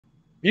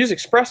Views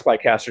expressed by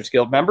Casters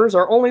Guild members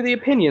are only the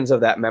opinions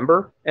of that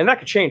member, and that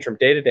could change from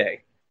day to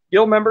day.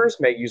 Guild members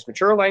may use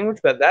mature language,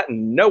 but that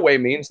in no way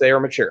means they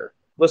are mature.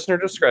 Listener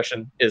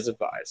discretion is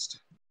advised.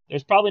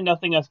 There's probably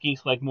nothing us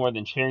geeks like more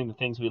than sharing the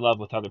things we love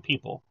with other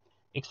people,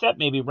 except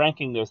maybe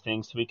ranking those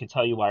things so we can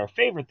tell you why our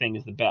favorite thing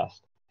is the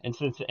best. And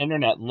since the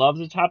internet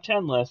loves a top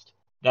 10 list,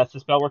 that's the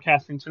spell we're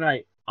casting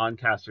tonight on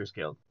Casters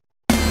Guild.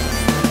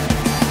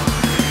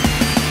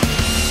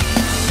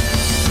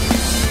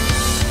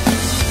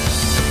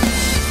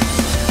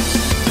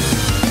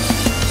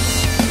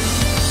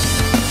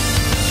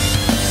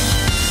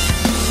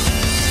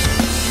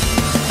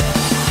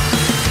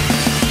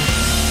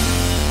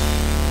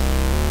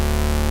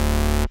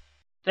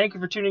 Thank you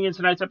for tuning in to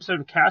tonight's episode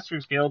of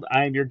Casters Guild.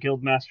 I am your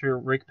guild master,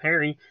 Rick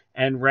Perry,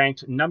 and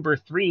ranked number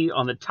 3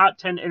 on the top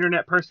 10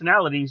 internet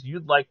personalities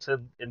you'd like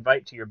to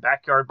invite to your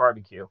backyard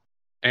barbecue.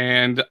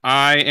 And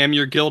I am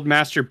your guild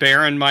master,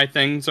 Baron. My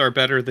things are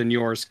better than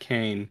yours,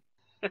 Kane.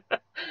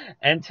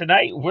 And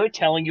tonight, we're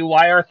telling you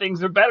why our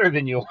things are better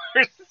than yours.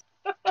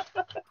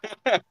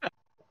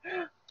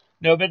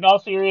 No, but in all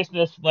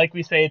seriousness, like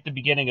we say at the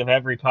beginning of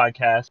every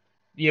podcast,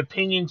 the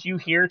opinions you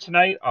hear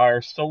tonight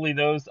are solely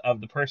those of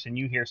the person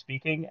you hear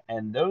speaking,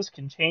 and those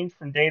can change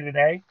from day to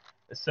day.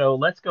 So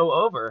let's go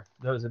over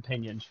those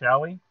opinions, shall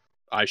we?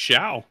 I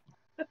shall.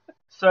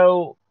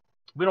 So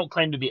we don't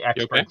claim to be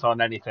experts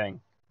on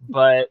anything,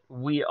 but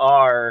we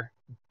are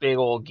big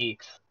old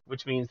geeks,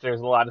 which means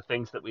there's a lot of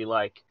things that we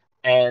like.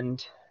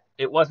 And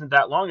it wasn't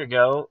that long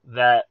ago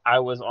that I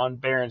was on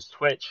Baron's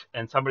Twitch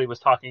and somebody was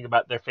talking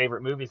about their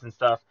favorite movies and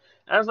stuff.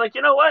 And I was like,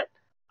 you know what?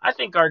 I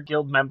think our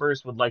guild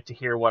members would like to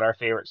hear what our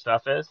favorite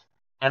stuff is.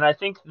 And I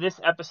think this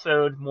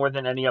episode, more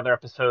than any other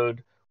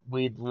episode,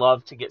 we'd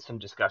love to get some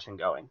discussion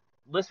going.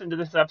 Listen to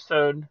this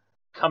episode.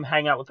 Come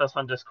hang out with us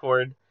on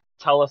Discord.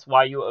 Tell us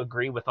why you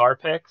agree with our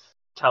picks.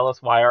 Tell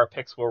us why our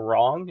picks were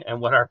wrong and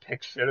what our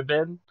picks should have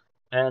been.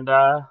 And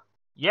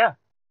yeah,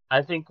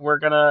 I think we're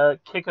going to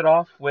kick it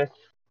off with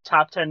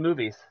top 10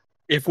 movies.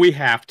 If we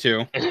have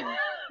to.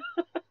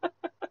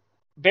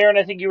 Baron,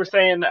 I think you were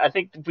saying, I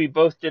think we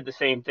both did the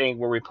same thing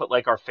where we put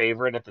like our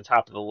favorite at the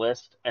top of the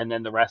list and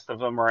then the rest of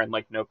them are in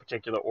like no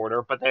particular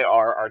order, but they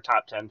are our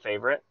top 10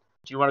 favorite.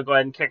 Do you want to go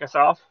ahead and kick us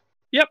off?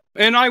 Yep,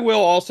 and I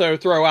will also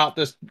throw out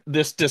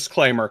this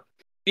disclaimer.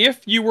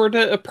 If you were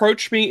to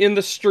approach me in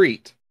the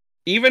street,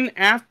 even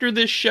after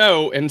this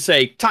show, and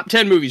say, top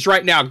 10 movies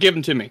right now, give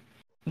them to me.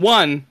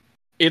 1,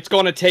 it's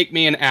going to take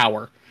me an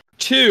hour.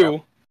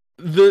 2,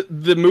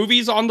 the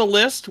movies on the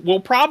list will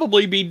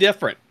probably be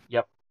different.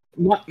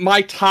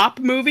 My top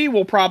movie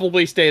will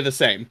probably stay the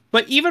same.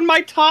 But even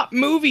my top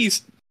movie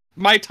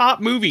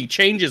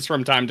changes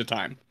from time to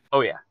time.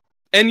 Oh, yeah.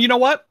 And you know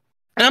what?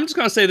 And I'm just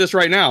going to say this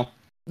right now.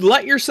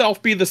 Let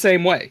yourself be the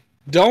same way.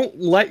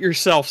 Don't let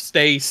yourself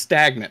stay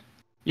stagnant.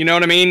 You know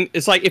what I mean?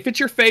 It's like, if it's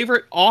your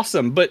favorite,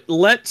 awesome. But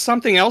let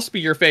something else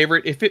be your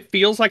favorite if it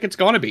feels like it's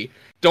going to be.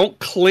 Don't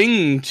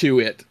cling to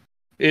it.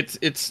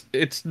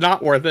 It's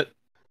not worth it.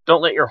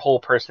 Don't let your whole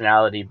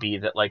personality be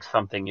that, like,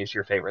 something is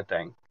your favorite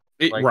thing.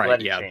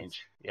 Let it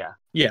change.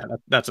 Yeah,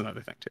 that's another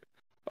thing, too.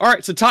 All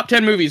right, so top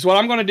 10 movies. What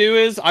I'm going to do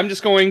is I'm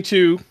just going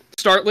to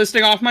start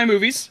listing off my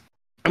movies.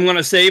 I'm going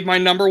to save my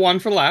number 1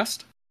 for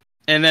last.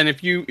 And then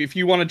if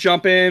you want to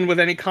jump in with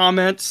any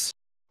comments,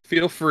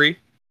 feel free.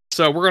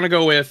 So we're going to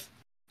go with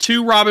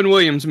 2 Robin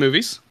Williams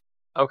movies.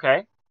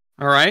 Okay.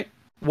 All right.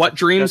 What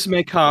Dreams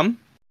May Come.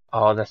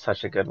 Oh, that's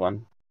such a good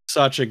one.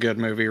 Such a good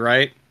movie,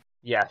 right?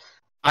 Yes.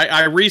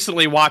 I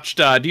recently watched,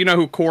 do you know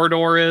who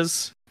Corridor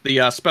is?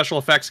 The special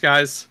effects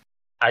guys?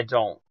 I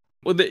don't.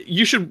 Well,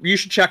 you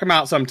should check them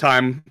out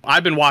sometime.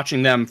 I've been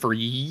watching them for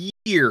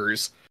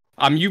years.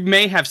 You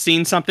may have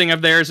seen something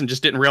of theirs and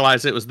just didn't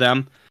realize it was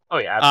them. Oh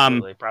yeah,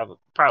 absolutely, probably.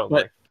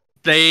 But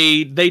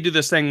they do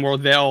this thing where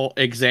they'll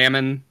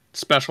examine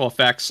special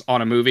effects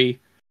on a movie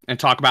and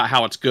talk about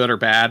how it's good or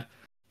bad.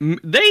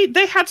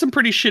 They had some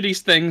pretty shitty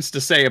things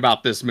to say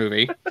about this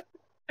movie.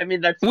 I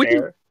mean, that's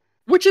fair.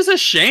 Which is a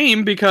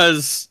shame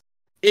because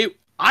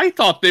I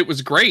thought it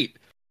was great.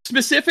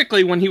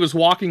 Specifically when he was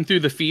walking through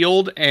the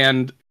field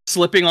and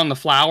slipping on the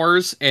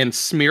flowers and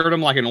smeared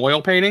them like an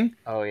oil painting.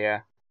 Oh,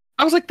 yeah.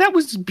 I was like, that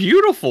was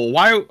beautiful.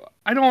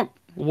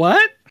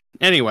 What?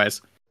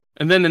 Anyways.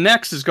 And then the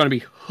next is going to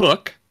be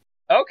Hook.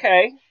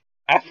 Okay.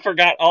 I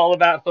forgot all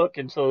about Hook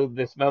until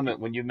this moment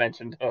when you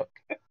mentioned Hook.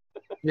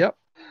 Yep.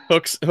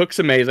 Hook's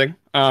amazing.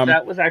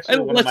 That was actually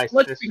one of my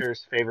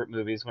sister's favorite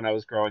movies when I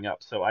was growing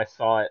up. So I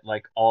saw it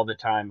like all the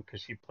time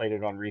because she played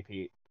it on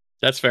repeat.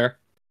 That's fair.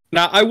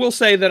 Now, I will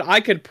say that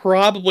I could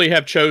probably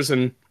have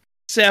chosen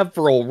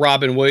several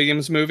Robin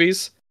Williams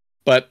movies,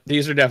 but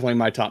these are definitely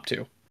my top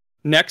 2.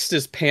 Next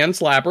is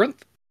Pan's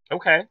Labyrinth.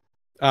 Okay.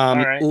 All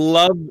right.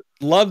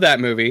 Love that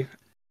movie.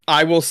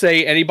 I will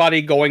say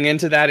anybody going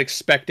into that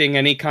expecting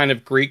any kind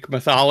of Greek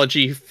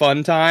mythology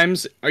fun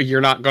times, you're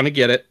not going to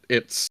get it.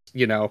 It's,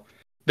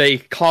 they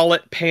call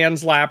it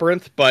Pan's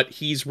Labyrinth, but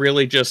he's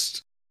really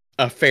just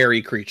a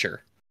fairy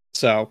creature.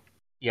 So,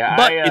 yeah,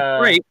 but it's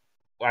great.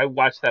 I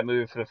watched that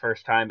movie for the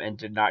first time and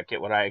did not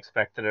get what I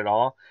expected at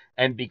all.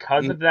 And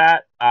because of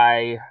that,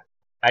 I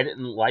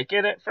didn't like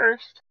it at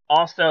first.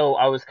 Also,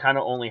 I was kind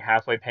of only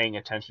halfway paying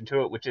attention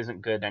to it, which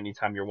isn't good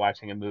anytime you're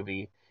watching a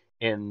movie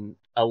in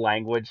a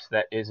language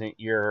that isn't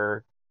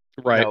your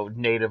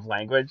native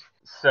language.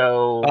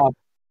 So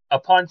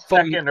upon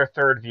second or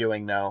third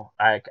viewing, though,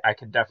 I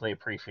could definitely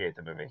appreciate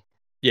the movie.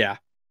 Yeah.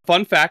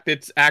 Fun fact,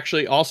 it's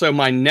actually also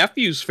my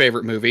nephew's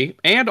favorite movie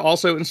and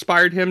also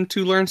inspired him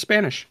to learn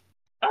Spanish.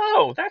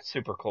 Oh, that's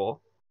super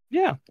cool.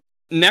 Yeah.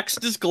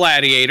 Next is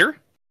Gladiator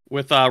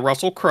with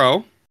Russell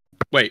Crowe.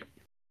 Wait,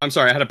 I'm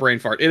sorry, I had a brain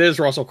fart. It is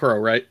Russell Crowe,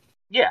 right?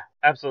 Yeah,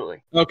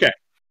 absolutely. Okay.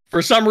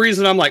 For some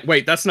reason, I'm like,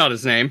 wait, that's not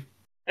his name.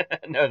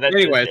 No,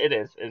 it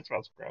is. It's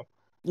Russell Crowe.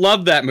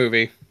 Loved that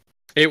movie.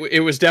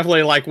 It was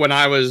definitely like when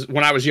I was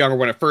younger,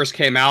 when it first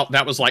came out,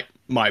 that was like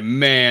my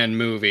man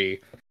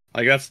movie.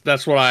 Like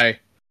that's what I.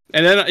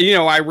 And then,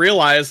 I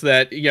realized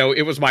that,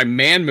 it was my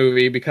man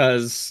movie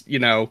because,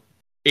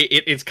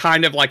 it's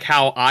kind of like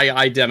how I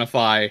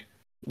identify,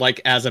 like,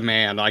 as a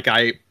man. Like,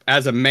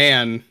 as a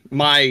man,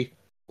 my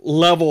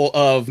level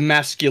of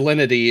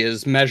masculinity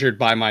is measured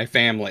by my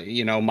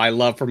family. My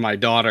love for my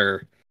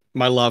daughter,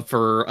 my love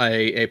for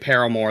a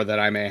paramour that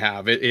I may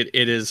have.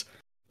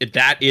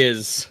 That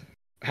is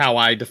how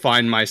I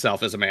define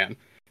myself as a man.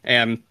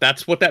 And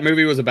that's what that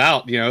movie was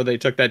about. They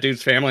took that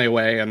dude's family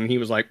away, and he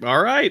was like,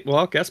 all right,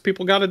 well, guess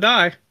people gotta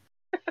die.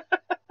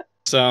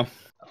 So.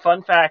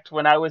 Fun fact,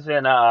 when I was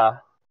in, I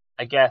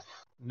guess,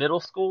 middle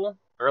school,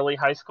 early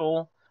high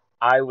school,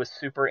 I was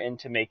super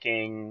into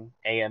making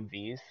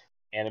AMVs,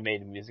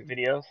 animated music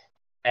videos.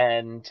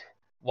 And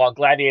while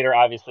Gladiator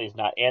obviously is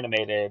not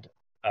animated,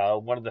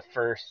 one of the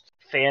first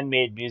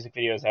fan-made music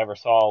videos I ever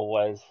saw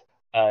was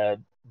a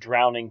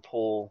drowning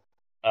pool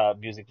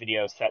music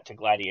video set to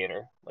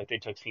Gladiator. Like, they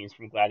took scenes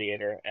from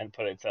Gladiator and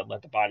said,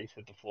 let the bodies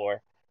hit the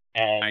floor.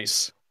 And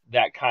nice.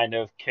 That kind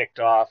of kicked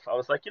off. I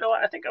was like, you know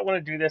what? I think I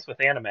want to do this with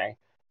anime.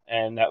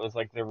 And that was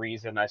like the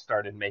reason I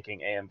started making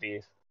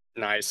AMVs.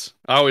 Nice.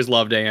 I always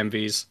loved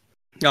AMVs.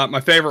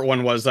 My favorite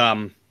one was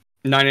 9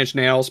 Inch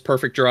Nails,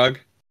 Perfect Drug,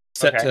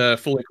 set to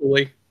Fully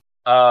Cooley.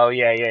 Oh,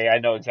 yeah. I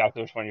know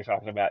exactly which one you're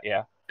talking about,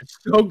 yeah. It's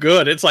so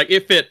good. It's like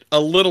it fit a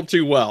little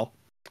too well.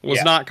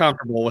 Was not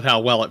comfortable with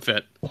how well it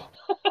fit.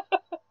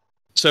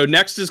 So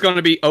next is going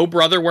to be Oh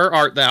Brother, Where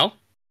Art Thou?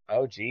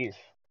 Oh, geez.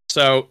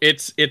 So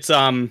it's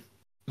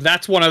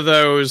that's one of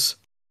those,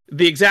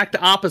 the exact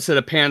opposite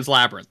of Pan's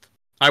Labyrinth.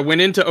 I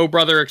went into Oh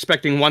Brother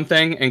expecting one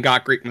thing and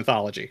got Greek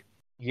mythology.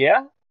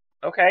 Yeah.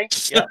 Okay.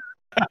 Yeah.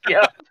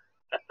 Yeah.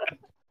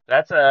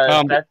 That's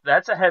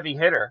a heavy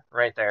hitter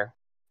right there.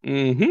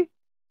 Mm-hmm.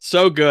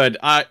 So good.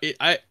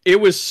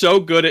 It was so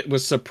good. It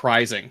was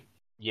surprising.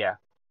 Yeah.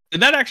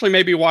 And that actually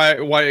may be why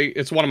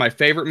it's one of my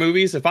favorite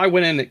movies. If I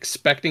went in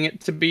expecting it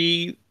to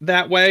be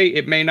that way,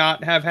 it may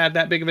not have had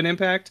that big of an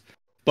impact.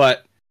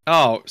 But,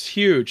 it's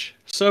huge.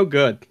 So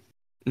good.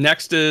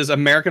 Next is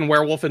American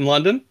Werewolf in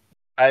London.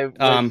 I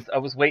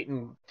was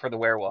waiting for the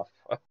werewolf.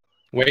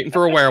 Waiting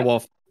for a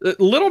werewolf.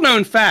 Little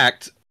known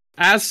fact,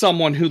 as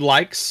someone who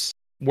likes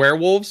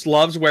werewolves,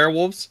 loves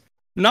werewolves,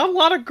 not a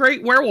lot of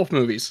great werewolf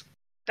movies.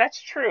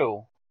 That's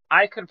true.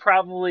 I could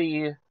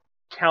probably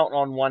count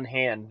on one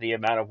hand the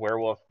amount of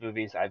werewolf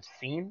movies I've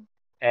seen,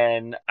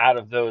 and out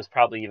of those,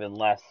 probably even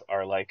less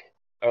are like,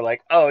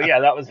 oh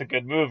yeah, that was a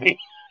good movie.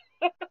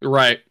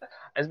 Right.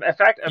 As a matter of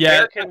fact,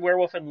 American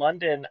Werewolf in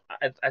London,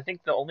 I think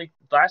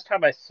last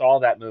time I saw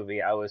that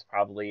movie, I was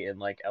probably in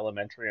like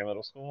elementary or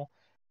middle school,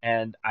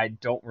 and I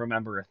don't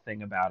remember a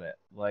thing about it.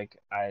 Like,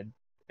 I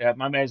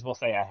might as well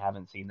say I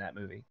haven't seen that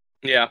movie.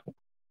 Yeah,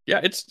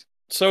 it's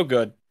so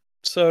good,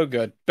 so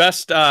good.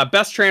 Best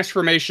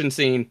transformation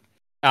scene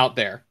out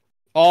there.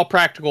 All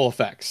practical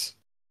effects.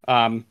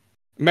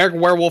 American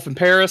Werewolf in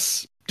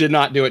Paris did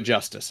not do it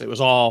justice. It was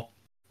all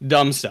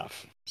dumb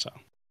stuff. So,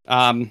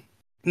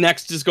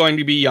 next is going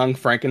to be Young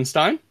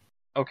Frankenstein.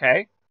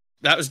 Okay.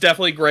 That was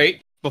definitely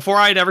great. Before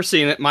I'd ever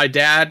seen it, my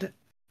dad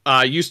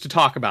used to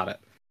talk about it.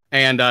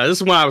 And this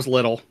is when I was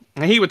little.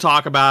 And he would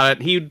talk about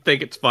it. He'd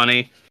think it's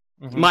funny.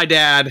 Mm-hmm. My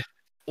dad,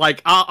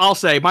 like, I'll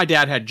say my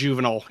dad had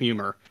juvenile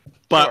humor.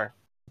 But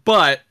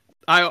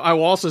I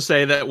will also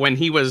say that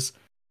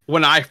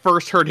when I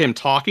first heard him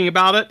talking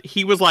about it,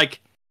 he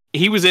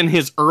was in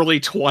his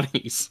early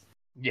 20s.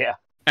 Yeah.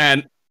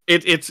 And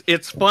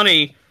it's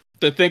funny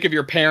to think of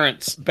your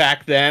parents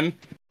back then.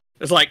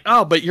 It's like,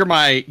 oh, but you're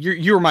my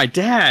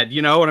dad,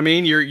 you know what I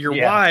mean? You're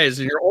wise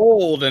and you're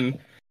old, and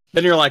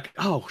then you're like,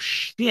 oh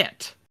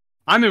shit.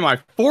 I'm in my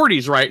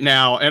 40s right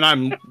now, and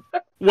I'm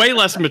way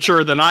less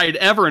mature than I'd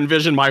ever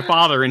envisioned my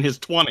father in his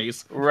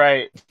 20s.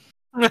 Right.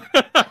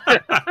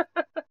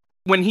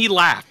 When he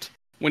laughed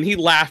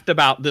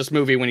about this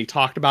movie, when he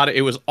talked about it,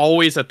 it was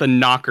always at the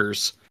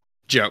knockers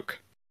joke.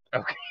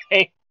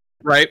 Okay.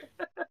 Right?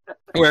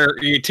 Where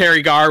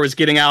Terry Garr was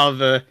getting out of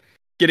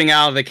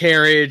the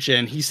carriage,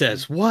 and he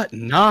says, "What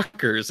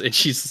knockers?" And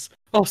she's,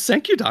 "Oh,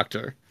 thank you,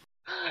 doctor."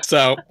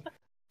 So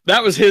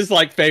that was his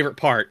favorite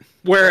part.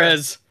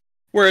 Whereas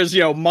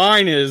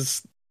mine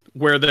is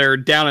where they're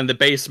down in the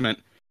basement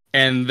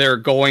and they're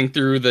going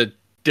through the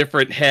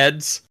different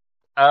heads.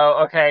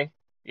 Oh, okay.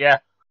 Yeah.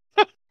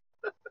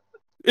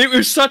 It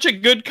was such a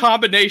good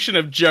combination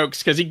of jokes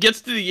because he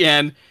gets to the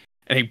end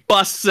and he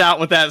busts out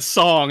with that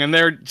song and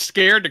they're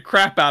scared the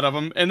crap out of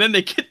him. And then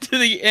they get to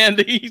the end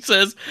and he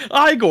says,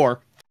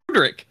 Igor,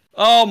 Frederick.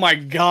 Oh my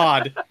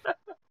God.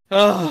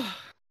 Oh.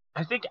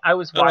 I think I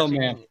was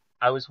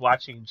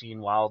watching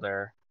Gene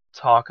Wilder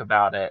talk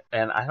about it,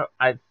 and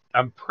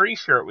I'm pretty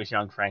sure it was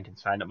Young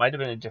Frankenstein. It might have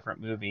been a different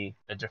movie,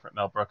 a different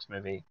Mel Brooks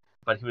movie,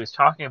 but he was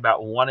talking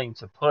about wanting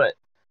to put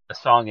a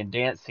song and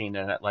dance scene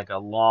in it, like a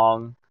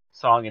long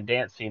song and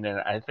dance scene in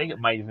it. I think it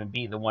might even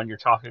be the one you're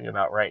talking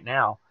about right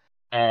now.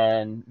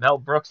 And Mel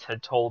Brooks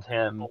had told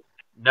him,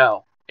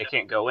 no, it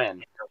can't go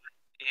in.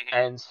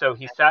 And so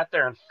he sat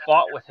there and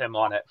fought with him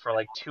on it for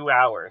like 2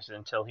 hours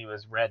until he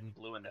was red and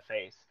blue in the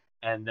face.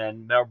 And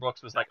then Mel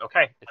Brooks was like,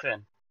 okay, it's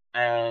in.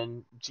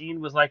 And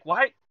Gene was like,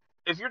 why?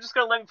 If you're just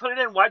going to let me put it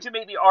in, why'd you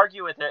make me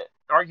argue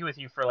with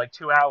you for like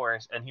 2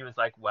 hours? And he was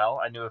like,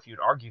 well, I knew if you'd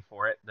argue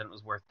for it, then it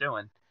was worth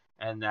doing.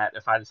 And that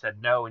if I'd have said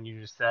no and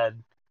you just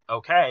said,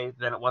 okay,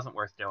 then it wasn't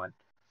worth doing.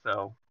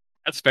 So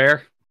that's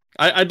fair.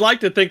 I'd like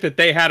to think that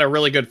they had a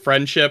really good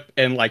friendship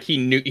and like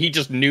he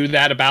just knew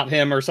that about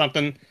him or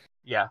something.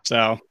 Yeah.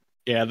 So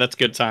yeah, that's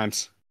good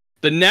times.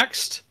 The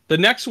next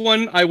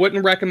one I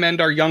wouldn't recommend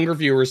our younger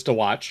viewers to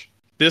watch.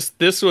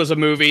 This was a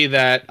movie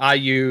that I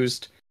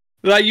used.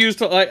 I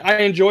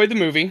enjoyed the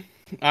movie.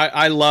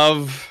 I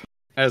love,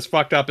 as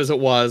fucked up as it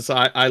was,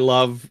 I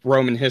love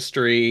Roman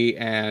history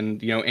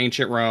and,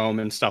 ancient Rome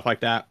and stuff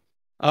like that.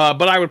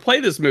 But I would play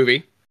this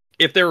movie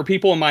if there were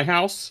people in my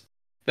house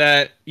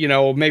that,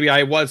 maybe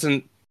I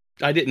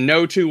didn't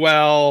know too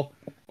well,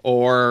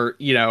 or,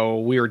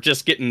 we were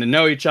just getting to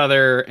know each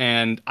other,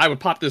 and I would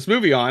pop this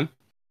movie on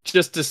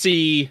just to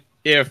see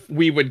if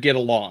we would get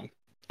along.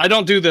 I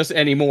don't do this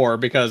anymore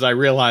because I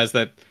realize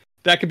that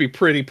could be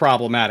pretty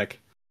problematic.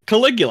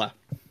 Caligula.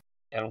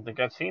 I don't think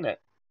I've seen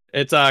it.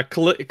 It's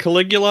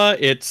Caligula.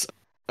 It's,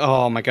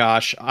 oh my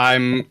gosh, I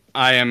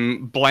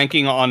am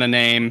blanking on a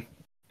name,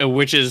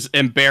 which is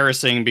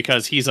embarrassing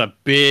because he's a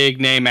big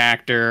name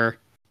actor.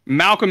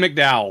 Malcolm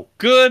McDowell.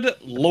 Good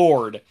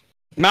Lord.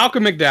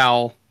 Malcolm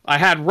McDowell. I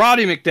had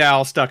Roddy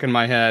McDowell stuck in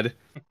my head.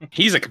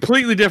 He's a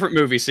completely different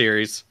movie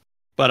series.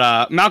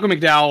 But Malcolm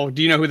McDowell,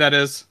 do you know who that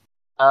is?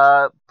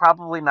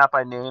 Probably not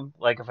by name,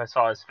 like if I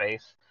saw his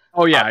face.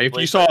 Oh yeah, if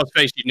you saw his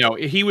face, you'd know.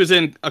 He was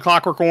in A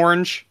Clockwork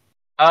Orange.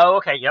 Oh,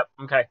 okay, yep,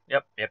 okay,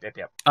 yep.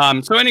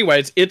 So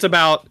anyways, it's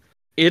about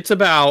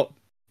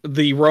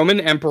the Roman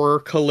Emperor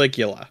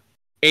Caligula.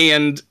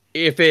 And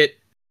if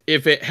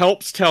it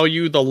helps tell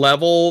you the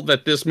level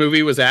that this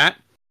movie was at,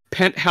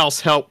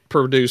 Penthouse helped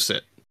produce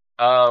it.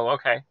 Oh,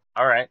 okay.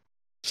 All right.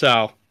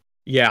 So,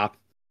 yeah.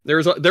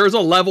 There's a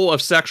level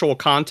of sexual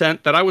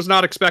content that I was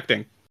not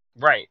expecting.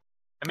 Right.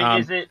 I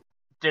mean,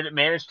 did it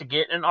manage to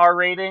get an R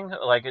rating?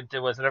 Like,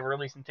 was it ever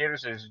released in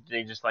theaters, or did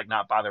they just like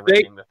not bother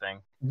rating the thing?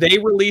 They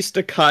released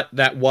a cut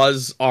that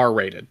was R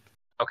rated.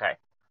 Okay.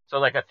 So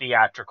like a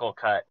theatrical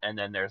cut, and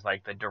then there's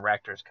like the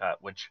director's cut,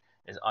 which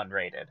is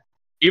unrated.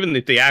 Even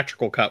the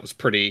theatrical cut was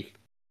pretty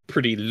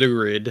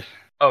lurid.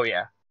 Oh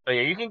yeah.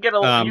 You can get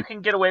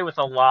away with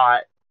a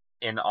lot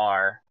in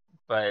R,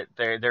 but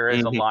there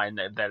is a line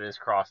that is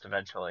crossed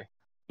eventually.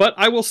 But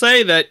I will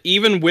say that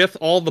even with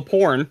all the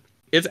porn,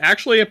 it's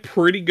actually a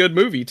pretty good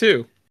movie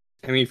too.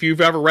 I mean, if you've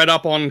ever read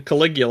up on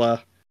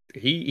Caligula,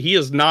 he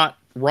is not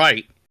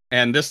right,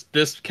 and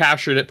this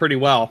captured it pretty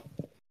well.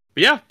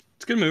 But yeah,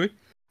 it's a good movie.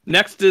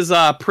 Next is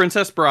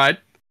Princess Bride.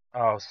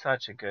 Oh,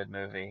 such a good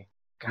movie.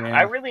 God, yeah.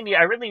 I really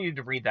need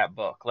to read that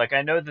book. Like,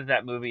 I know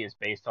that movie is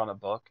based on a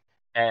book,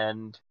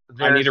 and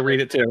I need to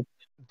read it too.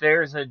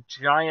 There's a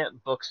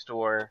giant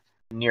bookstore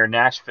near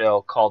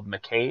Nashville called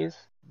McKay's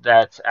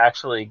that's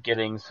actually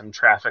getting some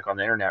traffic on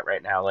the internet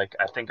right now. Like,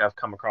 I think I've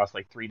come across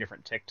like 3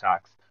 different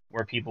TikToks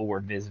where people were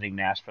visiting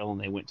Nashville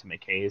and they went to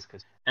McKay's,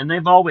 and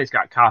they've always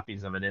got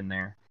copies of it in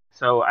there.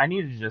 So I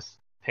need to just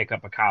pick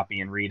up a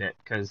copy and read it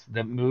because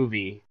the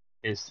movie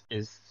is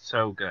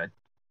so good.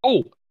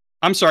 Oh,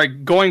 I'm sorry.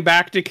 Going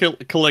back to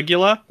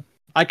Caligula,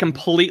 I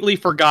completely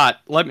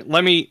forgot. Let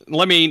me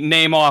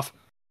name off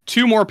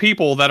 2 more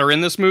people that are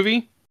in this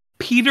movie: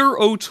 Peter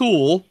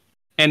O'Toole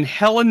and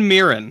Helen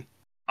Mirren.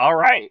 All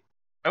right.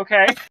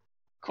 Okay.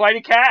 Quite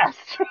a cast.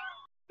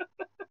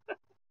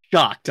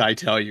 Shocked, I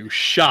tell you.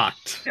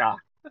 Shocked.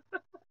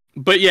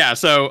 But yeah,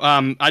 so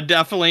I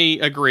definitely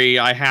agree.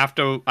 I have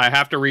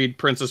to read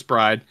Princess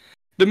Bride.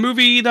 The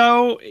movie,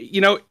 though,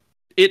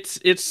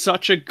 it's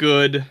such a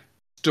good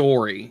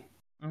story.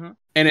 Mm-hmm.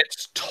 And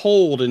it's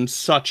told in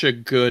such a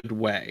good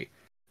way.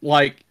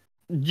 Like,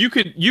 you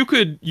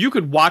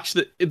could watch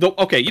the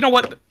okay, you know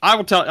what?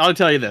 I'll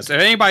tell you this. If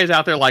anybody's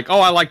out there like, oh,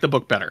 I like the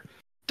book better,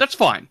 that's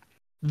fine.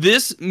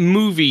 This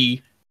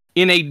movie,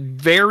 in a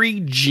very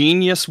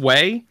genius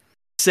way,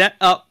 set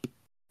up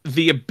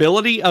the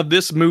ability of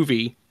this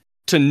movie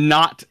to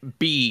not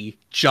be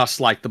just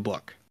like the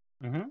book.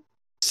 Mm-hmm.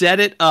 Set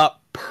it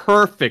up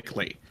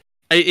perfectly.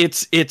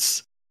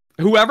 It's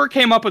whoever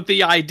came up with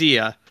the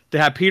idea to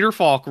have Peter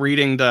Falk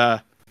reading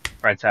the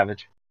Fred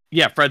Savage.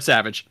 Yeah, Fred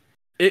Savage.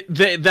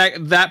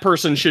 That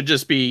person should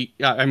just be.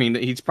 I mean,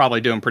 he's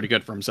probably doing pretty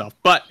good for himself.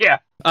 But yeah.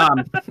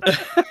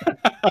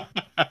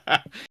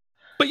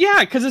 But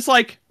yeah, because it's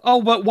like,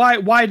 oh, but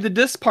why did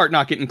this part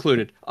not get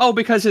included? Oh,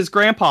 because his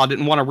grandpa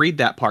didn't want to read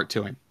that part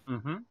to him.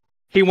 Mm-hmm.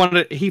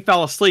 He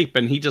fell asleep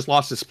and he just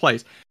lost his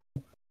place.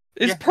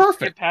 It's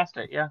perfect. Get past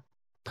it, yeah.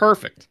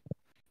 Perfect.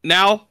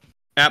 Now,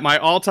 at my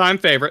all-time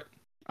favorite,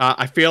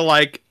 I feel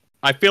like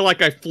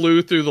I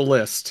flew through the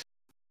list,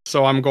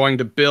 so I'm going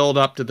to build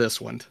up to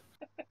this one.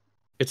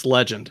 It's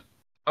Legend.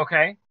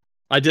 Okay.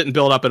 I didn't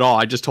build up at all.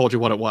 I just told you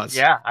what it was.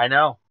 Yeah, I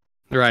know.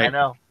 Right. I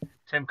know.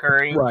 Tim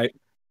Curry. Right.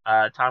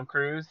 Tom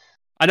Cruise.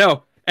 I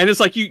know. And it's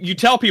like you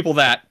tell people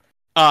that.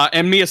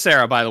 And Mia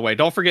Sara, by the way.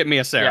 Don't forget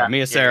Mia Sara. Yeah,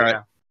 Mia Sara.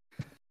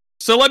 Yeah.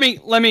 So let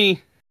me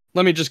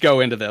just go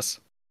into this.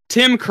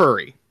 Tim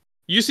Curry.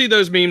 You see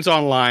those memes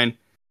online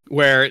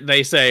where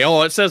they say,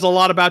 "Oh, it says a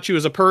lot about you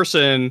as a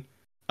person."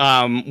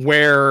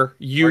 Where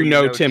you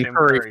know Tim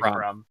Curry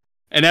from.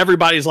 And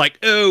everybody's like,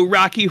 "Oh,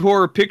 Rocky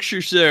Horror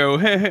Picture Show,"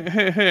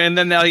 and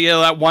then they'll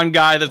yell at one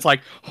guy that's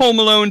like, "Home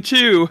Alone 2."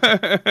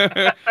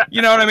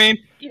 You know what I mean?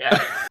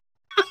 Yeah.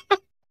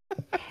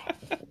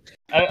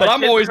 But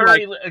I'm always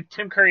like,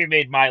 Tim Curry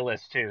made my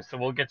list too, so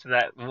we'll get to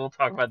that. We'll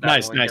talk about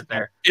that when we get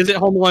there. Is it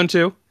Home Alone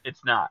 2?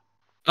 It's not.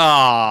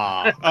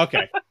 Ah,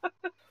 okay.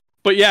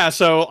 But yeah,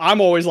 so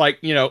I'm always like,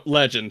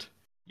 Legend.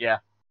 Yeah.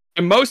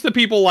 And most of the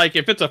people, like,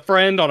 if it's a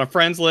friend on a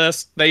friends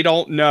list, they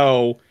don't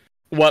know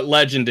what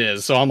Legend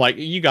is. So I'm like,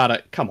 you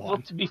gotta, come on. Well,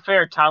 to be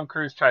fair, Tom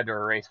Cruise tried to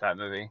erase that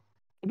movie.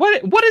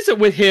 What is it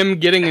with him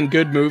getting in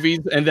good movies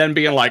and then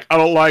being like, I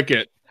don't like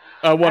it.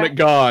 I want it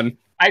gone.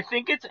 I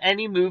think it's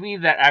any movie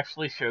that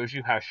actually shows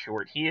you how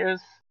short he is.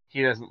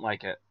 He doesn't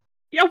like it.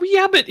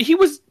 Yeah, but he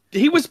was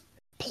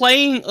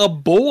playing a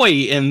boy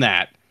in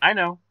that. I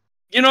know.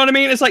 You know what I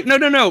mean? It's like,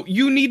 no.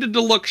 You needed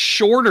to look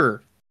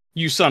shorter,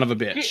 you son of a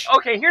bitch.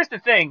 Okay, here's the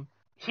thing.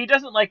 He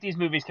doesn't like these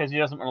movies because he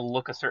doesn't want to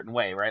look a certain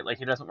way, right? Like,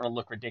 he doesn't want to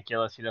look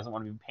ridiculous. He doesn't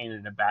want to be painted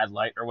in a bad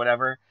light or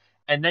whatever.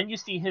 And then you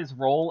see his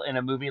role in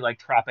a movie like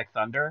Tropic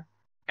Thunder,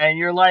 and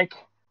you're like,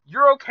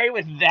 you're okay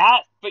with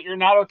that, but you're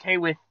not okay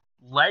with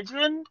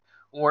Legend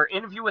or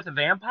Interview with a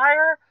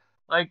Vampire?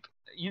 Like,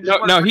 you just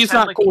no, he's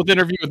not cool with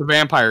Interview with a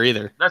Vampire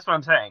either. That's what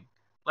I'm saying.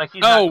 Like,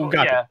 he's not cool.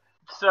 Gotcha. Yeah.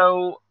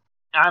 So,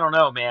 I don't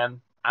know,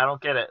 man. I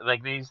don't get it.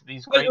 Like, these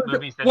great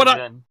movies that he's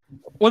in.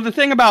 Well, the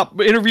thing about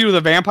Interview with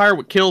a Vampire,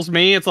 what kills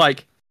me, it's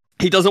like,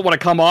 he doesn't want to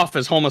come off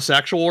as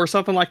homosexual or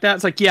something like that.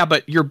 It's like, yeah,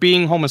 but you're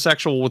being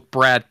homosexual with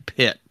Brad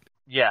Pitt.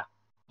 Yeah.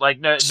 Like,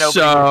 nobody would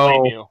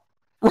blame you.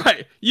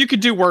 Right. You could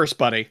do worse,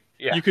 buddy.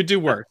 Yeah. You could do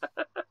worse.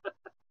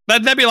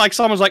 That'd be like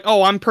someone's like,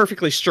 oh, I'm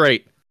perfectly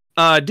straight.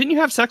 Didn't you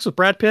have sex with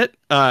Brad Pitt?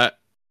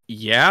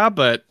 Yeah,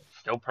 but...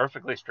 Still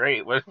perfectly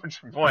straight. What's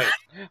your point?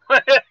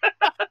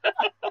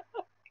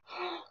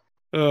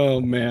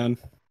 Oh, man.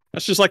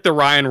 That's just like the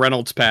Ryan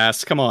Reynolds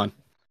pass. Come on.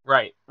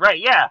 Right,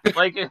 yeah.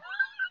 Like,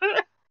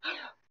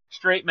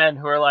 straight men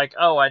who are like,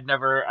 oh, I'd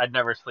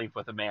never sleep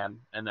with a man.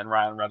 And then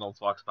Ryan Reynolds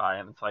walks by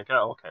and it's like,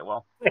 oh, okay,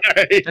 well.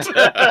 Right.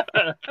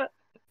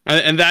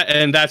 and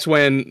that's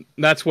when,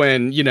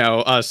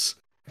 us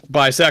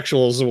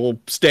bisexuals will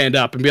stand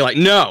up and be like,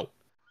 no.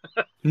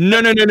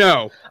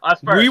 Us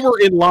first. We were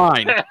in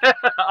line.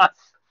 Us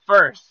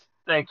first.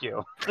 Thank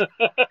you.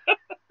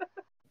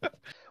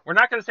 We're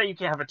not going to say you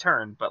can't have a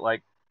turn, but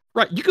like...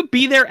 Right, you could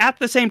be there at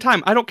the same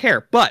time. I don't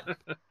care, but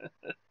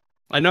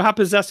I know how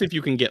possessive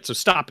you can get, so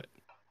stop it.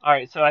 All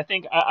right, so I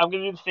think I'm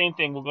going to do the same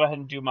thing. We'll go ahead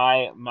and do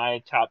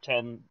my top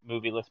 10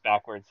 movie list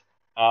backwards.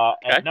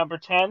 Okay. At number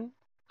 10,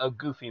 a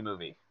Goofy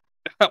movie.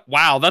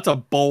 Wow, that's a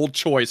bold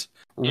choice.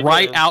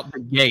 Right out the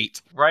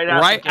gate. Right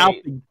out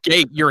the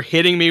gate, you're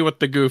hitting me with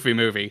the Goofy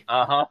movie.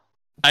 Uh-huh.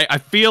 I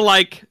feel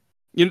like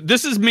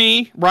this is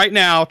me right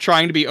now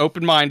trying to be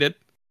open-minded,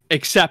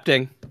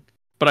 accepting,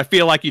 but I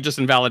feel like you just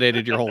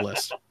invalidated your whole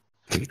list.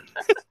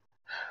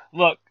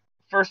 Look,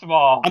 first of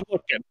all, I'm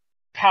looking.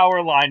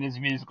 Powerline is a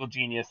musical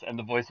genius and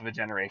the voice of a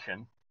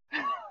generation.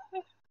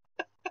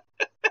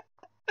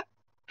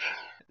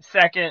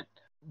 Second,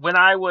 when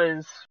I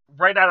was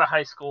right out of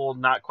high school,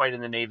 not quite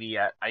in the Navy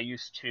yet, I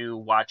used to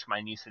watch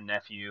my niece and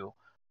nephew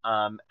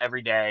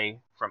every day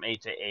from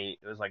 8 to 8.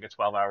 It was like a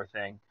 12-hour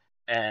thing.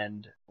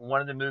 And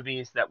one of the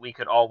movies that we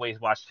could always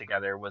watch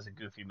together was a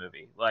Goofy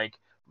movie. Like,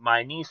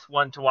 my niece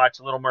wanted to watch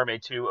Little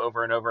Mermaid 2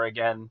 over and over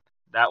again.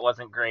 That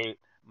wasn't great.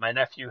 My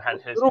nephew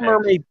had his Little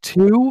Mermaid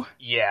 2?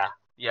 Yeah.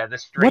 Yeah, the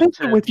straight What is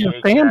it with your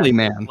family,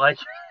 man? Like,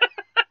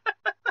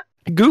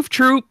 Goof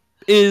Troop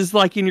is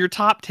like in your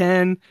top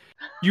 10.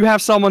 You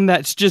have someone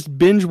that's just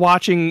binge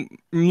watching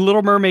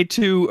Little Mermaid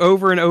 2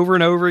 over and over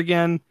and over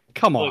again.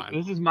 Come on. Look,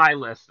 this is my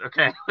list,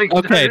 okay? Like,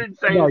 okay. I didn't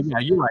say, yeah,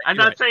 you're right. I'm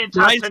not saying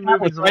top 10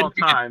 movies of all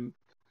time.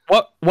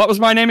 What was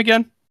my name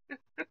again?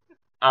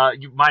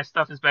 My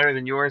stuff is better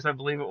than yours, I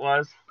believe it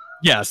was.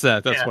 Yes,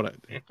 that's what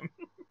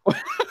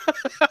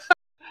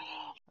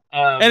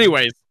I...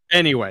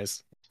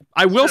 Anyways.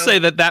 I will say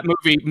that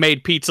movie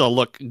made pizza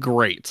look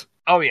great.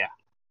 Oh, yeah.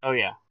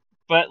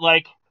 But,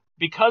 like,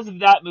 because of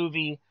that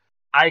movie,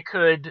 I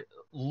could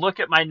look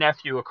at my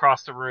nephew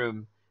across the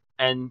room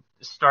and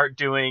start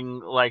doing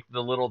like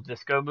the little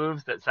disco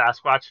moves that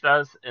Sasquatch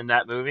does in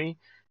that movie.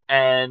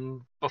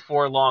 And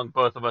before long,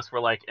 both of us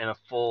were like in a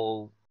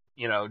full,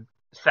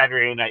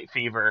 Saturday Night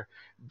Fever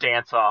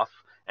dance off.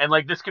 And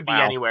like this could be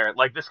Wow. anywhere.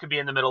 Like this could be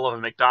in the middle of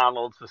a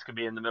McDonald's. This could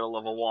be in the middle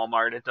of a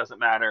Walmart. It doesn't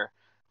matter.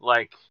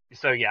 Like,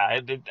 so yeah,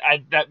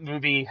 that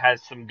movie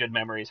has some good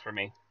memories for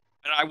me.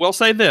 And I will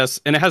say this,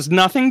 and it has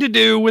nothing to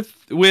do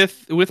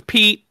with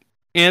Pete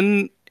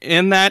in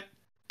that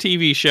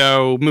TV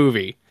show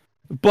movie.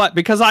 But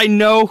because I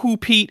know who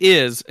Pete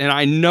is, and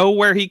I know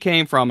where he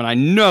came from, and I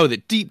know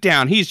that deep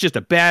down he's just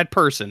a bad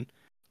person,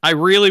 I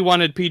really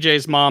wanted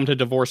PJ's mom to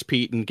divorce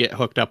Pete and get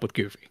hooked up with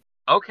Goofy.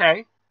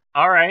 Okay.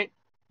 All right.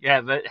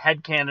 Yeah, the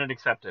headcanon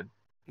accepted.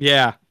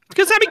 Yeah.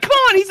 Because, I mean, come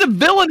on, he's a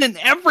villain in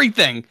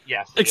everything.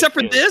 Yes. Except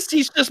for this,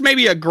 he's just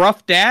maybe a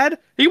gruff dad.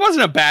 He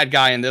wasn't a bad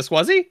guy in this,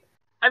 was he?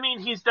 I mean,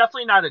 he's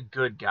definitely not a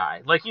good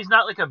guy. Like, he's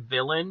not like a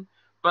villain,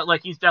 but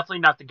like he's definitely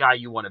not the guy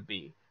you want to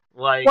be.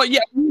 Like, well,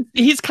 yeah,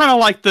 he's kind of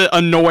like the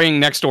annoying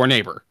next door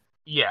neighbor.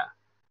 Yeah,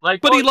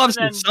 like, but he loves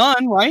his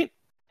son, right?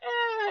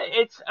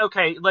 It's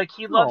okay. Like,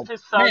 he loves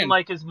his son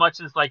like as much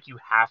as like you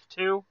have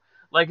to.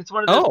 Like, it's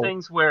one of those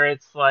things where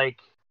it's like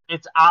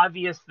it's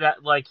obvious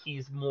that like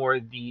he's more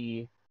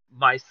the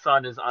my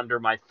son is under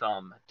my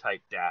thumb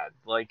type dad.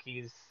 Like,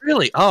 he's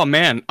really. Oh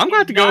man, I'm going to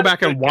have to go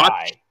back and watch.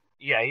 Guy.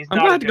 Yeah, he's. I'm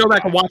going to have to go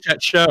back and watch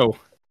that show.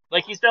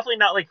 Like, he's definitely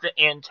not like the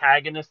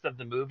antagonist of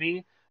the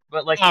movie.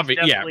 But like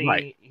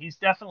he's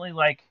definitely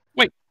like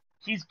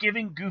he's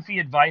giving Goofy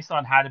advice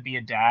on how to be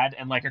a dad,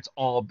 and like it's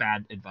all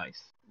bad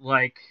advice.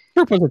 Like,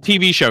 Troop was a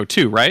TV show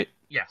too, right?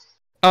 Yes.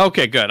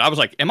 Okay, good. I was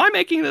like, am I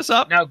making this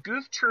up? Now,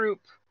 Goof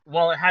Troop,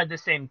 while it had the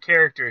same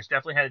characters,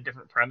 definitely had a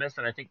different premise,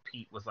 and I think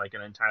Pete was like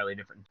an entirely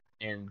different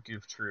in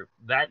Goof Troop.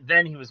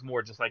 Then he was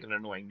more just like an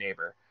annoying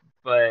neighbor,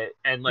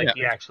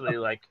 he actually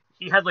like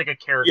he had like a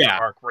character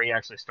arc where he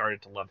actually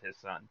started to love his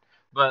son.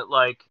 But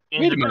like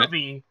in the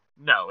movie,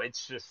 no,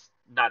 it's just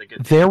not a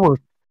good thing.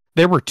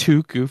 There were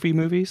two Goofy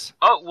movies?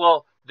 Oh,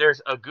 well,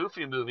 there's a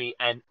Goofy movie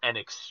and an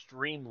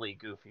extremely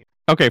Goofy.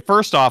 Okay,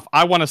 first off,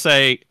 I want to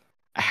say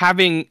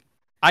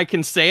I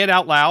can say it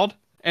out loud,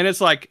 and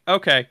it's like,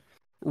 okay,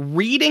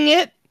 reading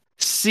it,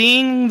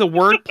 seeing the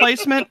word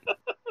placement,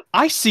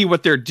 I see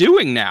what they're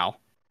doing now.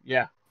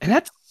 Yeah. And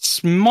that's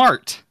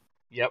smart.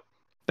 Yep.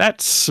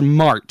 That's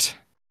smart.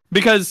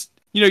 Because,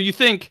 you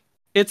think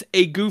it's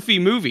a Goofy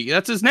movie.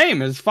 That's his name.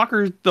 The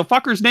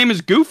fucker's name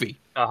is Goofy.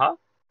 Uh-huh.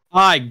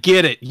 I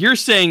get it. You're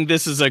saying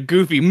this is a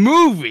Goofy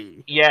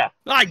movie. Yeah.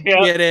 I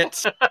get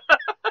it.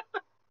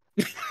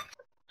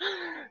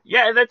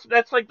 Yeah,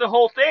 that's like the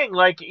whole thing.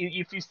 Like,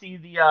 if you see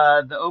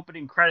the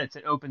opening credits,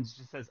 it opens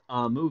just says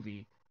a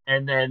movie,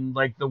 and then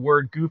like the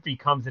word Goofy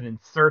comes and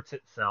inserts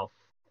itself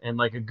in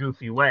like a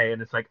goofy way,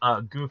 and it's like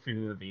a Goofy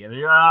movie, and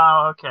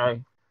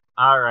okay,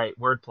 all right,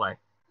 wordplay.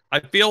 I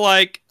feel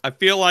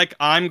like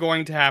I'm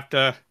going to have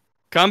to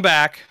come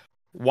back,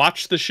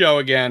 watch the show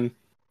again,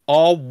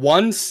 all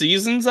 1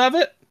 seasons of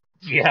it.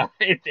 Yeah,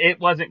 it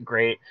wasn't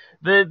great.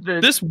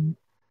 The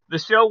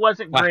show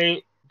wasn't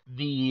great.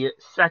 The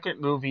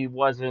second movie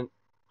wasn't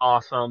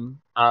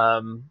awesome.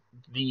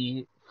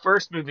 The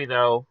first movie,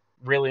 though,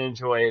 really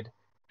enjoyed,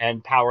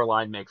 and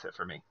Powerline makes it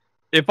for me.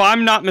 If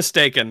I'm not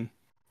mistaken,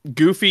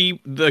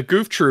 the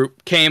Goof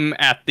Troop came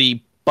at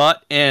the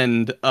butt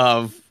end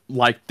of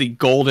like the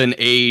golden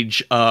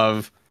age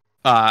of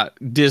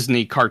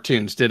Disney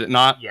cartoons, did it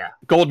not? Yeah.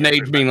 Golden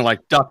age meaning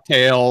like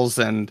DuckTales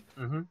and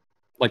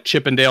like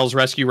Chippendales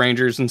Rescue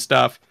Rangers and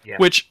stuff. Yeah.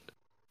 Which,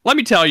 let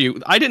me tell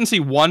you, I didn't see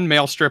one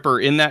male stripper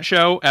in that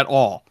show at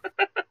all.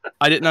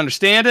 I didn't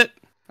understand it.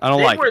 I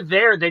don't like it. They were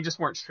there, they just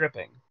weren't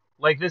stripping.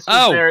 Like, this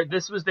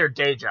was their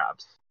day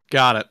jobs.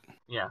 Got it.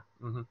 Yeah.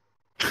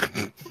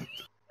 Mm-hmm.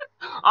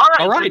 All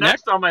right, so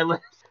next on my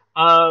list.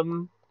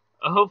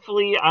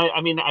 Hopefully,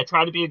 I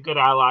try to be a good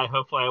ally.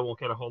 Hopefully I won't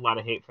get a whole lot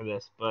of hate for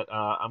this, but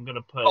I'm going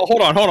to put... Oh,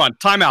 hold on.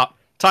 Time out.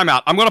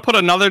 I'm going to put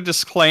another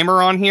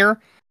disclaimer on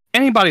here.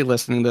 Anybody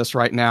listening to this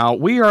right now,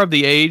 we are of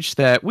the age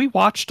that we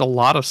watched a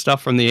lot of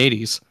stuff from the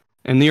 80s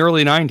and the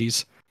early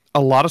 90s. A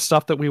lot of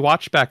stuff that we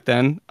watched back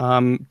then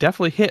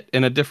definitely hit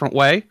in a different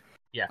way.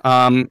 Yeah.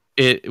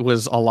 It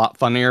was a lot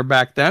funnier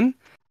back then.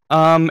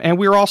 And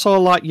we were also a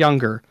lot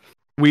younger.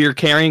 We are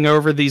carrying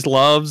over these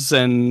loves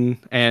and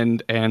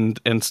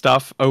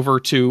stuff over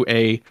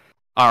to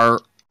our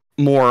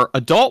more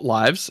adult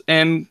lives,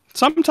 and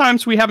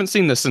sometimes we haven't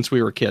seen this since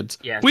we were kids.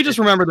 Yeah, we just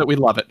remember that we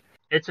love it.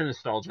 It's a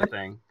nostalgia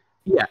thing.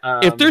 Yeah.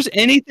 If there's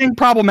anything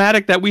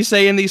problematic that we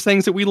say in these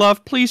things that we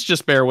love, please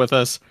just bear with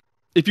us.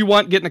 If you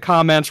want, get in the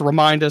comments,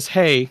 remind us,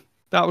 hey,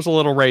 that was a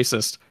little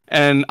racist.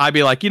 And I'd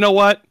be like, you know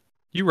what?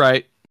 You're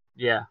right.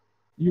 Yeah.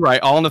 You're right.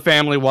 All in the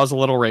Family was a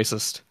little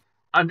racist.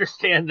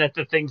 Understand that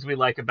the things we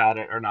like about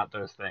it are not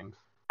those things.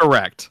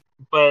 Correct.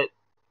 But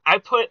I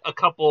put a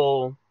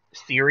couple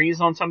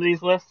series on some of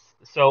these lists,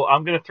 so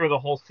I'm going to throw the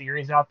whole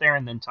series out there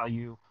and then tell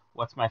you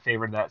what's my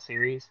favorite of that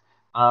series.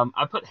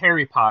 I put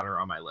Harry Potter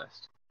on my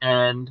list.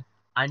 And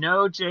I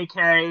know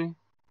JK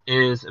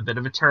is a bit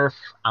of a turf.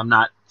 I'm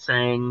not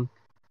saying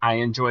I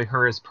enjoy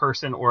her as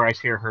person or I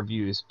share her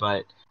views,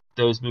 but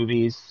those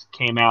movies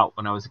came out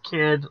when I was a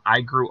kid.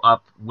 I grew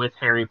up with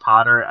Harry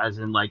Potter, as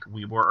in, like,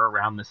 we were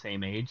around the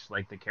same age,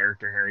 like the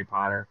character Harry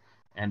Potter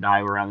and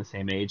I were around the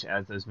same age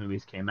as those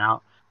movies came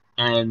out.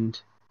 And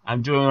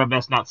I'm doing my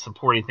best not to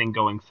support anything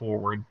going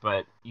forward,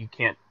 but you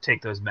can't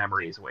take those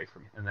memories away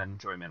from me and then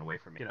enjoyment away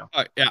from me.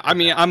 Yeah, I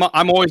mean,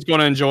 I'm always going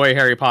to enjoy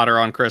Harry Potter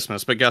on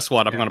Christmas, but guess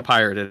what? I'm going to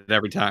pirate it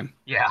every time.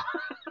 Yeah.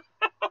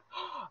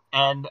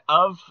 And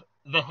of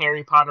the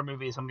Harry Potter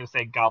movies, I'm going to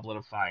say Goblet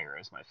of Fire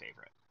is my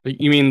favorite.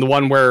 You mean the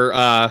one where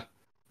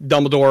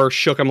Dumbledore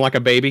shook him like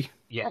a baby?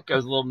 Yeah, it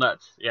goes a little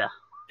nuts. Yeah.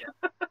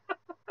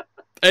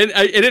 And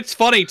it's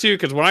funny, too,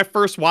 because when I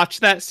first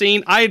watched that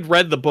scene, I had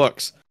read the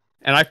books.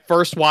 And I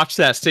first watched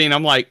that scene,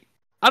 I'm like,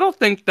 I don't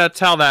think that's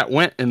how that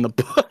went in the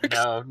book.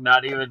 No,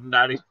 not even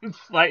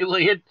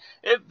slightly.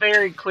 It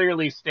very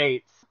clearly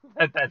states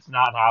that that's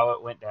not how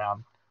it went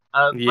down.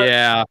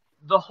 Yeah.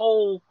 The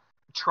whole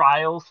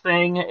trials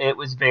thing, it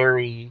was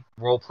very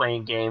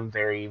role-playing game,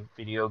 very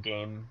video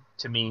game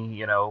to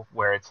me,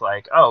 where it's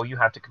like, oh, you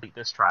have to complete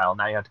this trial.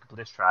 Now you have to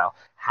complete this trial.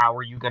 How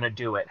are you going to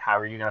do it? How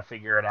are you going to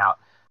figure it out?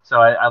 So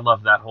I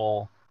love that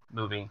whole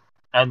movie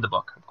and the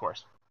book, of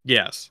course.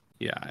 Yes.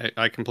 Yeah,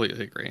 I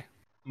completely agree.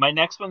 My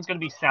next one's going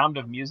to be Sound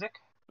of Music.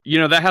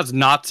 That has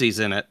Nazis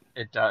in it.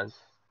 It does.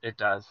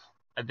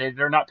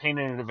 They're not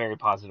painted in a very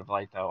positive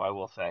light, though, I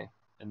will say,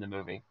 in the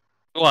movie.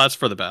 Well, that's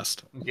for the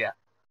best. Yeah.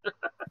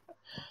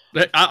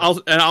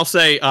 I'll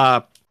say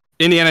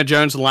Indiana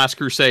Jones and the Last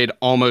Crusade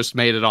almost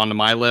made it onto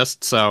my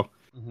list, so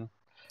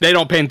they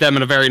don't paint them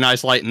in a very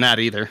nice light in that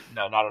either.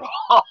 No, not at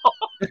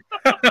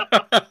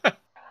all.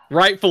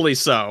 Rightfully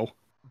so.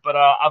 But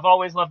I've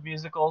always loved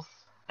musicals.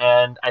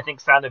 And I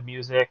think Sound of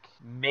Music,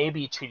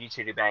 maybe Chitty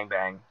Chitty Bang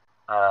Bang,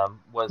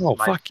 was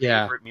my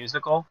favorite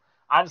musical.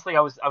 Honestly,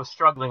 I was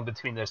struggling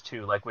between those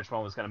two, like which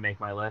one was going to make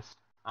my list.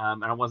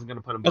 And I wasn't going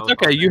to put them both.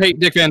 That's okay. You hate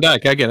Dick Van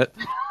Dyke. I get it.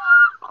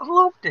 I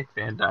love Dick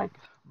Van Dyke.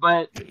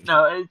 But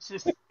no, it's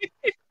just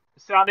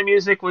Sound of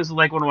Music was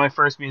like one of my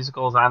first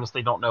musicals. I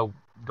honestly don't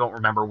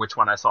remember which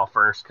one I saw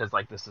first, because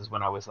like this is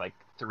when I was like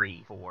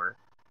 3, 4,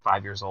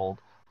 5 years old,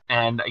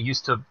 and I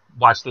used to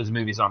watch those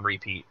movies on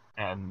repeat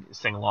and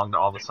sing along to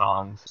all the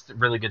songs. It's a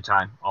really good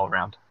time all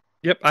around.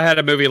 Yep, I had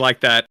a movie like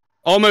that.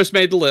 Almost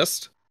made the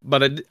list,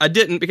 but I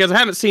didn't because I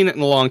haven't seen it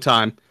in a long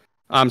time.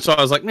 So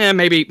I was like,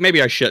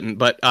 maybe I shouldn't.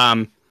 But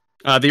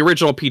the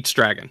original Pete's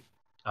Dragon.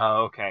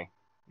 Oh, okay.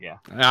 Yeah.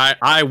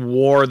 I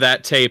wore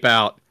that tape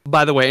out.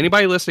 By the way,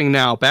 anybody listening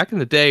now, back in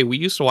the day, we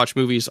used to watch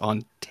movies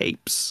on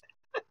tapes.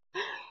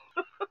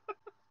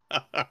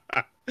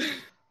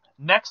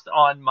 Next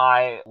on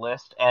my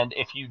list, and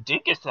if you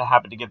did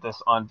happen to get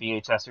this on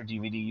VHS or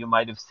DVD, you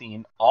might have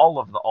seen all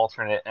of the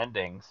alternate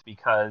endings,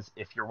 because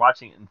if you're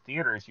watching it in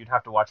theaters, you'd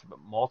have to watch it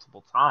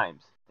multiple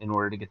times in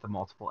order to get the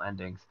multiple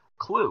endings.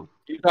 Clue.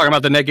 You talking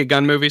about the Naked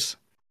Gun movies?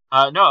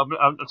 No,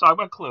 I'm talking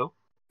about Clue.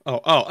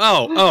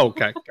 Oh,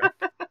 okay.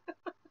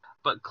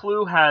 But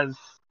Clue has,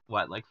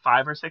 like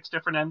 5 or 6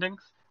 different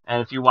endings?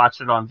 And if you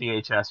watch it on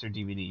VHS or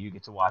DVD, you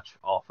get to watch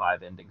all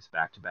 5 endings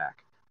back to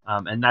back.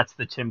 And that's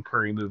the Tim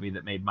Curry movie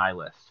that made my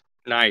list.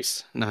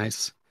 Nice.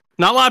 Not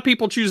a lot of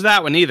people choose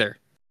that one either.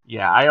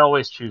 Yeah, I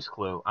always choose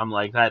Clue. I'm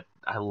like, that.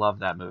 I love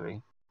that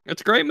movie.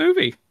 It's a great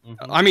movie.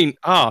 Mm-hmm. I mean,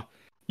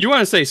 you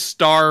want to say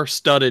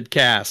star-studded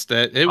cast.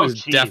 It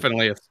was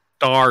definitely a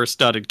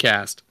star-studded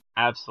cast.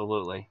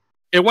 Absolutely.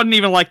 It wasn't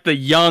even like the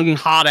young,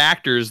 hot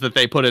actors that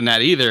they put in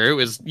that either. It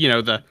was,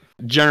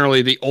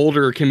 generally the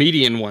older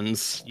comedian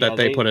ones that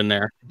they put in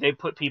there. They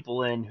put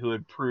people in who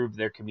had proved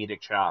their comedic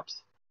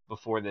chops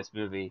before this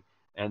movie,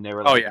 and they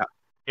were like,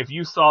 if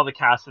you saw the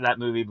cast of that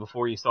movie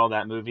before you saw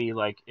that movie,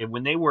 like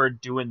when they were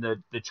doing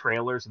the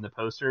trailers and the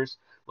posters,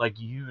 like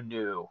you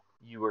knew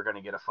you were going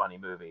to get a funny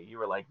movie. You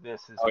were like,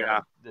 this is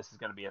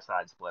going to be a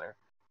side splitter.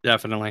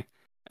 Definitely.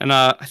 And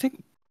I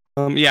think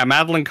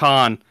Madeline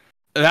Kahn,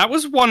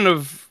 was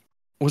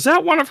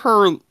that one of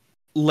her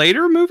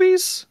later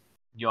movies?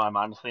 I'm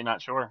honestly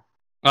not sure.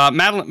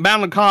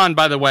 Madeline Kahn,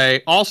 by the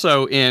way,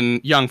 also in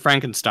Young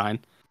Frankenstein.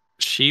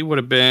 She would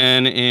have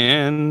been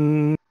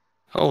in...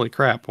 Holy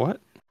crap,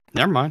 what?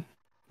 Never mind.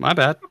 My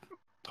bad.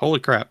 Holy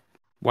crap.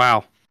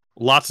 Wow.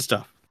 Lots of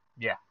stuff.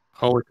 Yeah.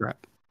 Holy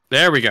crap.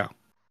 There we go.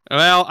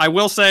 Well, I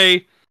will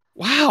say,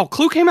 wow,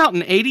 Clue came out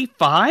in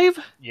 85?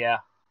 Yeah.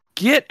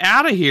 Get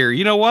out of here.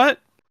 You know what?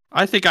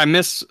 I think I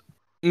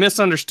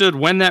misunderstood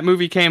when that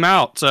movie came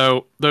out.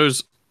 So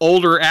those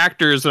older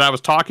actors that I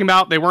was talking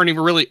about, they weren't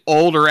even really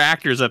older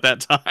actors at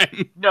that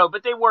time. No,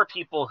 but they were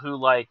people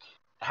who,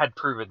 had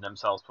proven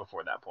themselves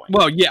before that point.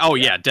 Well, yeah. Oh,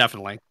 yeah,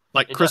 definitely.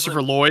 Like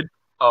Christopher Lloyd.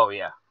 Oh,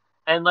 yeah.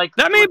 And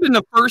that may have been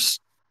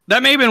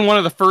that may have been one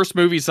of the first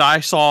movies I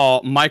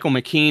saw Michael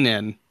McKean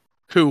in,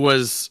 who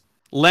was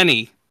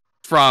Lenny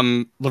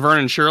from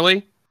Laverne and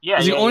Shirley. Yeah.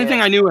 It's the only thing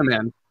I knew him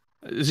in.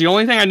 It's the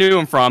only thing I knew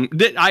him from.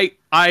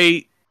 I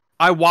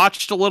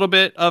watched a little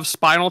bit of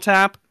Spinal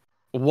Tap,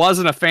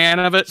 wasn't a fan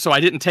of it, so I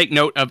didn't take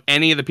note of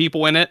any of the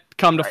people in it.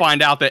 To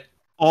find out that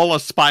all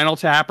of Spinal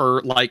Tap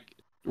are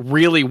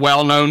really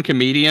well-known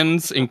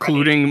comedians,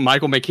 including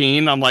Michael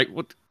McKean. I'm like,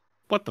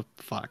 what the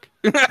fuck?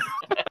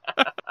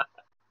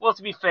 Well,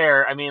 to be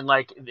fair, I mean,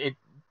 like,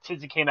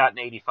 since it came out in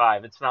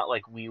 '85, it's not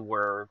like we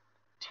were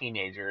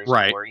teenagers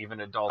Right. or even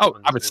adults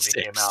when I this was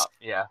movie came 6. out.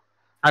 Yeah.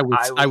 I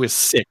was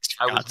 6,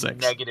 for I was God's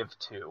sakes.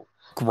 -2.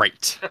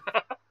 Great.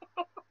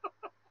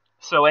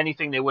 So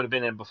anything they would have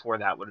been in before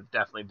that would have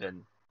definitely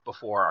been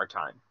before our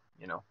time,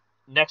 you know.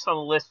 Next on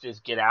the list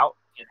is Get Out.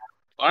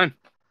 Fine.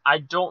 I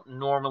don't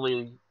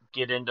normally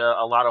get into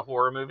a lot of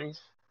horror movies,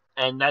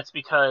 and that's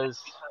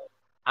because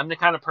I'm the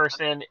kind of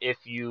person,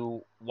 if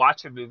you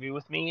watch a movie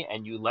with me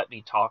and you let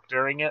me talk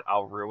during it,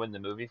 I'll ruin the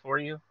movie for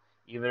you,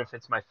 even if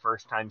it's my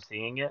first time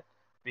seeing it,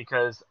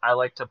 because I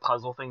like to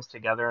puzzle things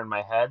together in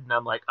my head, and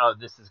I'm like, oh,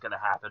 this is going to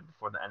happen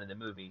before the end of the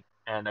movie.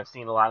 And I've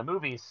seen a lot of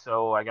movies,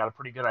 so I got a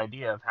pretty good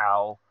idea of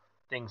how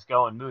things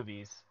go in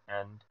movies.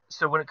 And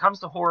so when it comes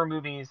to horror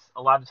movies,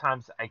 a lot of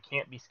times I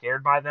can't be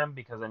scared by them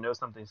because I know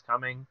something's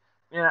coming.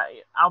 Yeah,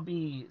 I'll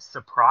be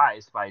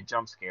surprised by a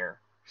jump scare,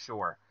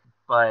 sure,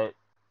 but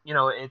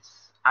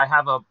I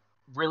have a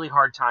really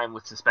hard time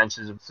with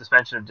suspension of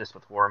disbelief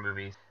with horror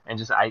movies, and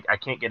just I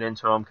can't get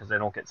into them because I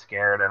don't get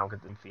scared, I don't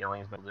get the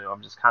feelings, but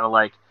I'm just kind of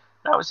like,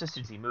 that was just a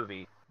easy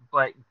movie.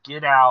 But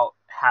Get Out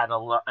had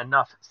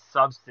enough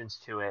substance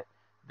to it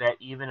that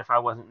even if I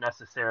wasn't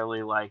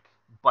necessarily like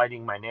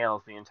biting my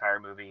nails the entire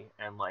movie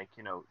and like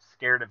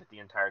scared of it the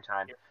entire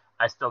time,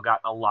 I still got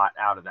a lot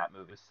out of that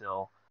movie.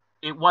 Still,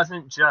 it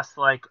wasn't just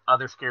like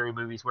other scary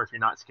movies where if you're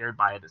not scared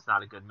by it, it's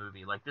not a good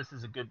movie. Like, this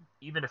is a good,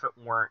 even if it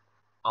weren't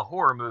a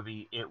horror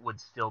movie, it would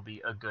still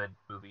be a good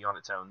movie on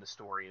its own. The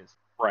story is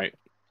right,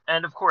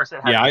 and of course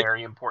it had a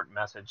very important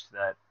message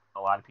that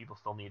a lot of people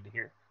still need to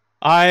hear.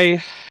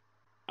 I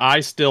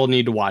still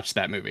need to watch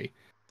that movie.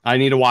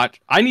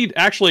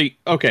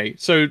 Okay,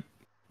 so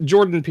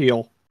Jordan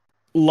Peele,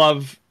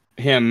 love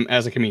him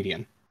as a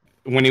comedian.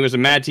 When he was a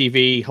Mad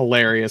TV,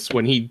 hilarious.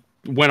 When he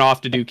went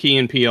off to do Key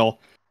and Peele,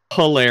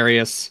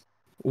 hilarious.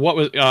 What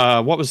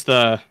was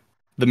the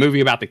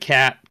movie about the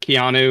cat,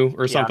 Keanu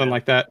or something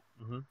like that?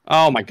 Mm-hmm.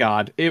 Oh my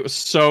God, it was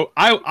so.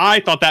 I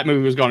thought that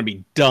movie was going to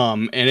be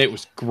dumb, and it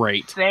was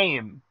great.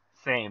 Same.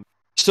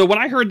 So when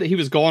I heard that he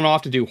was going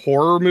off to do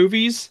horror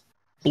movies,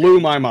 blew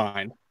my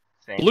mind.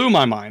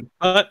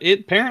 But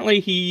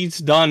apparently he's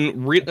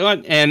done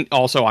and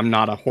also I'm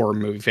not a horror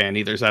movie fan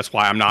either, so that's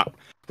why I'm not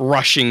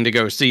rushing to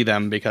go see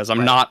them, because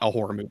I'm not a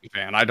horror movie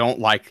fan. I don't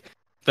like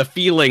the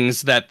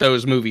feelings that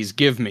those movies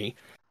give me.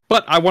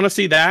 But I want to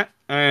see that,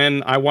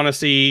 and I want to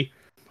see,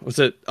 was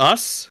it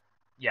Us?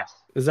 Yes.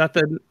 Is that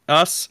the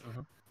Us?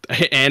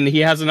 Mm-hmm. And he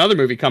has another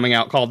movie coming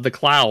out called The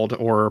Cloud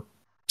or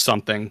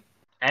something.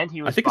 And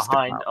he was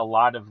behind a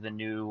lot of the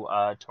new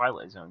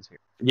Twilight Zones here.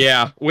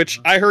 Yeah,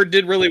 which I heard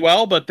did really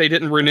well, but they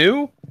didn't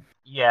renew.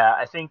 Yeah,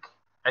 I think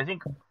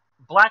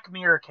Black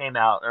Mirror came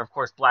out, and of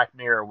course Black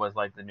Mirror was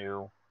like the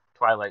new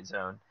Twilight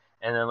Zone,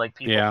 and then like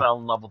people fell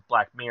in love with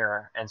Black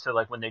Mirror, and so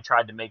like when they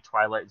tried to make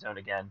Twilight Zone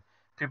again,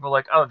 people were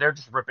like, oh, they're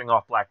just ripping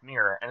off Black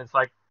Mirror, and it's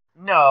like,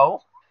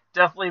 no,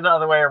 definitely the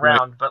other way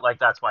around, but like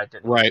that's why it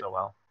didn't do so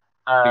well.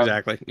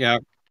 Exactly. Yeah,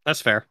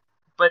 that's fair.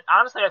 But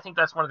honestly, I think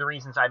that's one of the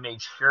reasons I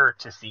made sure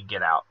to see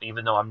Get Out,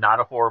 even though I'm not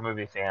a horror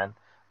movie fan.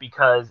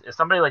 Because if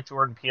somebody like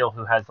Jordan Peele,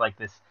 who has like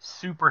this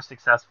super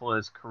successful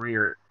his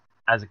career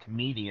as a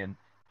comedian,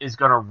 is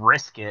going to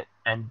risk it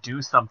and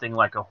do something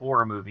like a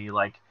horror movie,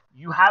 like,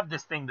 you have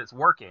this thing that's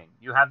working,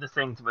 you have this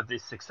thing with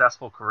this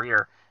successful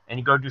career, and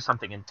you go do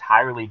something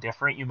entirely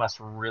different, you must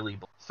really.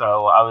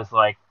 So I was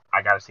like,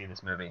 I got to see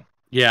this movie.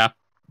 Yeah,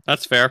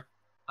 that's fair.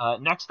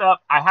 Next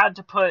up, I had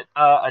to put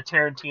a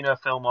Tarantino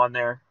film on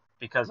there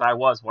because I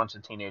was once a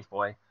teenage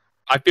boy.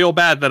 I feel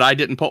bad that I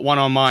didn't put one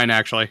on mine,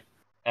 actually.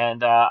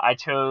 And I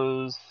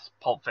chose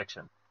Pulp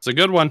Fiction. It's a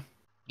good one.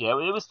 Yeah,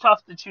 it was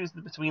tough to choose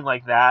between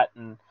like that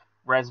and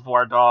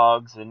Reservoir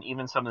Dogs and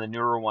even some of the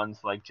newer ones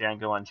like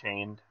Django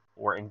Unchained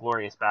or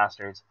Inglourious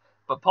Basterds.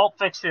 But Pulp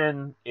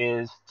Fiction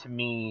is, to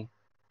me,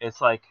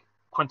 it's like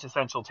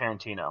quintessential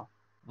Tarantino.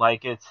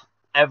 Like, it's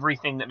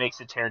everything that makes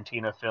a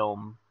Tarantino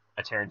film,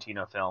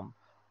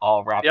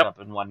 all wrapped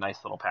up in one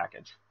nice little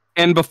package.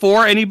 And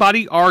before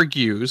anybody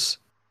argues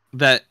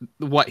that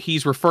what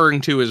he's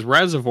referring to is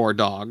Reservoir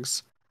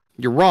Dogs,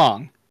 you're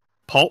wrong.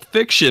 Pulp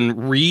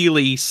Fiction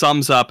really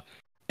sums up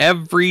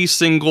every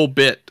single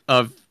bit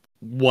of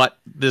what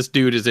this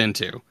dude is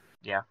into.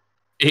 Yeah.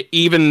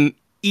 Even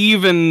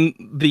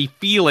the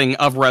feeling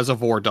of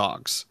Reservoir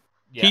Dogs.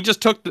 Yeah. He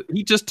just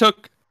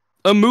took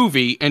a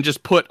movie and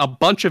just put a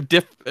bunch of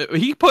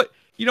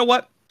you know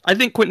what? I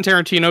think Quentin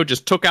Tarantino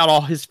just took out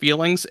all his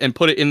feelings and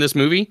put it in this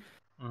movie.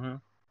 Mm-hmm.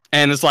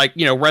 And it's like,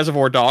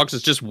 Reservoir Dogs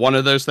is just one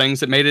of those things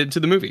that made it into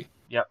the movie.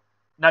 Yep.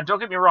 Now, don't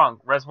get me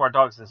wrong, Reservoir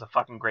Dogs is a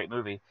fucking great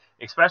movie,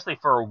 especially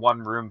for a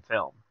one-room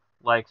film.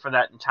 Like, for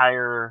that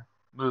entire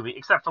movie,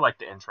 except for, like,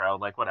 the intro,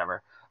 like,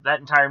 whatever. That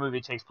entire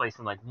movie takes place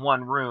in, like,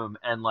 one room,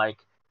 and, like,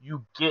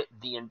 you get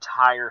the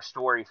entire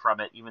story from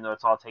it, even though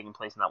it's all taking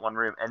place in that one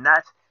room. And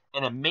that's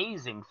an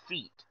amazing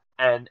feat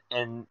and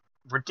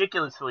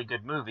ridiculously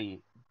good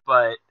movie,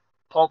 but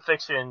Pulp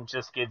Fiction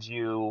just gives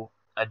you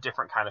a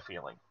different kind of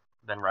feeling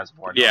than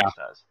Reservoir Yeah. Dogs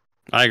does.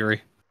 I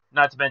agree.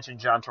 Not to mention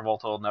John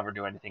Travolta will never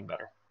do anything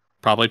better.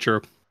 Probably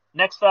true.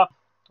 Next up,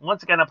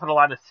 once again, I put a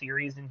lot of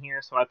series in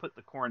here, so I put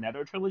the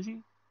Cornetto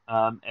trilogy.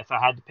 If I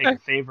had to pick a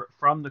favorite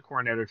from the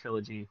Cornetto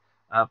trilogy,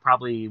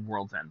 probably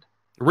World's End.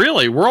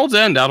 Really? World's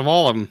End out of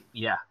all of them?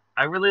 Yeah.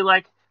 I really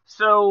like...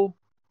 So,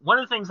 one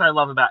of the things I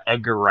love about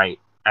Edgar Wright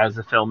as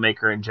a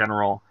filmmaker in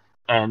general,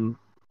 and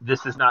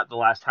this is not the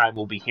last time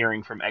we'll be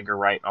hearing from Edgar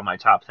Wright on my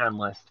top 10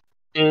 list,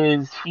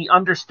 is he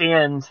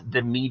understands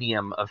the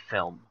medium of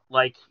film.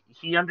 Like,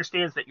 he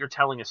understands that you're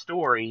telling a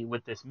story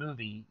with this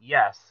movie,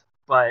 yes,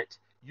 but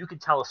you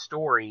could tell a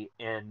story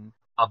in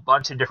a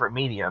bunch of different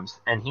mediums,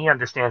 and he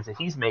understands that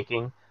he's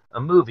making a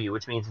movie,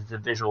 which means it's a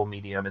visual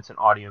medium, it's an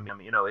audio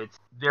medium,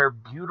 they're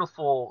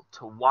beautiful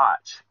to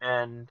watch.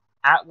 And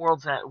at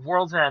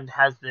World's End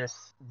has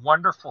this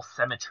wonderful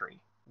symmetry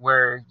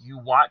where you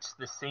watch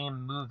the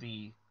same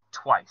movie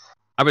twice.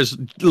 I was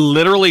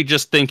literally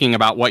just thinking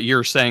about what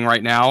you're saying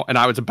right now, and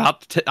I was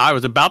about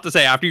to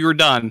say after you were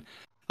done,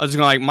 I was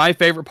going my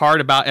favorite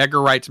part about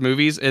Edgar Wright's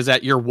movies is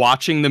that you're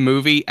watching the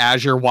movie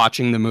as you're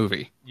watching the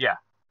movie. Yeah.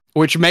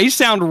 Which may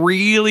sound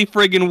really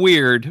friggin'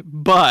 weird,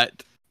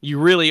 but you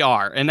really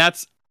are. And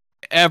that's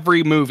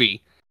every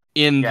movie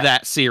in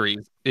that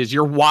series, is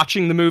you're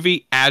watching the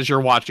movie as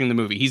you're watching the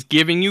movie. He's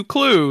giving you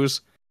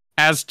clues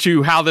as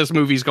to how this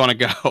movie's going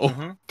to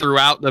go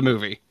throughout the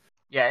movie.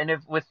 Yeah,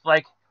 and with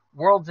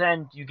World's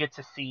End, you get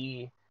to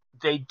see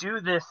they do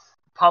this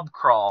pub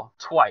crawl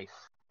twice,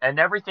 and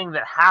everything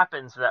that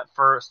happens that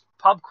first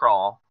pub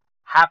crawl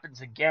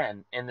happens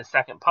again in the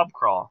second pub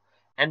crawl.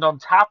 And on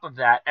top of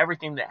that,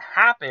 everything that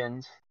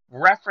happens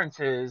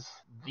references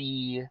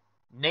the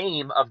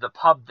name of the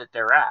pub that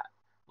they're at.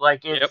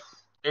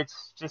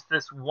 It's just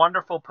this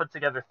wonderful put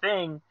together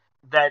thing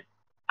that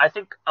I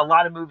think a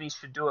lot of movies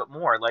should do it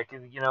more.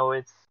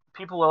 It's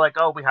people are like,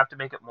 oh, we have to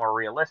make it more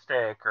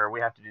realistic, or we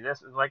have to do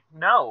this. It's like,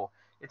 no,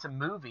 it's a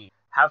movie.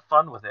 Have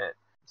fun with it.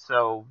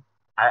 So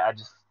I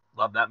just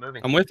love that movie.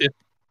 I'm with you.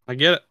 I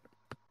get it.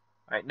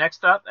 All right,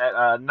 next up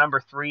at number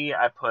 3,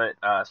 I put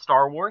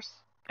Star Wars.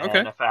 Okay.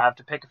 And if I have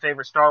to pick a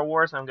favorite Star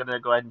Wars, I'm going to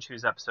go ahead and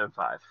choose Episode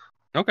 5.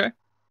 Okay.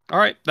 All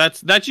right.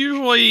 That's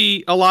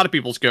usually a lot of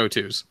people's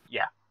go-tos.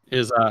 Yeah.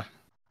 Is The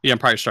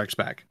Empire Strikes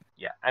Back.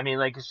 Yeah. I mean,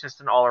 it's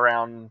just an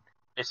all-around...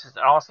 It's just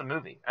an awesome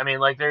movie. I mean,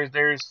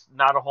 there's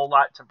not a whole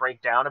lot to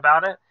break down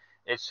about it.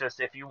 It's just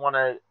if you want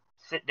to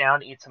sit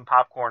down, eat some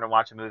popcorn, and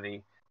watch a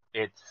movie,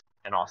 it's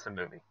an awesome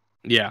movie.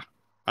 Yeah,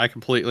 I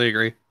completely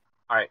agree.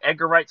 All right,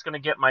 Edgar Wright's going to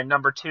get my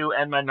number 2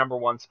 and my number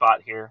 1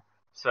 spot here.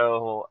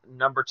 So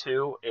number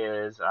 2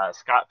 is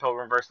Scott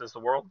Pilgrim vs. the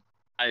World.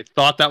 I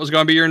thought that was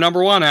going to be your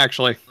number 1,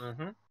 actually.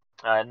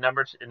 Mm-hmm.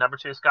 Number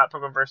 2, Scott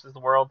Pilgrim vs. the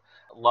World.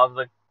 Love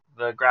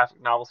the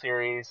graphic novel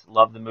series.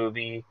 Love the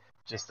movie.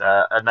 Just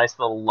a nice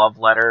little love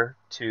letter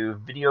to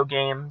video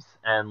games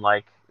and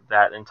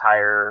that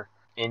entire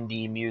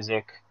indie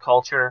music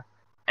culture.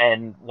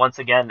 And once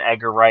again,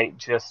 Edgar Wright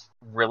just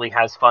really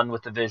has fun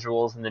with the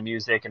visuals and the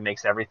music and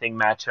makes everything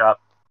match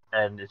up.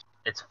 And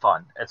it's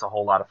fun. It's a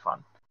whole lot of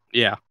fun.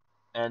 Yeah.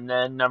 And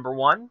then number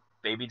 1,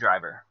 Baby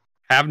Driver.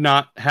 Have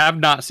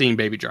not seen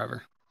Baby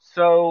Driver.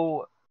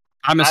 So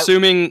I'm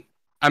assuming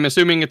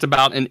it's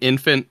about an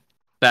infant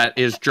that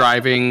is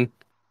driving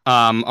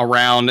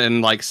around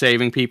and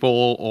saving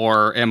people,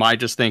 or am I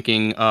just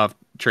thinking of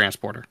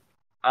Transporter?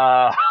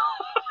 God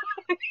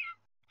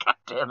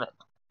damn it.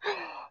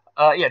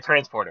 Yeah,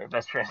 Transporter.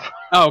 That's Transporter.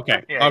 Oh,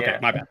 okay. Yeah, okay, yeah.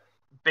 My bad.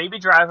 Baby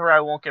Driver,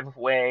 I won't give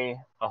away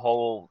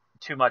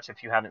too much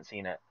if you haven't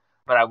seen it,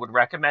 but I would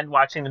recommend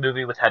watching the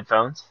movie with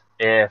headphones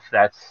if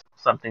that's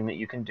something that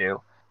you can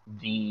do.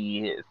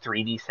 The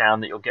 3D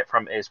sound that you'll get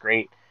from it is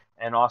great,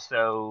 and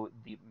also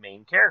the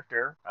main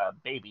character,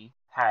 Baby,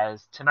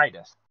 has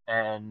tinnitus,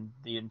 and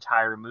the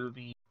entire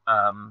movie.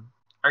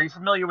 Are you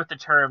familiar with the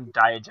term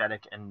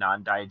diegetic and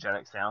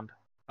non-diegetic sound?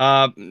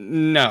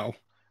 No.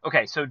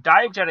 Okay, so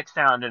diegetic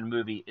sound in a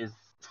movie is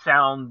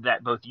sound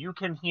that both you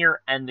can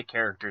hear and the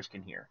characters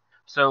can hear.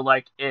 So,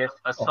 if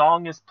a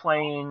song is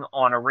playing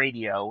on a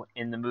radio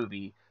in the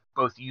movie,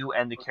 both you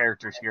and the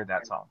characters hear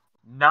that song.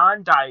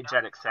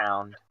 Non-diegetic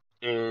sound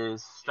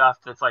is stuff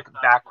that's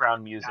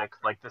background music,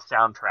 like the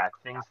soundtrack,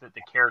 things that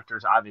the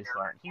characters obviously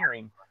aren't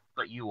hearing,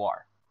 but you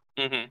are.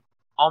 Mm-hmm.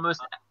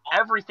 Almost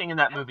everything in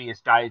that movie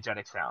is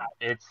diegetic sound.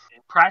 It's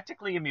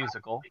practically a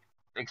musical,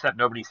 except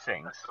nobody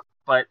sings.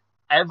 But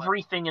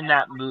everything in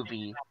that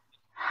movie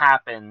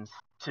happens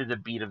to the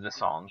beat of the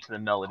song, to the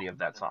melody of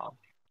that song.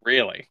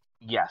 Really?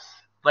 Yes.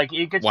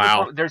 It gets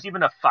wow. There's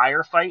even a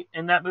firefight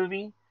in that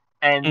movie,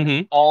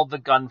 and all the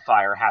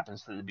gunfire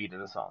happens to the beat of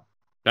the song.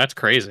 That's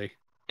crazy.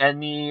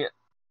 And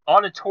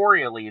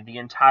auditorially, the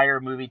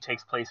entire movie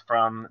takes place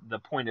from the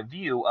point of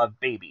view of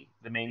Baby,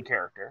 the main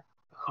character,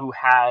 who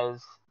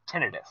has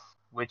tinnitus,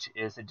 which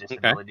is a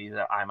disability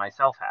that I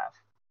myself have.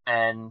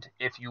 And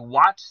if you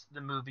watch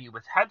the movie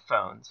with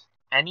headphones,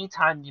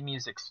 anytime the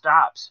music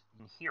stops, you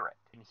can hear it.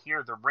 You can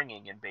hear the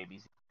ringing in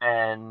Baby's.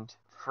 And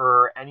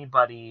for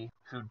anybody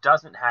who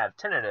doesn't have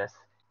tinnitus,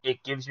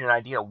 it gives you an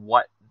idea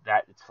what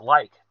that it's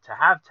like to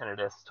have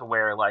tinnitus, to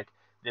where like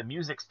the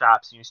music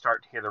stops and you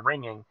start to hear the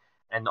ringing,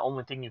 and the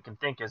only thing you can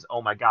think is,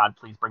 oh my God,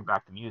 please bring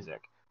back the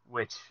music,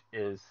 which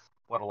is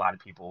what a lot of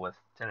people with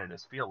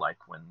tinnitus feel like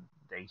when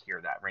they hear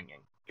that ringing.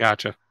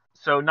 Gotcha.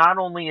 So not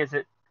only is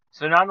it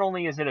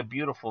a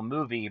beautiful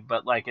movie,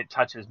 but like it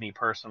touches me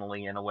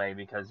personally in a way,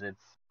 because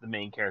it's the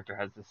main character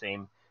has the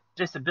same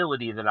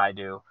disability that I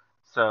do.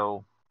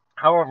 So,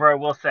 however, I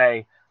will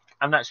say,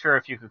 I'm not sure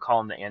if you could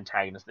call him the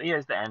antagonist. He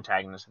is the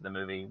antagonist of the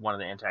movie. One of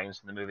the antagonists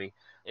of the movie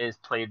is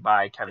played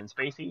by Kevin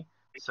Spacey.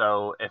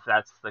 So if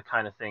that's the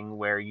kind of thing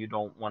where you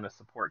don't want to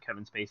support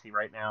Kevin Spacey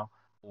right now,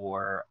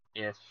 or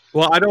if...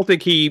 Well, I don't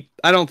think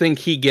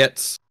he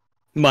gets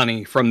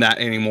money from that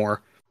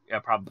anymore. Yeah,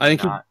 probably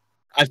not.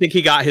 I think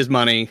he got his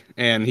money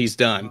and he's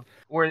done.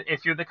 Or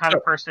if you're the kind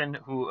of person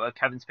who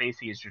Kevin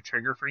Spacey is your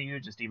trigger for you,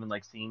 just even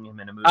like seeing him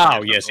in a movie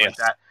like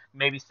that,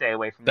 maybe stay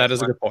away from that.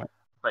 Is a good point.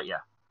 But yeah,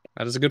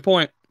 that is a good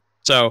point.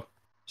 So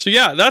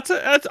yeah,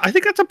 I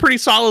think that's a pretty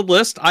solid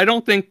list. I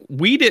don't think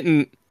we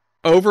didn't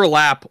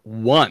overlap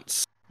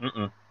once.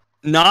 Mm-mm.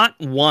 Not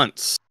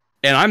once.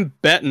 And I'm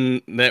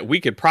betting that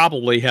we could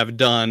probably have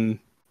done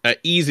an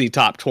easy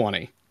top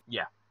 20.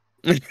 Yeah.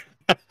 As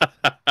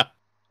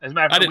a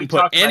matter of fact, I didn't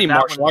put any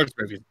martial arts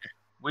movies.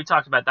 We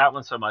talked about that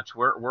one so much.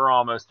 We're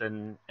almost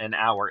an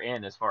hour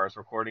in as far as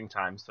recording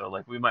time. So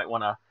like we might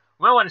want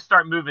to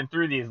start moving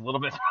through these a little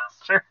bit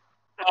faster.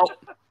 Well,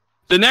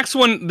 the next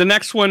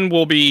one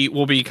will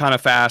be kind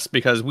of fast,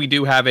 because we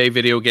do have a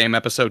video game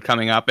episode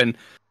coming up, and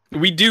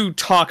we do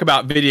talk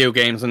about video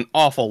games an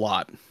awful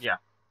lot. Yeah.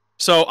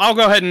 So I'll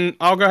go ahead and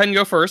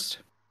go first.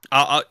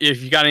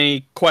 If you got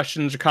any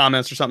questions or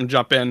comments or something,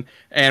 jump in.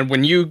 And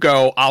when you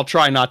go, I'll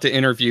try not to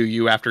interview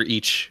you after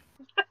each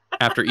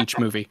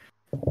movie.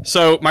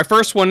 So my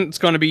first one is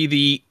going to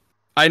be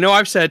I know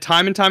I've said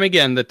time and time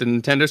again that the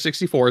Nintendo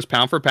 64 is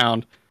pound for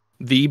pound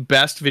the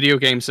best video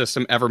game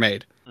system ever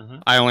made. Mm-hmm.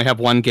 I only have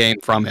one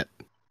game from it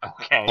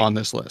on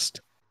this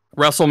list.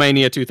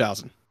 WrestleMania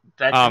 2000.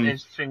 That's an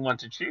interesting one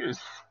to choose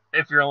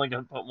if you're only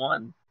going to put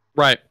one.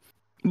 Right.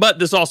 But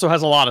this also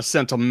has a lot of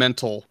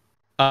sentimental...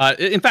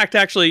 in fact,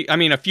 actually, I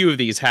mean, a few of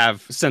these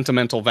have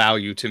sentimental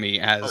value to me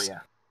as...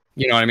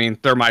 You know what I mean?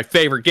 They're my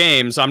favorite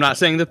games. I'm not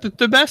saying that they're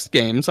the best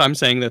games. I'm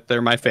saying that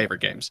they're my favorite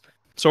games.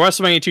 So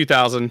WrestleMania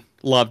 2000,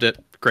 loved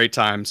it. Great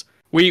times.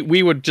 We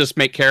would just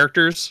make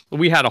characters.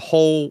 We had a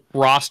whole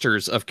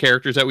rosters of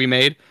characters that we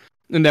made,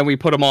 and then we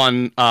put them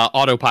on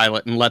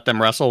autopilot and let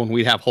them wrestle, and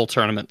we'd have whole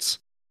tournaments.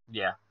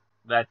 Yeah,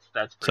 that's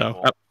pretty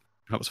cool.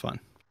 That was fun.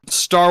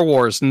 Star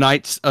Wars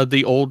Knights of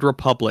the Old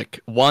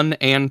Republic 1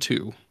 and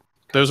 2.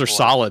 Those are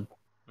solid.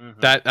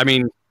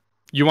 Mm-hmm.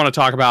 You want to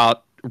talk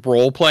about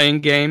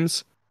role-playing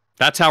games?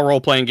 That's how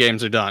role-playing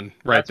games are done,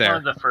 right there.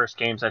 That's one of the first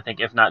games, I think,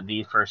 if not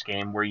the first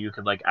game, where you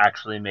could like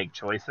actually make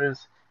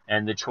choices,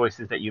 and the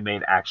choices that you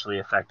made actually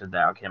affected the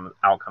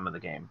outcome of the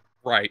game.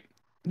 Right.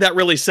 That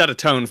really set a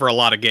tone for a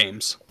lot of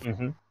games.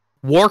 Mm-hmm.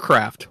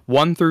 Warcraft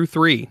 1 through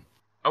 3.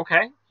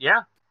 Okay,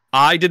 yeah.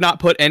 I did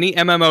not put any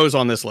MMOs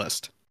on this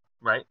list.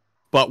 Right.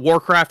 But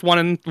Warcraft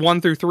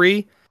 1 through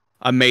 3,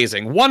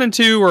 amazing. 1 and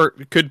 2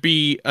 could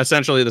be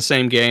essentially the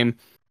same game.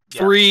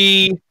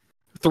 Yeah.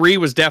 3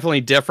 was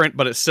definitely different,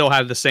 but it still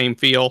had the same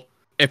feel.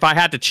 If I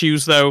had to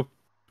choose, though,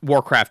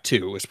 Warcraft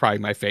 2 was probably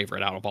my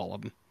favorite out of all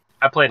of them.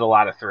 I played a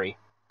lot of 3.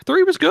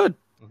 3 was good.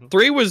 Mm-hmm.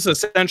 3 was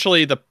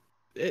essentially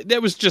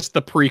it was just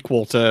the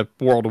prequel to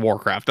World of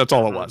Warcraft. That's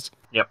all it was.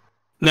 Yep.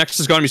 Next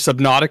is going to be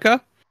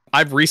Subnautica.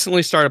 I've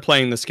recently started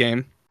playing this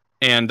game,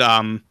 and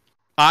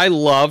I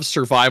love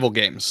survival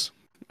games,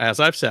 as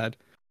I've said,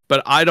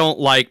 but I don't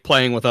like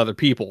playing with other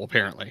people,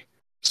 apparently.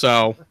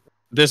 So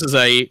this is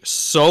a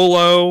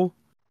solo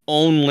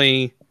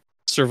only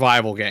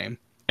survival game,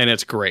 and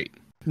it's great.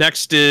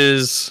 Next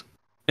is,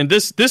 and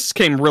this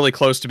came really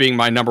close to being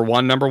my number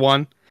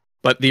one,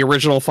 but the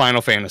original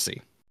Final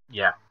Fantasy.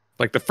 Yeah.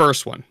 Like the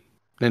first one,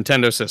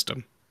 Nintendo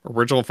system,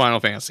 original Final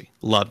Fantasy.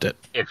 Loved it.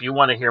 If you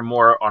want to hear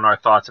more on our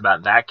thoughts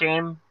about that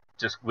game,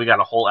 we got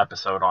a whole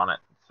episode on it.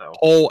 So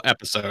Whole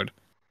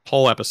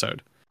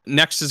episode.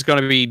 Next is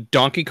going to be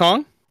Donkey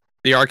Kong,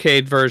 the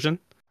arcade version.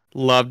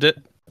 Loved it.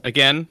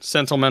 Again,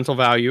 sentimental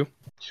value.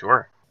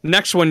 Sure.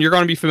 Next one, you're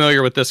going to be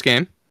familiar with this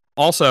game.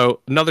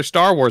 Also, another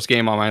Star Wars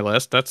game on my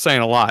list. That's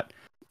saying a lot.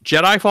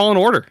 Jedi Fallen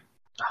Order.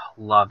 Oh,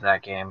 love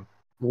that game.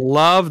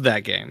 Love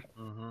that game.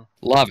 Mm-hmm.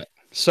 Love it.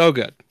 So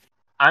good.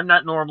 I'm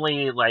not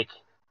normally like...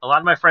 A lot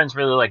of my friends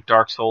really like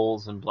Dark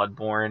Souls and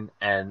Bloodborne,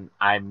 and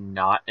I'm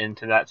not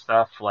into that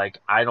stuff. Like,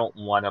 I don't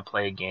want to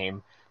play a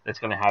game that's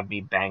going to have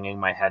me banging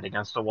my head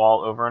against a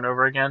wall over and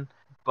over again.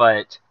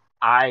 But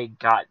I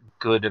got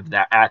good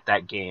at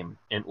that game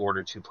in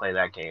order to play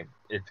that game.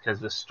 It's because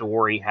the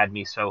story had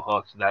me so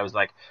hooked that I was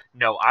like,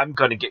 no, I'm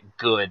going to get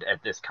good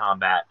at this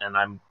combat, and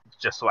I'm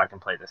just so I can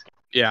play this game.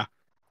 Yeah.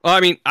 Well, I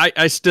mean,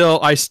 I still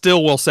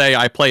will say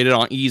I played it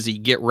on easy.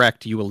 Get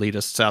wrecked, you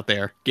elitists out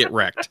there. Get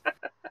wrecked.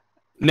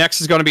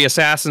 Next is going to be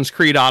Assassin's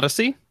Creed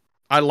Odyssey.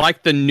 I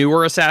like the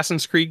newer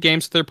Assassin's Creed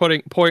games they're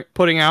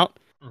putting out.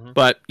 Mm-hmm.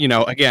 But,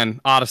 again,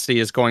 Odyssey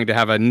is going to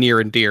have a near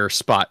and dear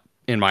spot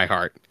in my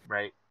heart.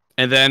 Right.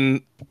 And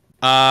then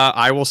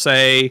I will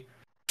say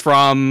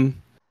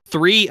from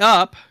 3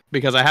 up,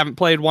 because I haven't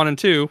played 1 and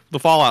 2, the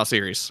Fallout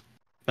series.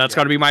 That's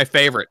got to be my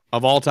favorite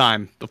of all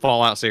time, the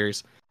Fallout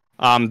series.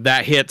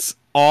 That hits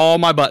all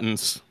my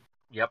buttons.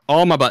 Yep.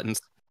 All my buttons.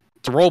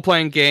 It's a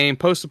role-playing game,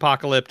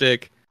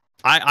 post-apocalyptic.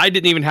 I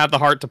didn't even have the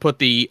heart to put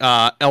the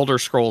Elder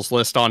Scrolls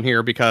list on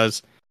here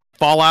because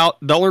Fallout,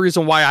 the only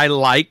reason why I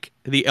like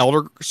the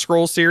Elder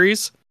Scrolls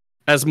series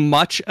as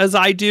much as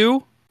I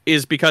do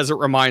is because it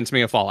reminds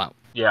me of Fallout.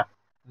 Yeah.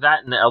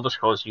 That and the Elder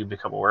Scrolls, you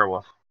become a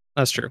werewolf.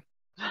 That's true.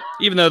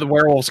 Even though the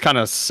werewolves kind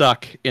of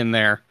suck in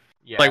there.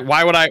 Yeah. Like,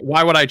 why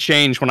would I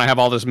change when I have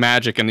all this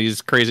magic and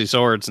these crazy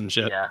swords and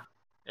shit? Yeah.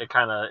 It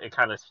kind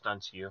of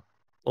stunts you. A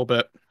little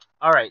bit.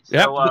 All right.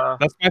 So,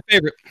 that's my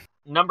favorite.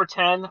 Number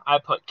 10, I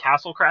put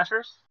Castle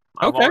Crashers.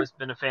 I've always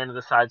been a fan of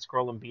the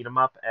side-scroll and beat 'em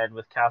up, and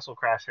with Castle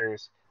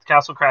Crashers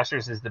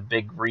is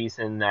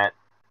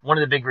one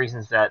of the big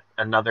reasons that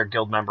another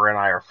guild member and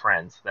I are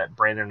friends, that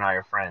Brandon and I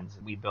are friends.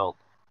 We built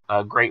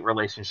a great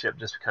relationship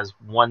just because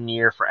 1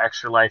 year for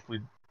Extra Life,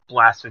 we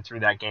blasted through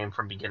that game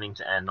from beginning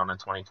to end on a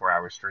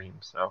 24-hour stream.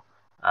 So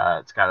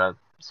it's got a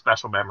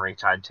special memory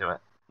tied to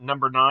it.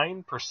 Number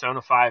 9,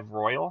 Persona 5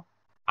 Royal.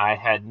 I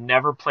had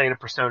never played a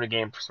Persona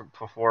game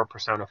before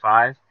Persona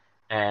 5,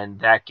 and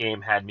that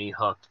game had me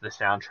hooked. The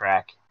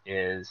soundtrack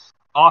is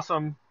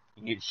awesome.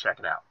 You need to check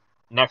it out.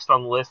 Next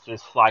on the list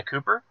is Sly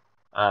Cooper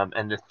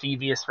and the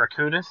Thievius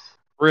Raccoonus.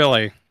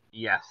 Really?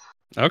 Yes.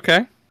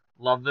 Okay.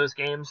 Love those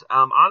games.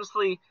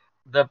 Honestly,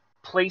 the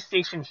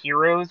PlayStation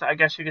heroes, I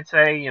guess you could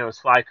say,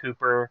 Sly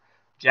Cooper,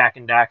 Jak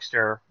and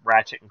Daxter,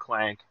 Ratchet and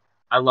Clank.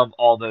 I love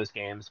all those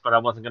games, but I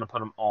wasn't going to put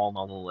them all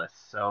on the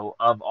list. So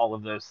of all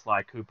of those,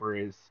 Sly Cooper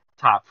is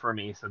top for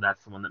me, so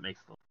that's the one that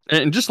makes the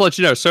list. And just to let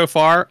you know, so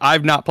far,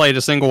 I've not played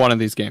a single one of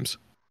these games.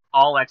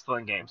 All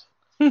excellent games.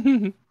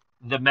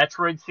 The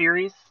Metroid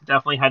series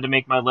definitely had to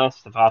make my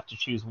list. If I have to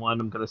choose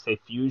one, I'm going to say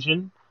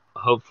Fusion.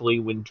 Hopefully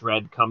when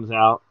Dread comes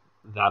out,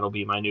 that'll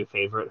be my new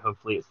favorite.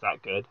 Hopefully it's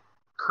that good.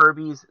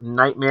 Kirby's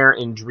Nightmare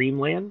in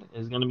Dreamland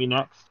is going to be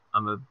next.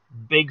 I'm a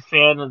big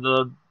fan of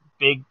the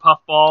Big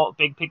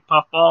Pig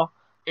Puffball.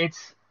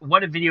 It's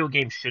what a video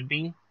game should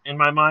be, in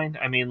my mind.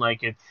 I mean,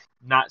 like, it's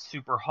not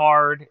super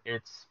hard.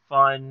 It's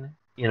fun.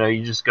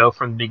 You just go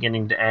from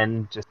beginning to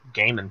end, just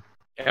gaming.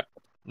 Yep.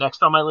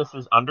 Next on my list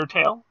is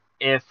Undertale.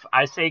 If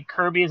I say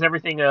Kirby is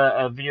everything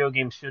a video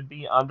game should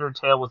be,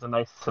 Undertale was a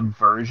nice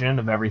subversion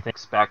of everything I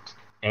expect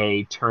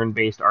a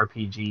turn-based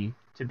RPG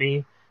to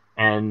be,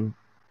 and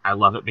I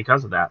love it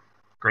because of that.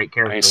 Great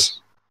characters. Nice.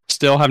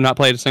 Still have not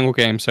played a single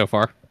game so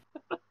far.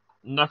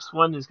 Next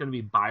one is going to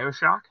be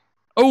BioShock.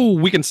 Oh,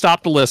 we can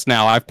stop the list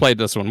now. I've played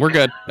this one. We're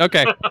good.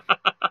 Okay.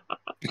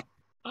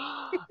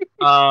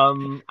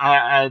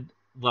 I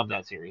love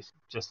that series,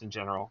 just in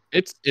general.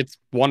 It's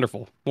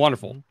wonderful.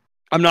 Wonderful.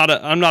 I'm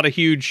not a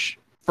huge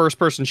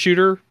first-person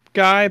shooter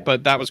guy,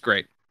 but that was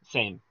great.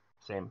 Same.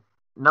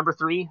 Number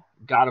 3,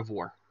 God of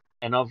War.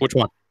 Which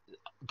one?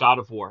 God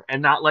of War.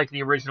 And not like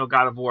the original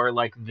God of War,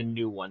 like the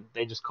new one.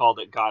 They just called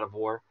it God of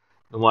War.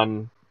 The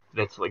one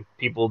that's like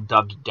people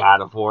dubbed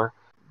Dad of War.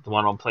 The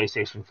one on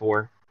PlayStation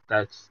 4.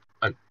 That's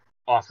an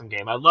awesome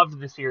game. I loved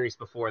the series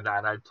before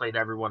that. I'd played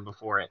everyone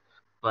before it.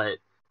 But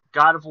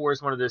God of War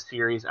is one of those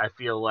series I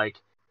feel like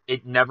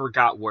it never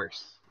got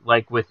worse.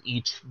 Like with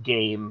each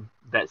game,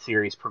 that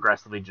series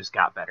progressively just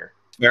got better.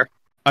 Fair.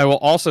 I will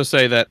also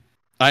say that,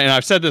 and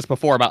I've said this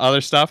before about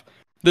other stuff,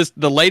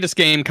 the latest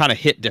game kind of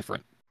hit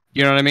different.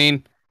 You know what I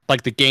mean?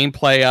 Like the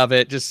gameplay of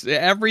it, just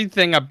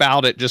everything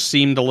about it just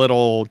seemed a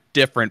little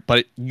different,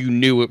 but you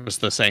knew it was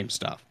the same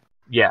stuff.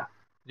 Yeah.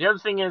 The other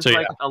thing is,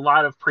 a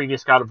lot of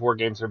previous God of War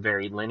games are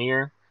very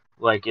linear.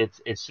 Like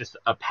it's just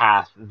a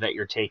path that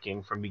you're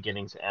taking from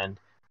beginning to end.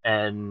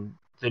 And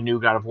the new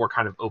God of War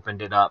kind of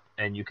opened it up,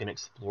 and you can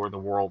explore the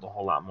world a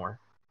whole lot more.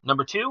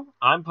 Number 2,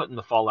 I'm putting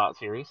the Fallout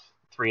series,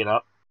 3 and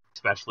up,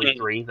 especially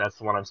 3. That's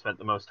the one I've spent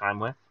the most time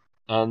with.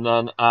 And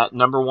then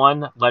number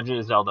 1, Legend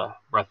of Zelda: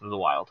 Breath of the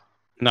Wild.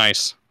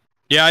 Nice.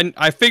 Yeah,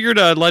 I figured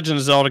a Legend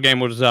of Zelda game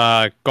was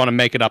going to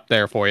make it up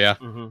there for you.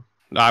 Mm-hmm.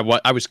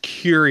 I was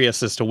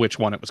curious as to which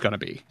one it was going to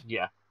be.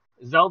 Yeah.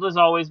 Zelda's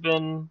always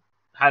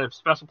had a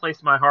special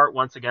place in my heart.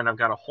 Once again, I've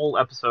got a whole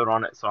episode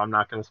on it, so I'm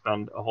not going to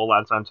spend a whole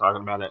lot of time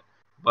talking about it.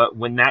 But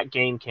when that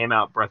game came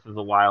out, Breath of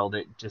the Wild,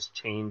 it just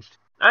changed.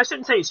 I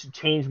shouldn't say it should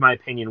change my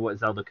opinion of what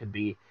Zelda could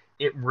be.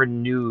 It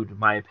renewed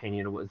my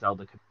opinion of what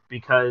Zelda could be,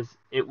 because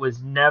it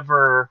was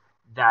never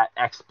that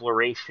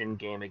exploration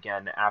game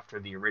again after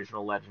the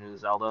original Legend of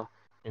Zelda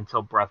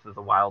until Breath of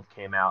the Wild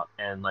came out,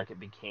 and like it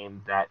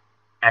became that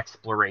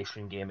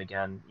exploration game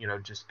again.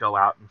 Just go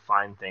out and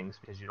find things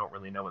because you don't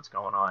really know what's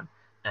going on.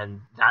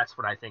 And that's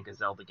what I think a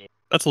Zelda game.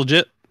 That's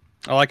legit.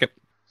 I like it.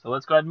 So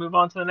let's go ahead and move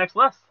on to the next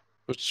list.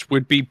 Which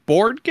would be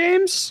board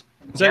games?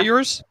 Is that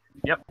yours?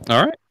 Yep.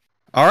 All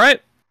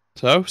right.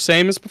 So,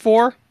 same as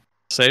before.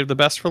 Save the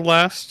best for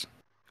last.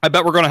 I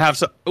bet we're going to have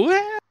some...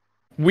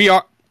 We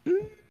are...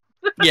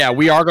 Yeah,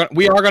 we are going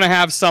to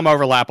have some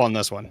overlap on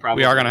this one.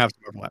 Probably. We are going to have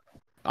some overlap.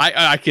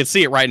 I can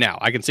see it right now.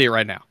 I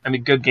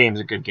mean, good games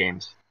are good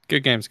games.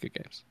 Good games.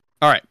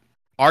 All right.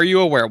 Are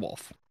You a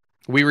Werewolf?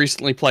 We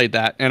recently played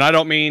that, and I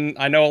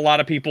know a lot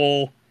of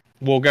people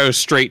will go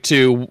straight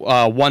to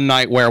One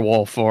Night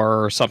Werewolf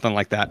or something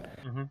like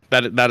that.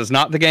 Mm-hmm. That is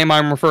not the game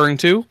I'm referring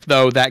to,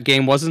 though that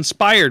game was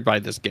inspired by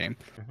this game.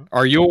 Mm-hmm.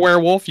 Are You a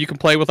Werewolf? You can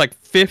play with like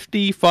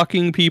 50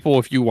 fucking people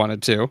if you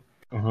wanted to.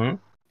 Mm-hmm.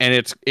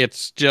 And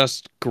it's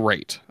just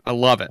great. I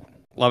love it.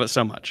 Love it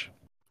so much.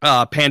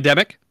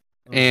 Pandemic,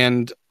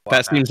 and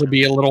that seems to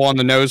be a little on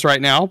the nose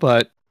right now,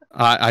 but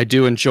I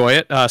do enjoy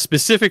it.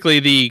 Specifically,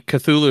 the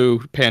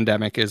Cthulhu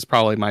Pandemic is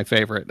probably my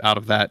favorite out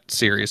of that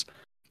series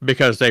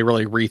because they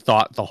really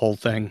rethought the whole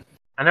thing.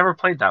 I never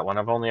played that one.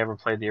 I've only ever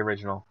played the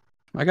original.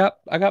 I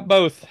got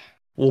both.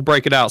 We'll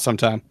break it out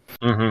sometime.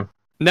 Mm-hmm.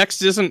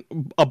 Next isn't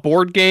a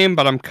board game,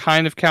 but I'm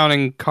kind of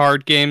counting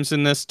card games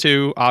in this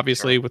too,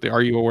 obviously, with the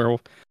Are You a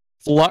Werewolf?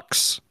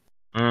 Flux.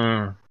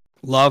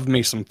 Love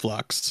me some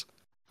Flux.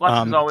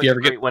 Flux is always a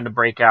great one to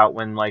break out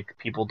when like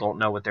people don't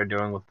know what they're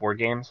doing with board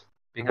games.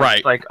 Because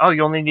it's like, oh,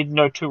 you only need to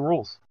know 2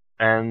 rules.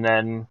 And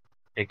then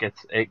it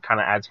kind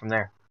of adds from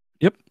there.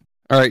 Yep.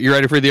 All right, you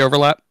ready for the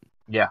overlap?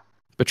 Yeah.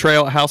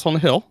 Betrayal at House on the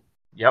Hill.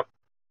 Yep.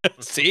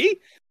 See?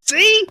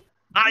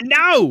 I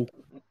know.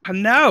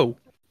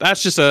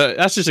 That's just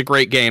a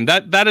great game.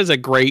 That is a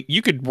great.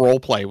 You could role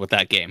play with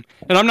that game,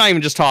 and I'm not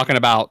even just talking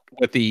about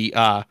with the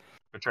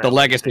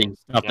legacy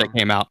stuff that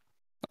came out.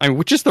 I mean,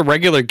 with just the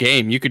regular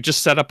game, you could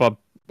just set up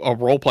a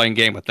role playing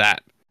game with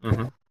that.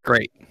 Mm-hmm.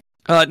 Great.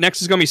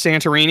 Next is going to be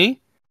Santorini.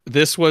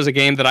 This was a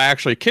game that I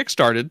actually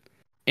kickstarted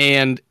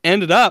and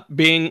ended up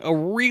being a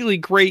really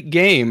great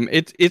game.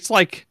 It's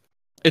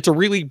a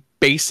really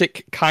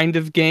basic kind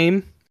of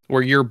game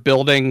where you're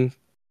building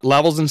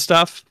levels and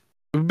stuff.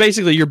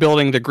 Basically, you're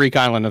building the Greek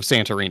island of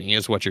Santorini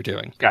is what you're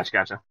doing.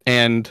 Gotcha.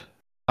 And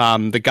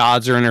the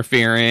gods are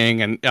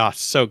interfering, and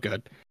so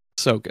good.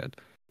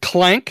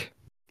 Clank.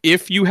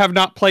 If you have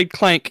not played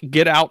Clank,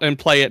 get out and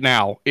play it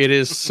now. It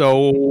is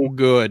so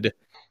good.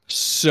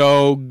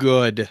 So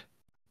good.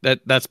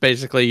 That's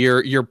basically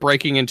you're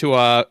breaking into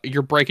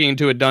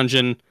a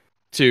dungeon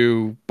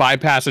to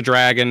bypass a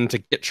dragon to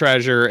get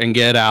treasure and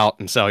get out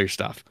and sell your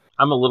stuff.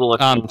 I'm a little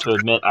ashamed to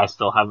admit I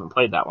still haven't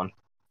played that one.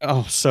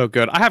 Oh, so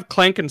good. I have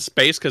Clank in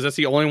Space because that's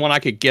the only one I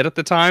could get at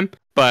the time.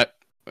 But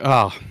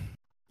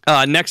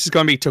next is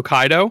going to be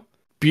Tokaido.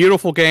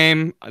 Beautiful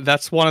game.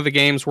 That's one of the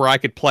games where I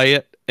could play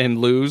it and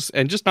lose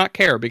and just not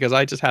care because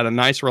I just had a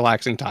nice,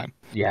 relaxing time.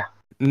 Yeah.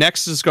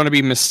 Next is going to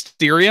be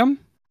Mysterium,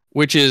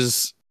 which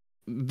is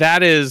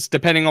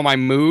depending on my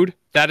mood.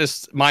 That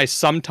is my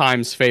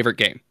sometimes favorite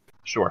game.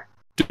 Sure.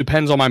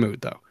 Depends on my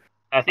mood, though.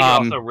 I think it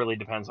also really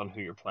depends on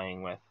who you're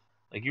playing with.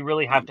 Like, you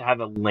really have to have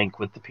a link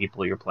with the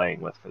people you're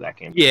playing with for that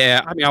game.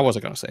 Yeah, I mean, I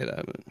wasn't going to say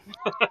that.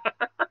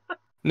 But...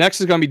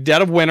 Next is going to be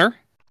Dead of Winter.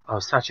 Oh,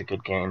 such a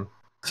good game.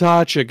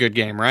 Such a good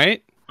game,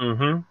 right?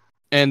 Mm-hmm.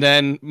 And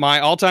then my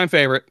all-time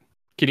favorite.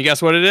 Can you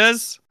guess what it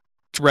is?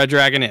 It's Red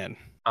Dragon Inn.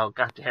 Oh,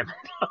 God damn it.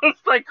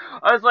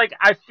 I was like,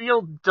 I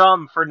feel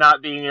dumb for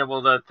not being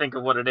able to think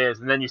of what it is.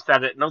 And then you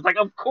said it, and I was like,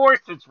 of course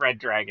it's Red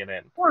Dragon Inn.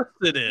 Of course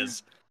it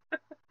is.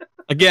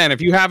 Again,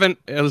 if you haven't,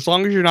 as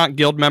long as you're not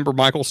guild member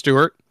Michael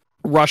Stewart,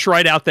 rush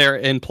right out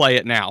there and play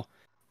it now.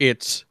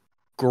 It's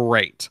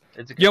great.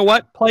 You know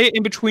what? Play it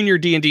in between your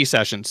D&D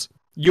sessions.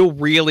 You'll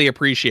really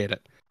appreciate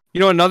it. You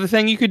know another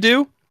thing you could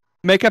do?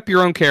 Make up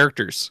your own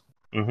characters.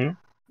 Mm-hmm.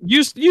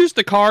 Use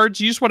the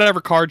cards. Use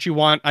whatever cards you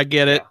want. I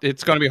get it.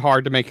 It's going to be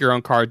hard to make your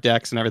own card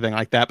decks and everything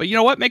like that. But you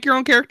know what? Make your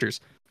own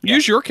characters.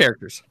 Use your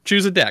characters.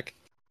 Choose a deck.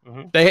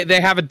 Mm-hmm.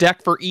 They have a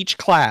deck for each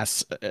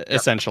class,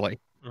 essentially.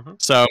 Mm-hmm.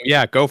 So,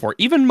 yeah, go for it.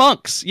 Even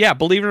monks. Yeah,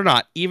 believe it or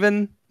not.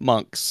 Even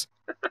monks.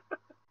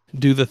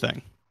 Do the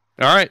thing.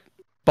 All right.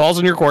 Ball's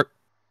in your court.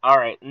 All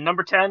right.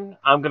 Number 10,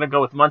 I'm going to go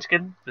with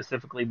Munchkin,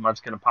 specifically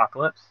Munchkin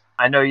Apocalypse.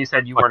 I know you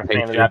said you weren't a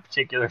fan of that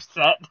particular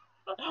set.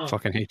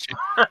 Fucking hate you.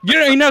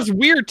 You know, it's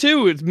weird,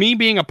 too. It's me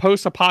being a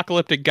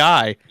post-apocalyptic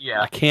guy.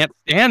 Yeah. I can't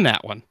stand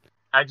that one.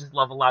 I just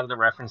love a lot of the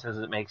references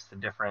it makes to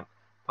different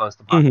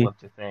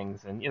post-apocalyptic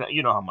things. And,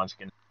 you know how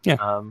Munchkin is.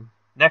 Yeah.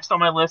 Next on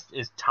my list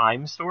is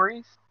Time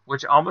Stories,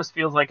 which almost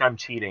feels like I'm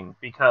cheating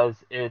because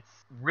it's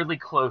really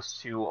close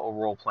to a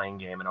role-playing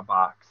game in a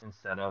box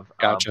instead of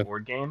a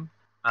board game.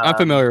 I'm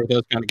familiar with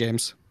those kind of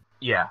games.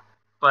 Yeah,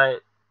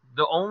 but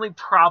the only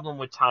problem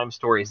with Time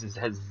Stories is it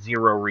has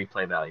 0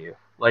 replay value.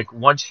 Like,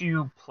 once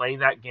you play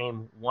that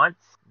game once,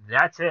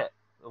 that's it.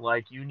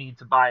 Like, you need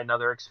to buy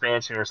another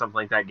expansion or something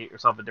like that, get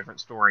yourself a different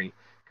story.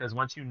 Because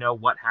once you know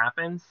what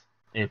happens,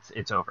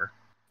 it's over.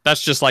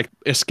 That's just like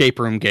escape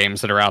room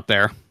games that are out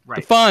there. Right.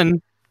 They're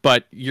fun,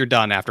 but you're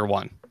done after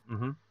one.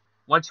 Mm-hmm.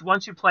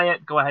 Once you play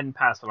it, go ahead and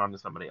pass it on to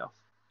somebody else.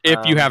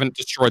 If you haven't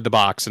destroyed the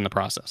box in the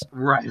process.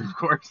 Right, of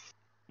course.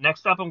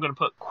 Next up, I'm going to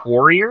put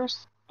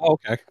Quarriors. Oh,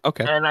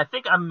 okay. And I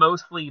think I'm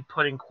mostly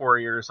putting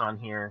Quarriors on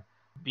here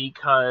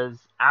because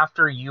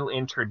after you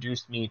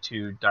introduced me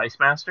to Dice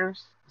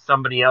Masters,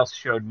 somebody else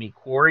showed me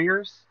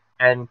Quarriors.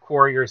 And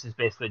Quarriors is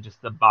basically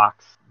just the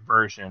box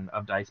version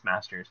of Dice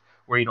Masters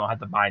where you don't have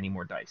to buy any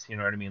more dice. You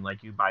know what I mean?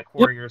 Like, you buy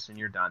Quarriors and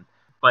you're done.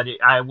 But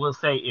I will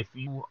say, if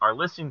you are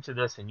listening to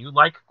this and you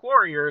like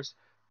Quarriors,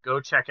 go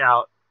check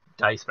out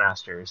Dice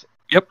Masters.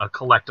 Yep. A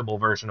collectible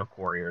version of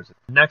Couriers.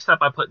 Next up,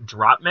 I put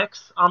Drop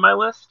Mix on my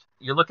list.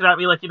 You're looking at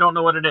me like you don't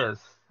know what it is.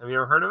 Have you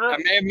ever heard of it?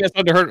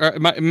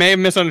 I may have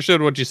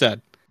misunderstood what you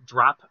said.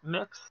 Drop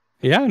Mix?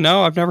 Yeah,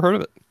 no, I've never heard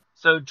of it.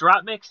 So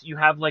Drop Mix, you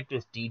have like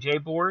this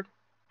DJ board,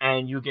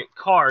 and you get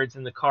cards,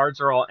 and the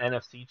cards are all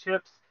NFC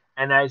chips.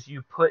 And as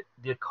you put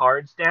the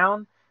cards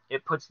down,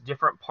 it puts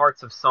different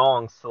parts of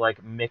songs to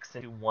like mix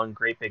into one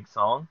great big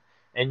song.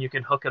 And you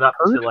can hook it up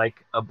to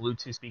like a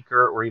Bluetooth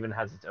speaker, or even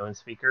has its own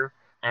speaker.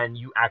 And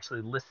you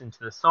actually listen to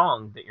the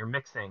song that you're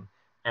mixing.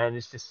 And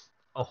it's just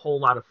a whole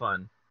lot of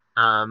fun.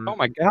 Oh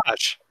my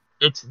gosh.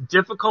 It's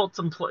difficult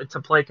to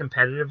play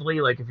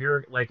competitively. Like if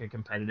you're like a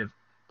competitive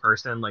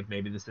person, like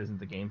maybe this isn't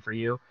the game for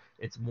you.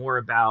 It's more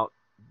about,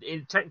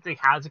 it technically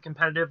has a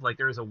competitive, like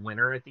there is a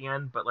winner at the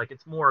end, but like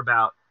it's more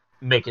about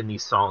making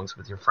these songs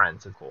with your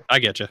friends. It's cool. I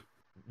get you.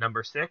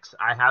 Number 6,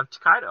 I have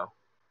Takedo.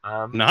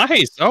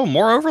 Nice. Oh,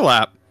 more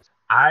overlap.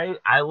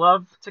 I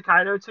love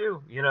Takedo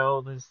too. You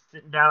know, just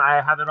sitting down,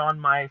 I have it on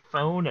my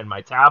phone and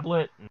my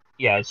tablet.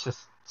 Yeah, it's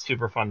just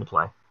super fun to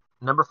play.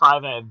 Number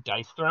 5, I have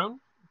Dice Throne.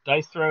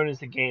 Dice Throne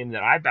is a game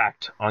that I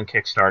backed on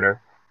Kickstarter,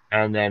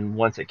 and then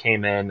once it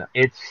came in,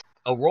 it's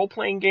a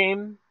role-playing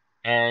game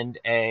and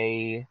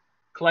a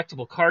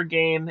collectible card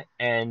game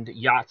and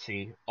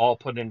Yahtzee all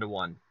put into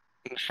one.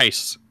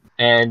 Nice.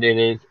 And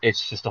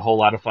it's just a whole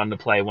lot of fun to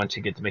play once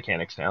you get the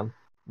mechanics down.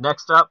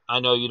 Next up, I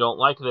know you don't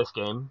like this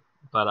game,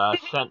 but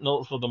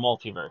Sentinels of the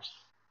Multiverse.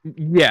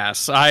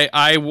 Yes,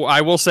 I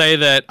will say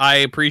that I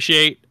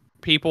appreciate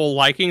people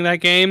liking that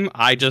game.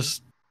 I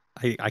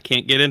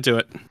can't get into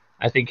it.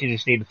 I think you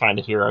just need to find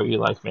a hero you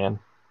like, man,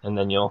 and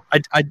then you'll...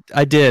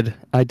 I did,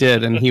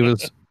 and he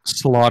was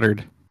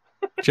slaughtered.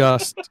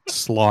 Just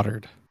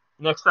slaughtered.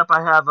 Next up,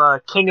 I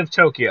have King of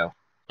Tokyo.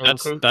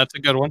 That's a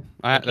good one.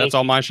 That's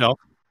on my shelf.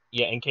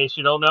 Yeah, in case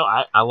you don't know,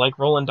 I like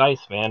rolling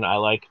dice, man. I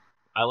like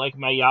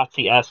my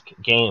Yahtzee-esque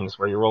games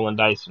where you're rolling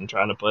dice and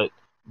trying to put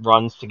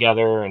runs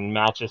together and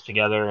matches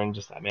together, and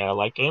just, man, I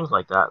like games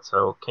like that.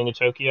 So King of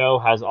Tokyo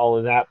has all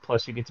of that,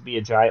 plus you get to be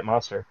a giant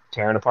monster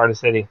tearing apart a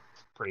city.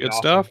 It's pretty good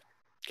awesome stuff.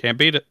 Can't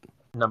beat it.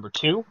 Number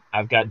 2,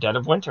 I've got Dead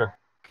of Winter.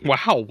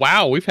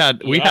 Wow, we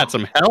had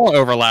some hell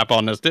overlap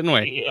on this, didn't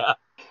we? Yeah.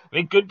 I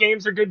mean, good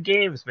games are good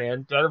games,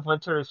 man. Dead of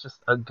Winter is just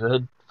a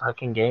good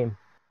fucking game.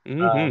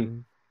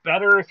 Mm-hmm.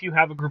 Better if you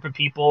have a group of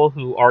people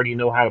who already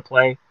know how to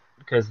play,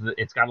 because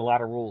it's got a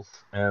lot of rules,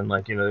 and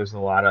there's a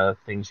lot of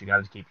things you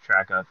got to keep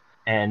track of.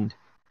 And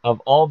of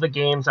all the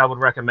games I would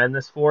recommend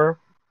this for,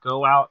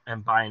 go out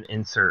and buy an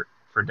insert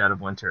for Dead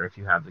of Winter if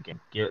you have the game.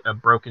 Get a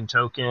Broken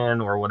Token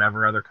or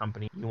whatever other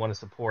company you want to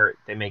support.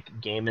 They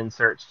make game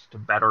inserts to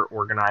better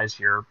organize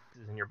your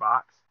pieces in your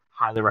box.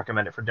 Highly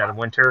recommend it for Dead of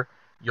Winter.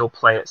 You'll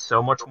play it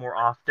so much more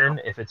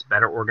often if it's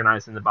better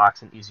organized in the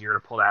box and easier to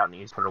pull out and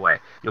easy to put away.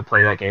 You'll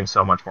play that game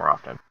so much more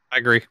often. I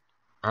agree.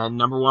 And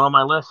number 1 on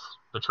my list,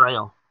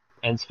 Betrayal.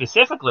 And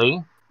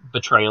specifically,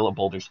 Betrayal at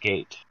Baldur's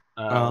Gate.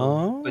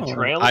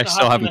 Betrayal I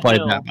still haven't played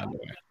that, by the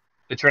way.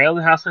 Betrayal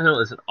at House of Hill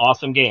is an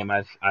awesome game.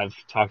 I've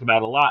talked about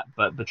it a lot,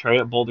 but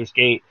Betrayal at Baldur's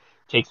Gate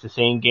takes the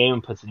same game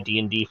and puts a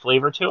D&D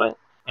flavor to it,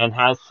 and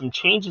has some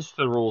changes to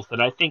the rules that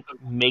I think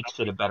makes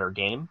it a better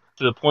game,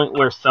 to the point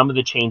where some of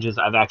the changes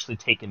I've actually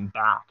taken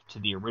back to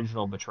the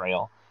original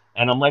Betrayal,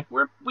 and I'm like,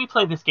 we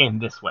play this game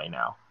this way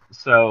now.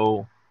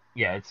 So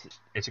yeah,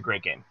 it's a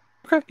great game.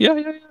 Okay,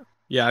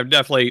 yeah. I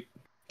definitely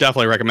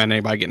recommend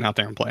anybody getting out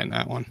there and playing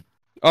that one.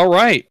 All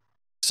right,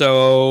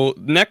 so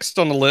next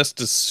on the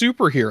list is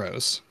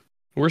superheroes.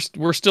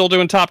 We're still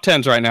doing top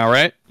 10s right now,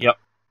 right? Yep.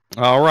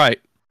 All right.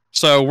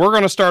 So we're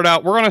going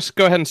to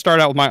go ahead and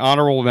start out with my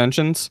honorable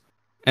mentions,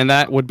 and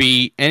that would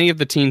be any of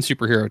the teen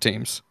superhero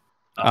teams.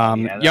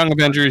 Young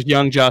Avengers,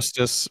 Young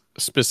Justice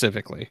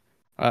specifically.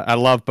 I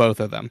love both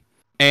of them.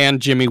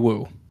 And Jimmy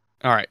Woo.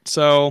 All right,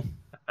 so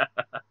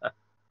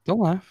don't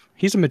laugh.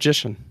 He's a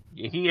magician.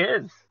 He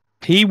is.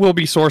 He will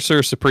be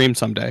Sorcerer Supreme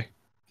someday.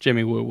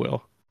 Jimmy Woo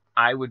will.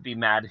 I would be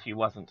mad if he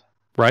wasn't.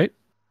 Right?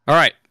 All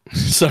right.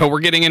 So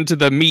we're getting into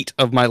the meat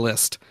of my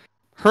list.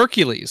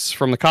 Hercules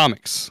from the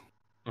comics.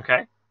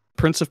 Okay.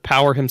 Prince of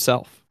Power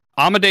himself.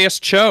 Amadeus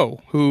Cho,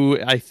 who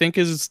I think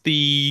is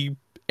the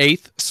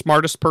 8th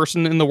smartest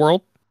person in the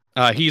world.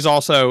 He's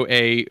also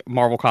a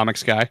Marvel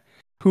Comics guy,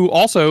 who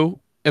also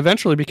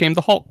eventually became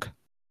the Hulk.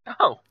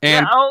 Oh,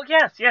 and, yeah. Oh,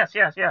 yes.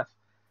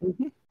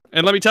 Mm-hmm.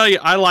 And let me tell you,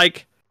 I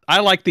like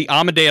the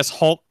Amadeus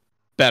Hulk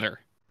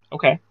better.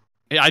 Okay.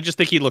 I just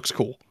think he looks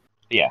cool.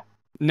 Yeah.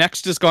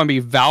 Next is going to be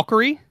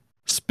Valkyrie,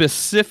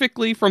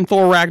 specifically from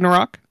Thor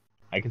Ragnarok.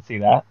 I can see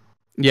that.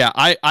 Yeah,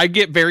 I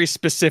get very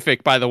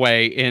specific, by the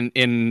way,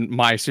 in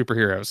my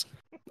superheroes.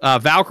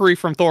 Valkyrie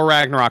from Thor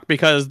Ragnarok,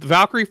 because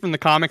Valkyrie from the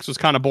comics was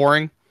kind of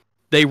boring.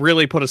 They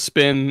really put a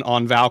spin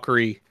on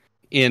Valkyrie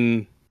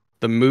in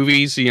the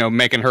movies,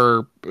 making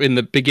her in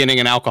the beginning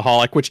an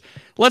alcoholic, which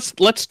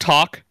let's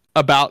talk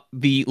about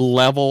the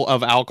level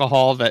of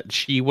alcohol that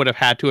she would have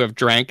had to have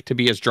drank to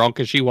be as drunk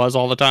as she was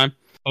all the time.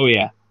 Oh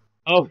yeah.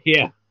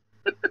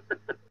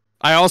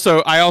 I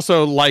also I have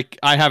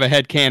a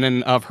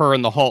headcanon of her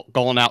and the Hulk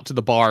going out to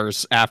the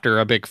bars after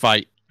a big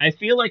fight. I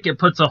feel like it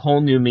puts a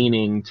whole new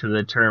meaning to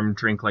the term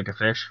 "drink like a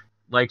fish."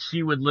 Like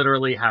she would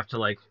literally have to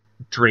like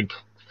drink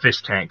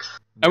fish tanks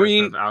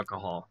worth of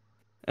alcohol.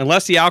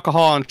 Unless the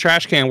alcohol in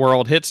trash can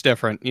world hits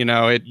different, you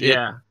know.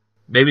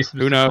 Maybe some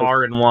who knows?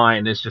 foreign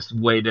wine is just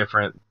way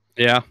different.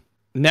 Yeah.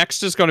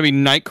 Next is going to be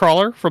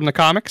Nightcrawler from the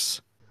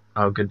comics.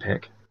 Oh, good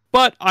pick.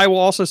 But I will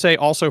also say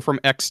also from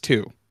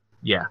X2.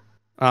 Yeah.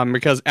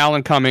 Because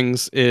Alan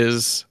Cummings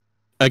is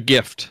a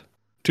gift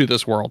to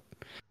this world.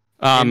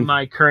 In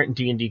my current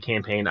D&D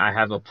campaign, I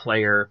have a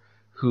player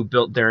who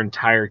built their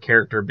entire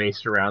character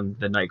based around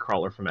the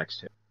Nightcrawler from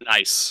X2.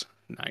 Nice.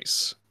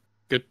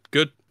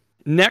 Good.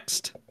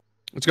 Next,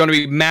 it's going to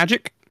be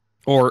Magic,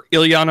 or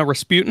Ilyana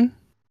Rasputin,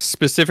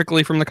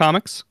 specifically from the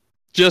comics.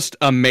 Just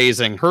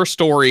amazing. Her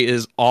story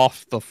is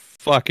off the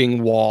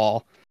fucking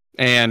wall.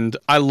 And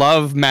I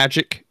love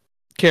Magic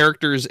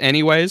characters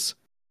anyways.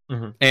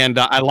 Mm-hmm. And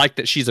I like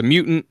that she's a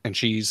mutant, and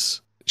she's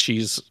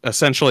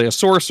essentially a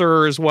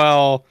sorcerer as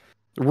well.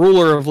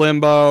 Ruler of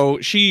Limbo.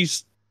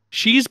 She's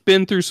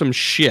been through some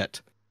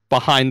shit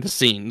behind the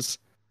scenes.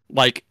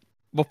 Like,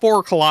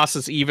 before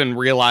Colossus even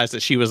realized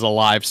that she was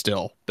alive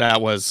still.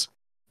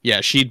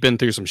 She'd been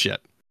through some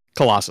shit.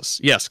 Colossus.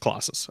 Yes,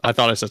 Colossus. I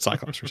thought I said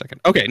Cyclops for a second.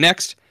 Okay,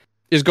 next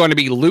is going to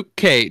be Luke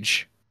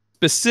Cage.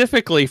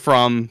 Specifically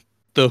from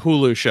the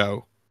Hulu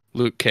show,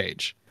 Luke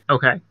Cage.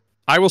 Okay.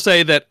 I will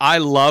say that I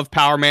love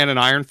Power Man and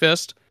Iron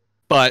Fist,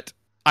 but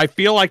I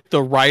feel like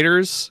the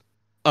writers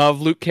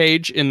of Luke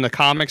Cage in the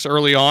comics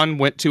early on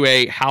went to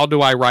a how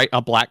do I write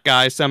a black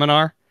guy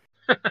seminar.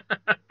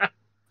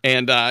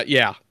 And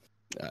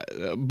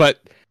but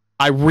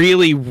I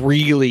really,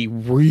 really,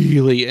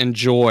 really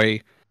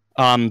enjoy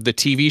the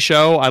TV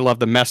show. I love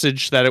the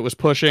message that it was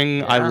pushing.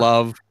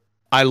 Yeah.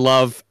 I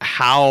love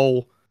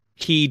how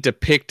he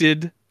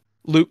depicted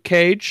Luke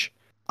Cage.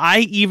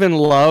 I even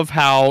love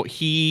how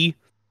he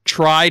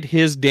tried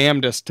his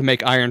damnedest to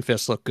make Iron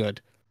Fist look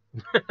good.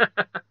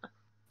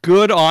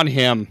 Good on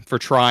him for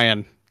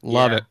trying.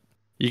 Love it.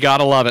 You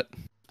gotta love it.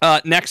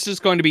 Next is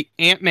going to be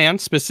Ant-Man,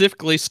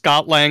 specifically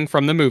Scott Lang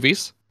from the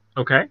movies.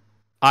 Okay.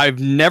 I've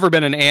never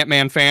been an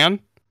Ant-Man fan,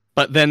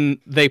 but then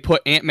they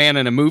put Ant-Man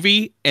in a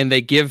movie and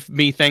they give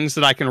me things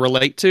that I can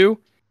relate to.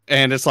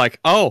 And it's like,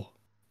 oh,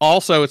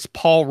 also it's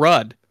Paul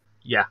Rudd.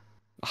 Yeah.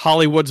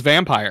 Hollywood's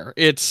vampire.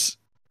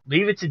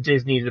 Leave it to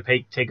Disney to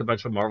take a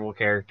bunch of Marvel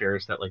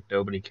characters that like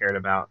nobody cared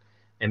about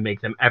and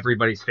make them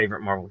everybody's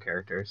favorite Marvel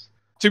characters.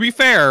 To be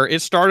fair,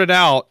 it started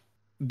out,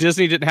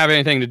 Disney didn't have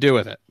anything to do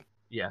with it.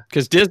 Yeah.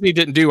 Because Disney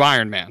didn't do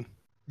Iron Man.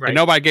 Right. And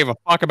nobody gave a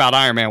fuck about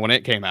Iron Man when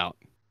it came out.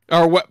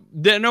 Or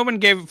no one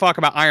gave a fuck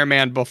about Iron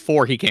Man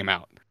before he came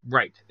out.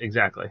 Right,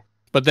 exactly.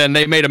 But then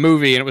they made a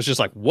movie and it was just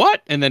like,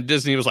 what? And then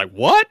Disney was like,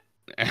 what?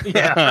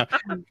 Yeah.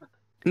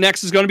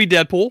 Next is going to be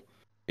Deadpool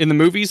in the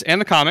movies and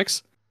the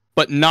comics,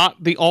 but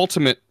not the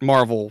ultimate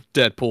Marvel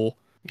Deadpool.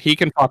 He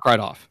can fuck right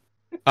off.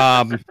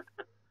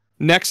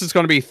 Next is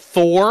going to be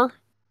Thor.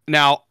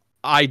 Now,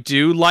 I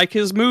do like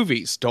his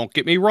movies, don't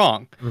get me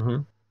wrong.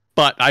 Mm-hmm.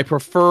 But I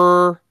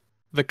prefer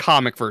the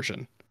comic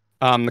version.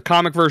 The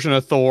comic version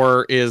of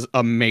Thor is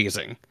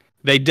amazing.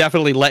 They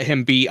definitely let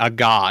him be a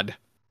god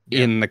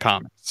in the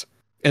comics.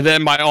 And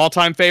then my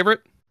all-time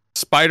favorite,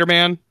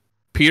 Spider-Man,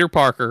 Peter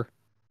Parker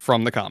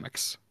from the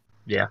comics.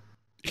 Yeah.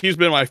 He's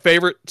been my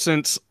favorite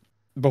since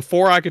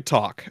before I could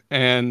talk,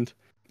 and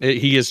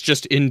he has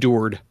just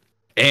endured.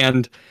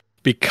 And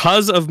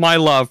because of my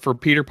love for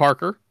Peter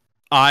Parker,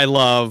 I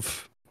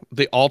love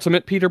the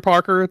ultimate Peter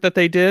Parker that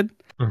they did.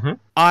 Mm-hmm.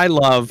 I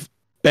love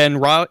Ben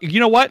Reilly. You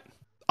know what?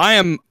 I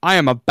am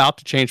about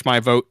to change my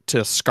vote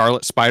to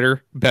Scarlet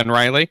Spider, Ben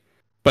Reilly,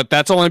 but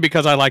that's only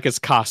because I like his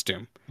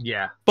costume.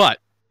 Yeah. But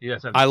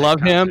I love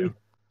him.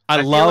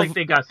 I feel like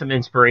they got some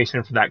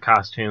inspiration for that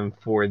costume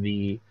for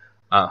the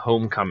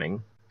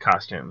Homecoming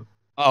costume.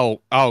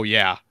 Oh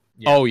yeah.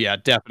 Oh yeah,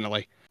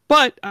 definitely.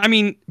 But I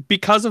mean,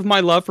 because of my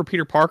love for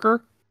Peter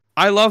Parker,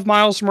 I love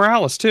Miles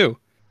Morales too.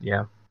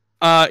 Yeah.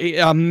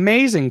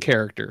 Amazing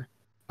character.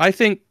 I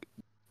think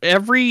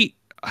everything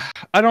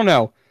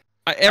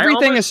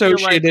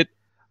associated.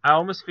 I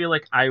almost feel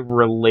like I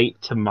relate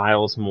to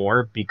Miles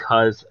more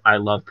because I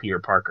love Peter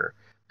Parker.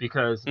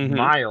 Because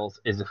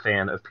Miles is a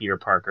fan of Peter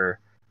Parker,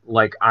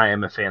 like I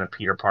am a fan of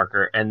Peter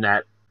Parker, and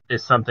that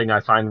is something I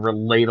find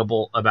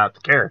relatable about the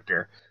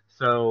character.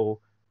 So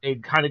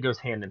it kind of goes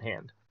hand in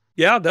hand.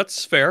 Yeah,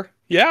 that's fair.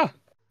 Yeah.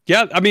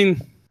 I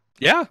mean,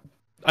 yeah.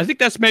 I think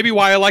that's maybe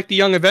why I like the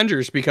Young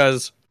Avengers,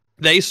 because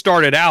they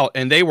started out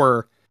and they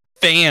were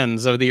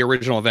fans of the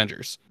original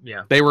Avengers.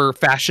 Yeah. They were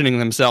fashioning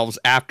themselves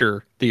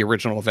after the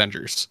original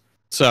Avengers.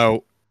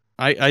 So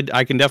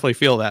I can definitely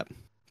feel that.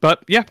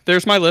 But yeah,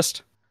 there's my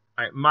list.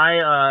 All right,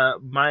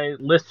 my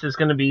list is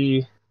going to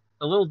be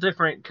a little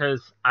different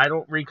because I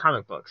don't read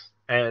comic books.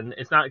 And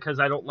it's not because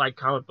I don't like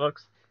comic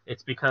books.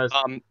 It's because...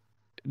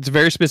 it's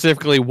very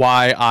specifically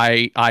why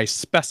I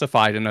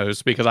specified in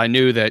those, because I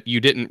knew that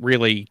you didn't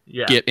really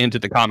get into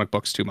the comic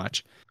books too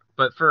much.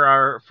 But for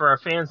our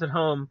fans at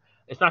home,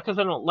 it's not because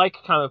I don't like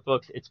comic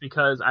books. It's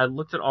because I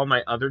looked at all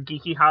my other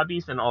geeky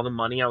hobbies and all the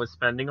money I was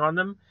spending on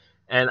them,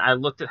 and I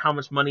looked at how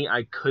much money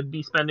I could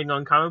be spending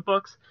on comic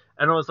books,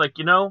 and I was like,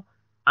 you know,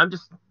 I'm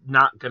just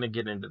not going to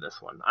get into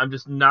this one. I'm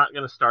just not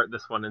going to start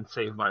this one and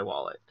save my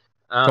wallet.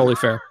 Totally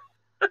fair.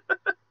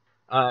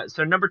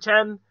 So number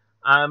 10,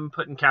 I'm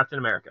putting Captain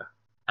America.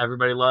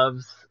 Everybody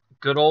loves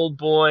good old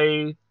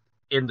boy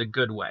in the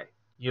good way.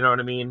 You know what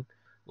I mean?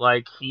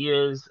 Like, he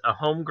is a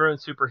homegrown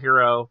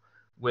superhero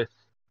with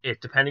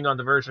it, depending on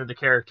the version of the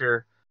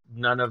character,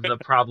 none of the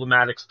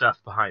problematic stuff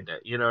behind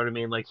it. You know what I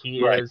mean? Like,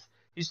 he's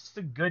just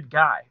a good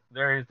guy.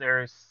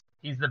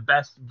 He's the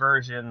best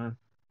version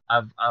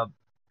of a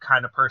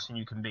kind of person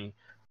you can be.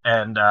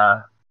 And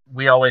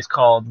we always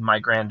called my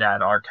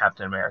granddad our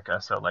Captain America.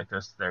 So like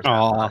there's that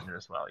reminder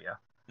as well. Yeah.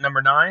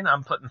 Number 9,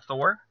 I'm putting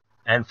Thor.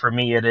 And for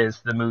me, it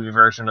is the movie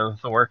version of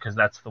Thor, because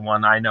that's the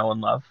one I know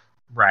and love.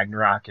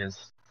 Ragnarok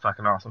is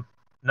fucking awesome.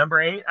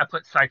 Number 8, I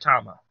put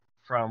Saitama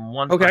from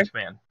One Punch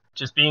Man.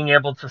 Just being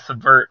able to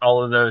subvert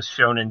all of those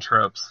shonen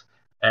tropes,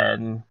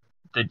 and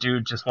the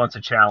dude just wants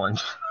a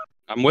challenge.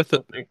 I'm with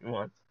it.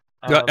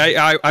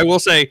 I will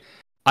say,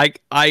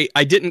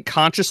 I didn't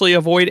consciously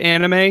avoid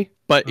anime,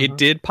 but it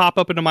did pop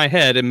up into my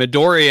head, and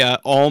Midoriya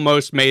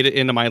almost made it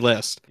into my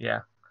list.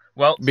 Yeah.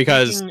 Well,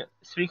 because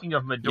speaking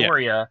of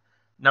Midoriya,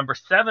 number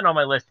 7 on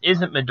my list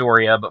isn't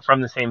Midoriya, but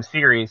from the same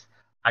series,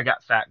 I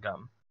got Fat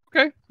Gum.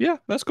 Okay, yeah,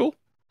 that's cool.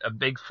 A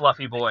big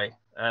fluffy boy,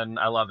 and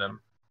I love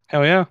him.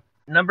 Hell yeah.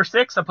 Number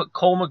 6, I put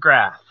Cole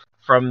McGrath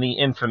from the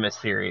Infamous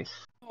series.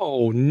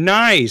 Oh,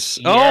 nice.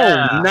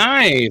 Yeah. Oh,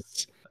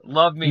 nice.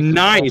 Love me.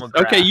 Nice.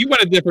 Okay, you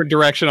went a different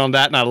direction on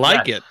that, and I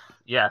like it.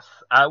 Yes.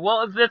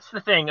 Well, that's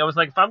the thing. I was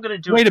like, if I'm going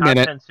to do a top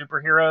 10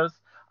 superheroes,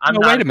 I'm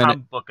not a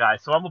comic book guy,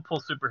 so I'm going to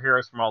pull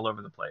superheroes from all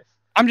over the place.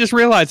 I'm just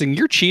realizing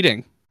you're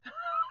cheating.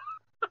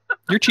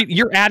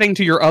 You're adding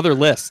to your other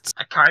lists.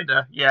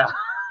 Kinda, yeah.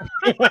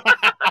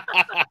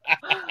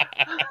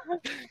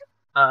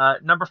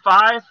 Number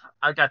 5,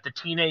 I got the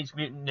Teenage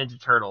Mutant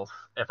Ninja Turtles.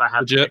 If I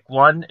have to pick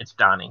one, it's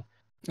Donnie.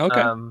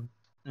 Okay.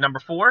 Number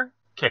 4,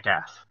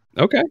 Kick-Ass.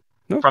 Okay.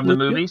 From the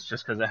movies,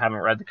 just because I haven't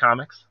read the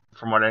comics.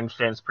 From what I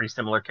understand, it's a pretty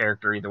similar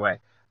character either way.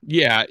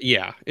 Yeah,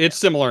 it's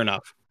similar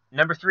enough.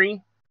 Number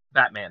 3,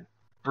 Batman.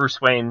 Bruce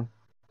Wayne,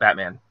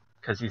 Batman,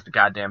 because he's the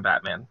goddamn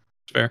Batman.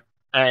 Fair.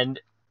 And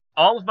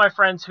all of my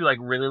friends who like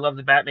really love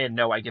the Batman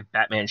know I give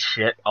Batman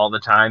shit all the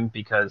time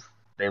because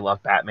they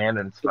love Batman,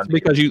 and it's fun.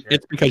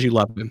 It's because you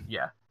love him.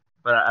 Yeah,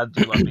 but I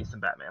do love me some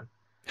Batman.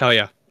 Hell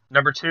yeah.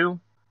 Number 2,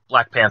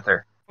 Black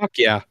Panther. Fuck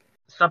yeah.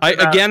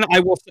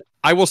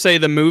 I will say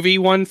the movie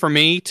one for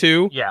me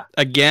too. Yeah.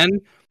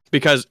 Again,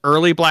 because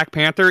early Black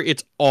Panther,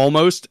 it's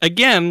almost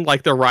again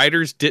like the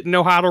writers didn't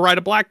know how to write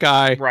a black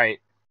guy, right?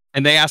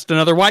 And they asked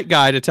another white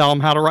guy to tell them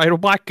how to write a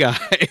black guy.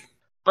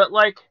 But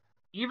like,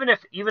 even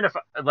if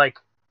like,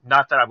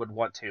 not that I would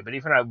want to, but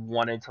even if I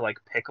wanted to like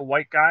pick a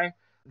white guy,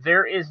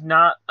 there is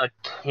not a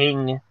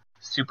king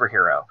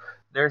superhero.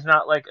 There's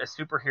not like a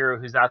superhero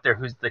who's out there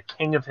who's the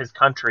king of his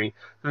country,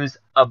 who's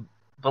a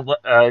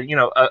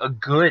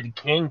good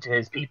king to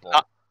his people.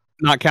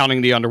 Not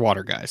counting the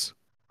underwater guys.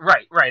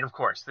 Right, of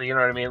course. You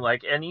know what I mean?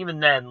 Like, and even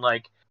then,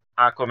 like,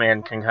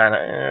 Aquaman can kind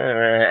of...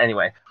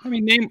 anyway. I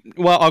mean,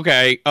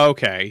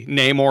 okay.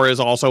 Namor is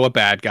also a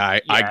bad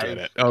guy. Yeah, I get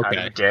it. Okay. Kind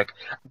of a dick.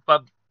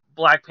 But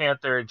Black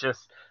Panther,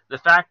 just the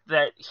fact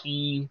that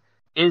he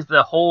is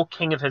the whole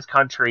king of his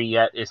country,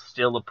 yet is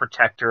still a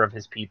protector of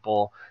his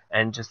people,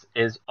 and just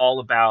is all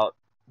about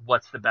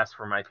what's the best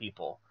for my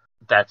people.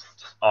 That's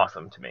just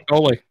awesome to me.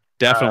 Totally.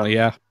 Definitely,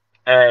 yeah.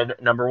 And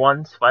number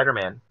 1,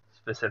 Spider-Man,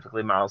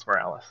 specifically Miles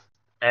Morales.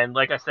 And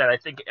like I said, I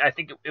think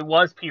it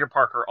was Peter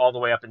Parker all the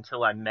way up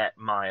until I met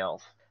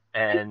Miles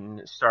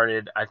and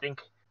started.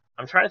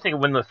 I'm trying to think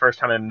of when the first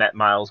time I met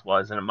Miles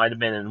was, and it might have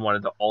been in one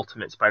of the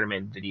Ultimate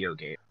Spider-Man video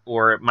games,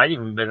 or it might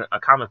even have been a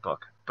comic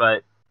book.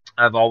 But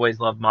I've always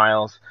loved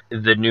Miles.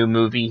 The new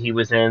movie he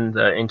was in,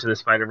 the Into the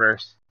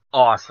Spider-Verse,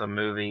 awesome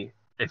movie.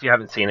 If you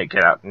haven't seen it,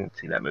 get out and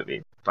see that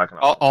movie. Fucking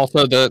awesome.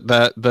 Also,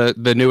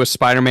 the newest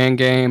Spider-Man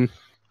game.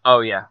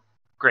 Oh yeah,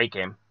 great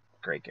game.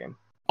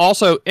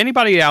 Also,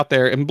 anybody out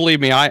there, and believe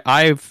me,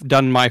 I've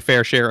done my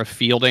fair share of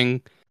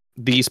fielding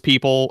these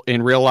people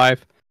in real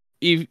life.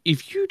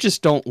 If you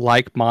just don't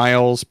like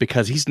Miles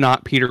because he's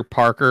not Peter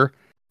Parker,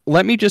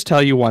 let me just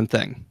tell you one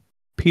thing.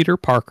 Peter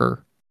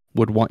Parker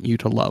would want you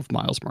to love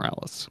Miles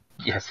Morales.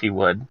 Yes, he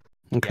would.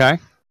 Okay?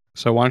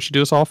 So why don't you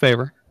do us all a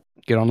favor?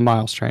 Get on the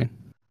Miles train.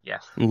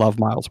 Yes. And love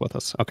Miles with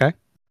us, okay?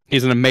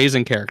 He's an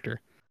amazing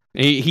character.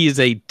 He is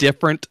a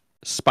different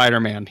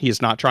Spider-Man. He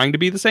is not trying to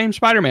be the same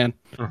Spider-Man.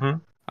 Mm-hmm.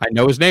 I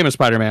know his name is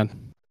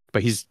Spider-Man,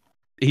 but he's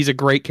a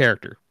great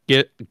character.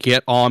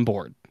 Get on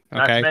board. Okay.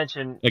 Not to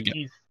mention,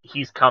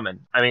 he's coming.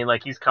 I mean,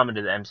 like, he's coming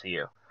to the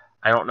MCU.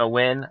 I don't know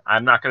when.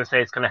 I'm not going to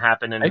say it's going to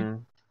happen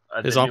in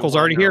his uncle's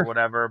already here, or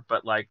whatever.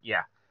 But like,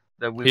 yeah,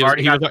 he was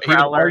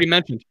already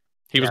mentioned.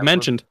 He was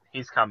mentioned.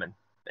 He's coming.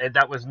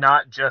 That was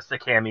not just a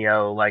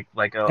cameo, like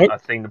a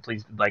thing to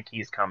please. Like,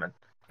 he's coming.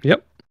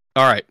 Yep.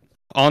 All right.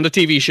 On to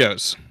TV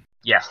shows.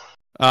 Yes.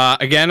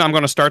 Again, I'm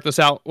going to start this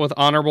out with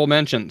honorable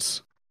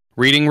mentions.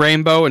 Reading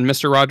Rainbow and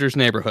Mr. Rogers'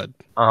 Neighborhood.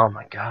 Oh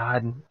my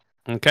God.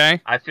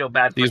 Okay? I feel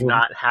bad for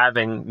not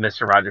having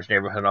Mr. Rogers'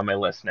 Neighborhood on my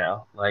list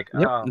now. Like,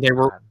 oh, they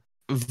were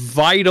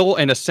vital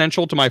and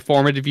essential to my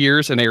formative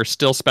years, and they are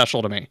still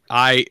special to me.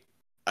 I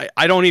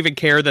don't even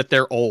care that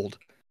they're old.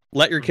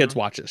 Let your kids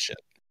watch this shit.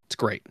 It's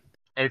great.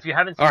 And if you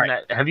haven't seen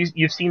that,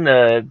 you've seen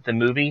the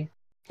movie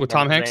with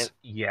Tom Hanks?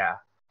 Yeah,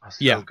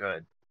 so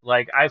good.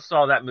 Like, I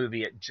saw that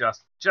movie at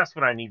just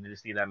when I needed to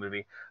see that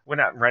movie. When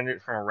I rented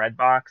it from a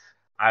Redbox,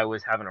 I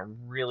was having a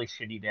really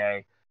shitty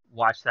day.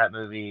 Watched that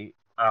movie.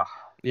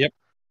 Yep.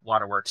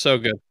 Waterworks. So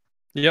good.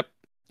 Yep.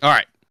 All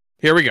right.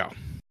 Here we go.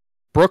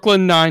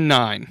 Brooklyn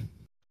Nine-Nine.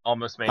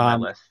 Almost made my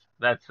list.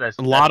 That's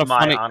a lot of my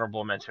funny...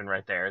 honorable mention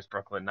right there is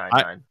Brooklyn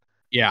Nine-Nine.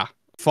 Yeah.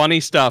 Funny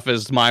stuff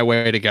is my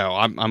way to go.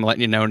 I'm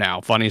letting you know now.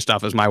 Funny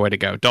stuff is my way to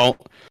go. Don't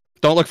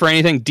look for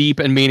anything deep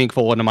and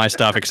meaningful into my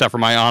stuff except for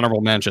my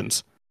honorable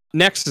mentions.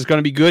 Next is going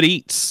to be Good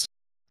Eats.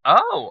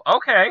 Oh,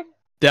 okay.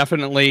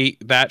 Definitely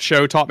that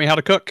show taught me how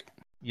to cook.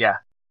 Yeah.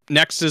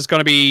 Next is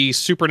going to be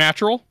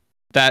Supernatural.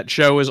 That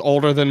show is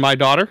older than my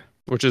daughter,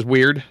 which is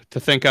weird to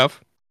think of.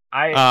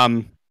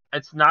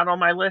 It's not on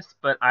my list,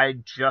 but I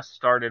just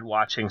started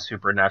watching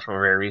Supernatural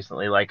very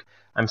recently. Like,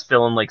 I'm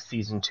still in like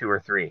season 2 or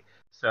 3.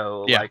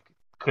 So like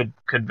could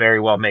very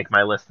well make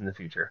my list in the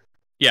future.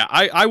 Yeah,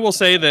 I will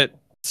say that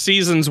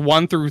seasons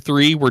 1 through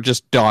 3 were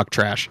just dog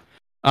trash.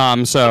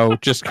 So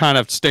just kind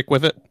of stick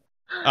with it.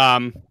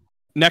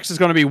 Next is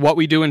going to be What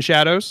We Do in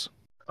Shadows.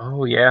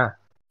 Oh yeah.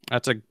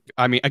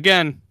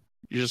 Again,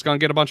 you're just going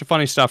to get a bunch of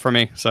funny stuff from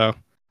me. So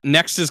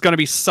next is going to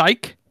be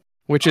Psych,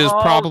 which is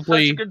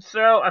probably such a good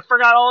show. I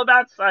forgot all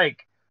about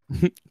Psych.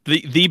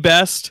 the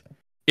best.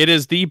 It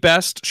is the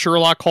best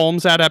Sherlock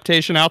Holmes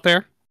adaptation out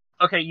there.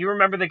 Okay, you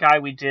remember the guy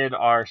we did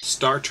our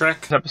Star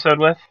Trek episode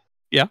with?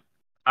 Yeah.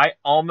 I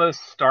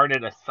almost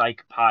started a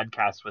Psych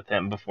podcast with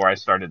him before I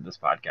started this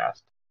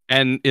podcast.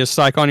 And is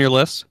Psych on your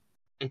list?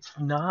 It's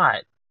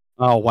not.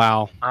 Oh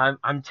wow.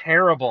 I'm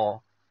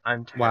terrible.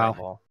 I'm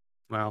terrible.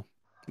 Wow.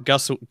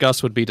 Gus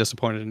would be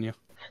disappointed in you.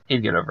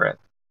 He'd get over it.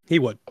 He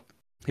would.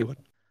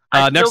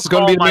 Next is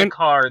going to be my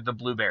car the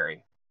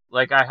Blueberry.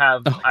 Like I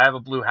have a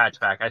blue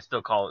hatchback. I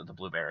still call it the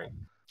Blueberry.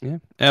 Yeah.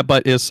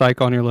 But is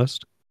Psych on your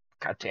list?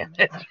 God damn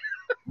it.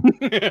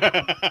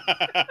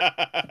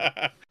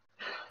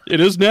 It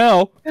is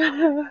now.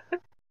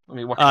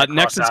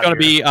 Next is going to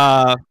be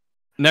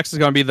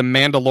The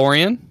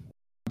Mandalorian,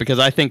 because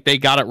I think they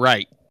got it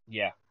right.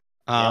 Yeah.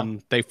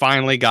 They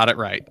finally got it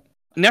right.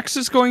 Next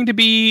is going to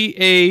be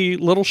a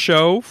little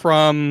show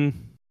from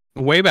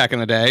way back in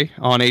the day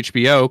on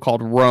HBO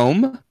called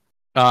Rome.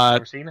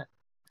 Never seen it.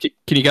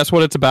 Can you guess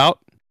what it's about?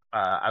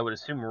 I would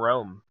assume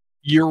Rome.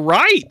 You're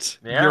right.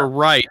 Yeah. You're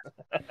right.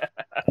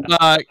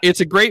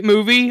 It's a great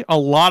movie. A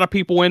lot of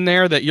people in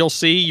there that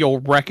you'll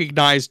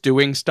recognize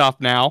doing stuff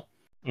now.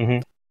 Mm-hmm.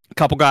 A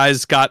couple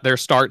guys got their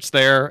starts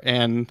there,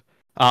 and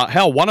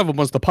one of them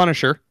was the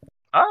Punisher.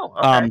 Oh,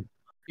 okay.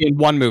 In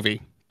one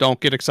movie. Don't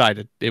get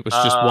excited. It was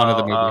just one of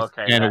the movies,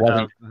 and it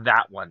wasn't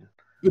that one.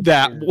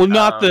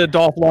 Not the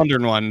Dolph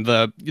Lundgren one.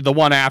 The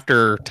one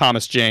after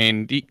Thomas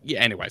Jane.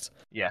 Anyways,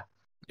 yeah,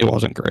 it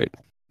wasn't great.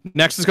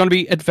 Next is going to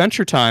be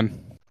Adventure Time.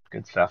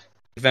 Good stuff.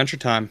 Adventure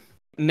Time.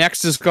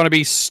 Next is going to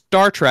be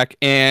Star Trek,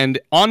 and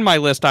on my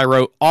list I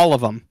wrote all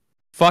of them.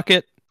 Fuck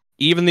it,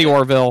 even the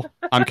Orville.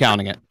 I'm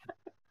counting it.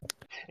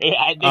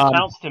 It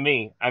counts to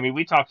me. I mean,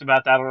 we talked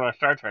about that on our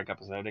Star Trek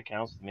episode. It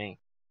counts to me.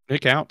 It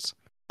counts.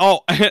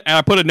 Oh, and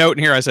I put a note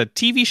in here. I said,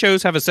 TV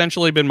shows have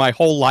essentially been my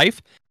whole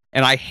life,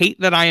 and I hate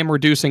that I am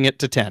reducing it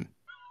to 10.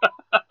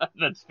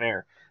 That's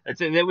fair.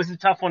 It was a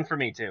tough one for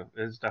me, too.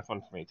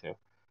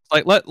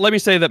 Like, let me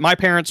say that my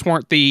parents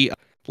weren't the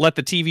let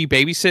the TV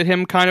babysit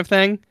him kind of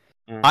thing.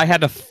 Mm. I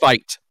had to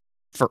fight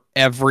for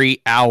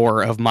every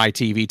hour of my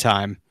TV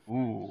time.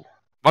 Ooh.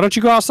 Why don't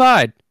you go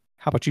outside?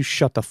 How about you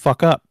shut the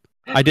fuck up?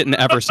 I didn't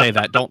ever say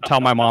that. Don't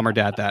tell my mom or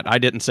dad that. I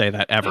didn't say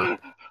that ever.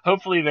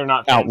 Hopefully they're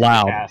not out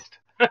loud.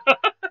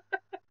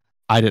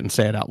 I didn't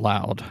say it out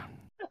loud.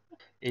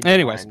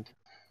 Anyways.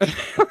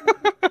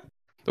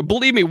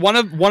 Believe me, one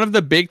of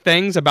the big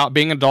things about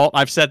being an adult,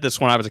 I've said this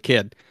when I was a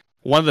kid.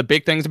 One of the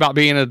big things about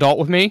being an adult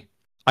with me,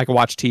 I can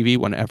watch TV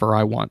whenever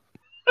I want.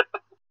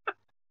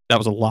 That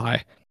was a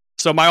lie.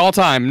 So my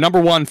all-time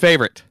number 1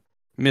 favorite,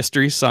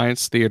 Mystery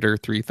Science Theater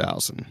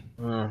 3000.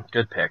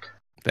 Good pick.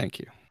 Thank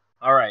you.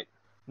 All right.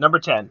 Number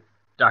 10,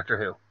 Doctor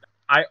Who.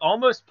 I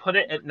almost put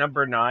it at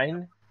number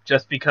 9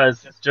 just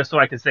so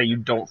I could say you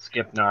don't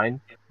skip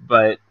 9.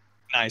 But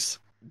nice.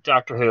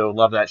 Doctor Who,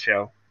 love that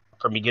show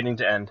from beginning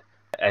to end.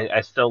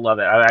 I still love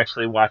it. I'm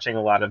actually watching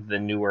a lot of the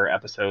newer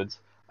episodes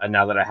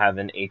now that I have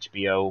an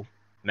HBO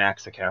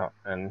Max account.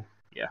 And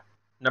yeah.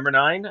 Number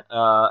 9,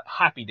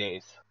 Happy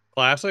Days.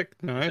 Classic.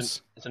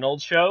 Nice. It's an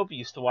old show, but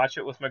used to watch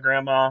it with my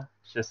grandma.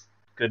 It's just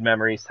good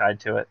memories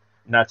tied to it.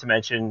 Not to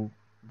mention,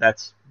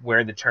 that's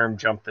where the term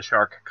jump the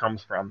shark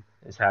comes from,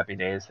 is Happy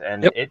Days.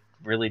 And It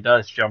really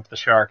does jump the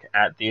shark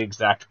at the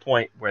exact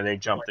point where they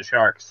jump the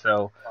shark.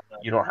 So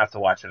you don't have to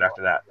watch it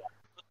after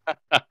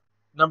that.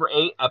 Number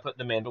 8, I put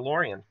The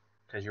Mandalorian.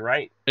 Because you're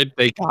right.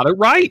 They got it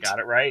right. They got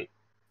it right.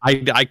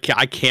 I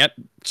can't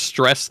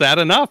stress that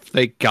enough.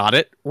 They got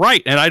it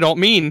right. And I don't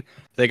mean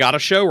they got a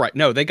show right.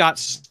 No, they got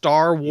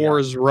Star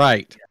Wars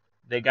right.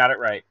 They got it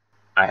right.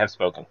 I have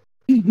spoken.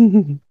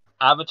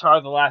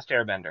 Avatar: The Last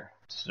Airbender.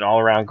 It's an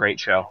all-around great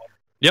show.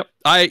 Yep.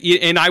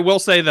 I will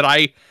say that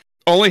I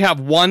only have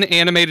one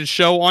animated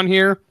show on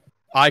here.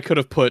 I could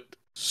have put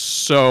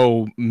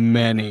so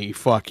many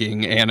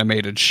fucking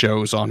animated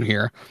shows on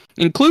here,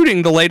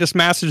 including the latest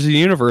Masters of the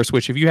Universe,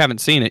 which if you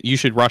haven't seen it, you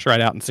should rush right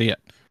out and see it.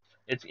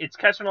 It's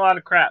catching a lot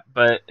of crap,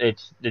 but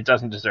it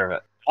doesn't deserve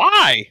it.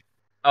 Why?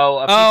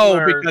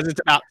 Because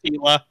it's about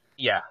Tila.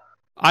 Yeah.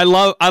 I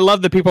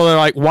love the people that are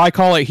like, why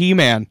call it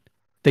He-Man?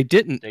 They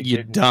didn't,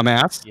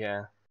 dumbass.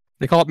 Yeah.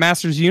 They call it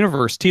Masters of the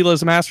Universe.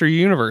 Tila's a Master of the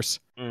Universe.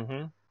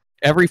 Mm-hmm.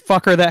 Every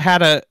person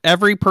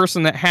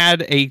that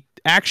had a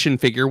action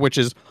figure, which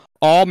is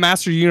all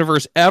Master of the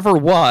Universe ever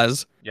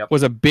was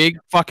a big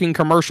fucking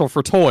commercial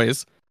for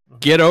toys. Mm-hmm.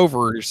 Get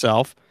over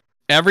yourself.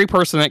 Every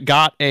person that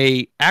got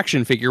a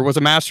action figure was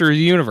a Master of the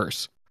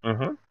Universe.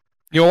 Mm-hmm.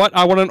 You know what?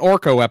 I want an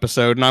Orko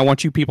episode, and I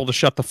want you people to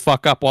shut the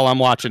fuck up while I'm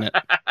watching it.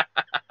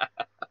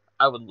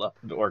 I would love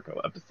an Orko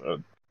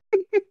episode.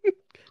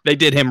 They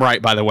did him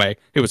right, by the way.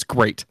 It was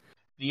great.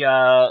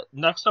 The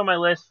next on my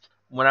list,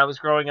 when I was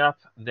growing up,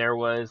 there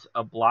was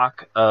a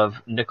block of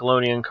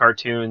Nickelodeon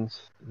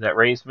cartoons that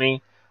raised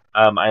me.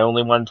 I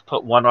only wanted to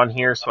put one on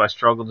here, so I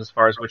struggled as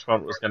far as which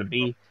one it was going to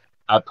be.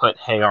 I put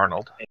Hey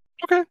Arnold.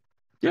 Okay.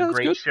 Yeah, it's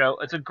a great show.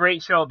 It's a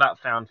great show about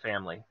found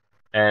family,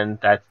 and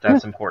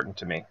that's important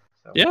to me.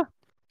 So. Yeah.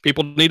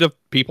 People need to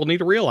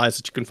realize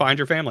that you can find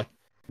your family.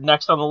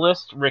 Next on the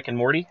list, Rick and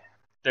Morty.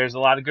 There's a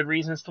lot of good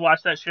reasons to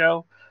watch that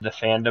show. The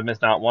fandom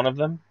is not one of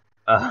them.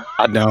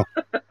 I know.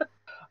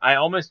 I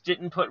almost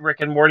didn't put Rick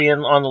and Morty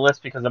on the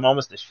list because I'm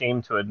almost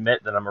ashamed to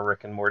admit that I'm a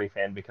Rick and Morty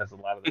fan because of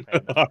a lot of the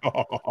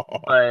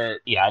fandom. But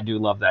yeah, I do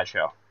love that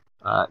show.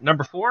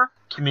 Number 4,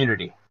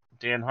 Community.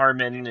 Dan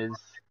Harmon is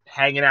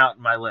hanging out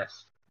in my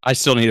list. I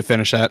still need to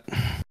finish that.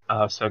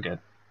 Oh, so good.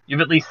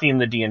 You've at least seen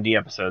the D&D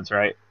episodes,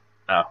 right?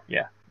 Oh,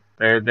 yeah.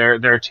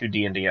 There are 2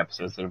 D&D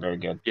episodes that are very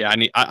good. Yeah,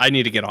 I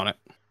need to get on it.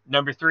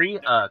 Number 3,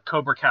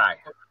 Cobra Kai,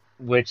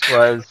 which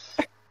was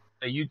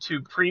a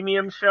YouTube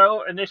premium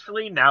show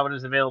initially. Now it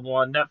is available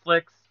on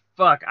Netflix.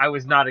 Fuck, I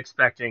was not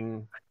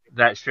expecting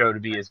that show to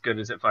be as good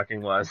as it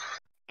fucking was.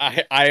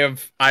 I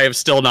have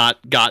still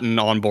not gotten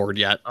on board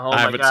yet. Oh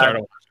I my God.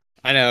 started.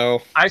 I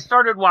know. I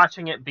started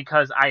watching it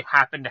because I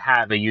happen to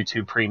have a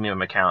YouTube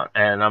premium account,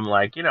 and I'm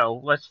like,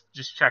 let's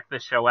just check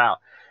this show out.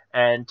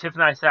 And Tiff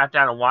and I sat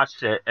down and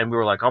watched it, and we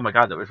were like, oh my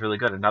God, that was really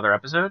good. Another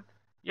episode?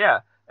 Yeah.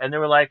 And they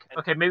were like,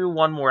 okay, maybe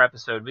one more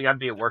episode. We got to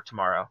be at work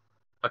tomorrow.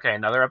 Okay,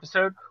 another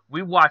episode?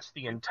 We watched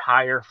the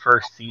entire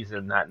first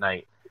season that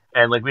night.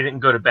 And we didn't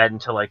go to bed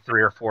until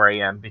 3 or 4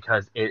 a.m.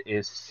 because it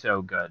is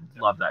so good.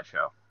 Love that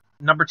show.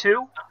 Number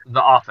 2,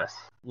 The Office.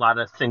 A lot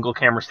of single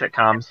camera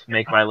sitcoms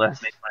make my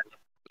list.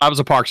 I was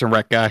a Parks and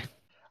Rec guy.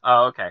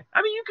 Oh, okay.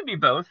 I mean, you can be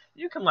both.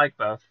 You can like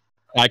both.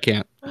 I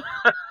can't.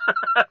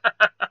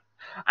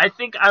 I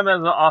think I'm a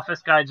The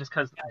Office guy just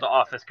because The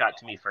Office got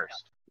to me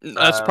first.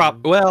 That's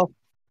well.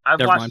 I've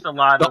watched a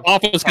lot of The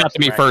Office got to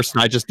me first,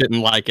 and I just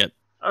didn't like it.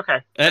 Okay.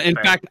 In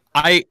fact,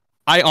 I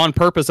on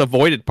purpose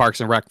avoided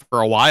Parks and Rec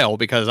for a while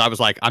because I was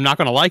like, I'm not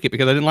going to like it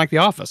because I didn't like The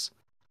Office.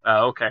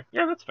 Oh, okay.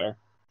 Yeah, that's fair.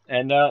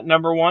 And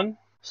number 1,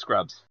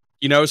 Scrubs.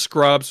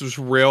 Scrubs was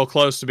real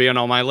close to being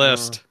on my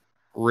list.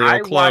 Real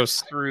close. I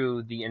watched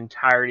through the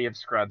entirety of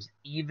Scrubs,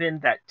 even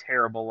that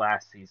terrible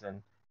last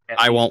season.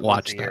 I won't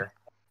watch that.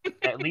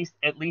 at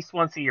least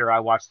once a year, I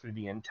watch through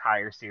the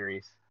entire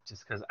series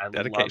just because I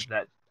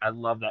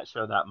love that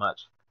show that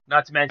much.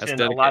 Not to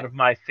mention, a lot of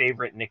my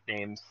favorite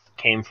nicknames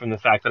came from the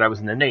fact that I was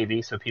in the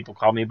Navy, so people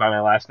call me by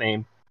my last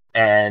name,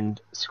 and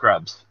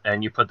Scrubs.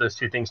 And you put those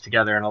 2 things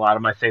together, and a lot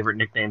of my favorite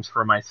nicknames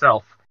for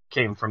myself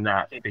came from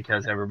that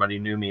because everybody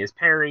knew me as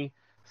Perry.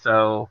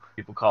 So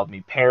people called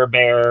me Pear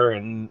Bear,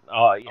 and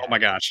oh my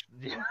gosh,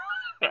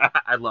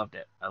 I loved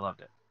it.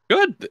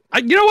 Good.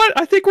 You know what?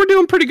 I think we're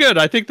doing pretty good.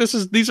 I think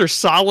these are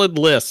solid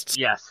lists.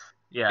 Yes.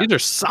 Yeah. These are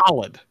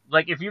solid.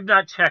 If you've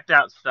not checked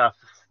out stuff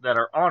that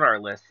are on our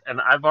list,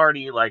 and I've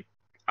already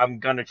I'm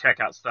gonna check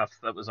out stuff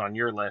that was on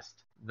your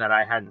list that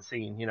I hadn't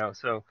seen.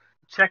 So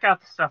check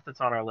out the stuff that's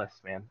on our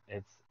list, man.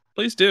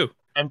 Please do,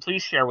 and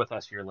please share with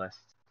us your list,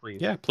 please.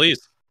 Yeah,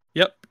 please.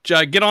 Yep.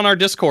 Get on our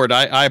Discord.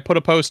 I put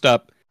a post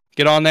up.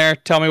 Get on there.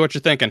 Tell me what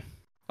you're thinking.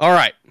 All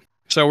right.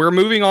 So we're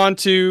moving on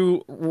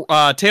to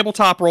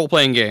tabletop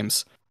role-playing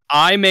games.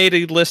 I made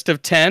a list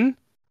of 10.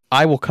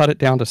 I will cut it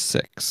down to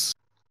 6.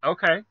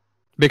 Okay.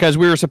 Because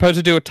we were supposed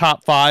to do a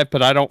top 5,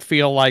 but I don't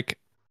feel like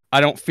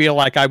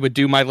I would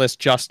do my list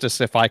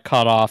justice if I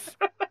cut off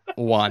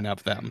one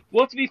of them.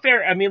 Well, to be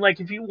fair, I mean,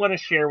 if you want to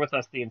share with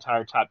us the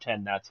entire top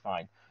 10, that's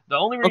fine. The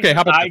only reason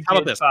how about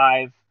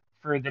 5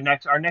 for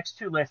our next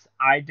 2 lists,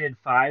 I did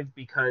 5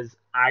 because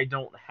I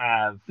don't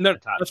have the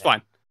top 10. That's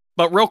fine.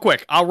 But real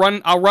quick, I'll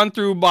run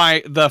through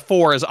the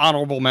 4 as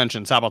honorable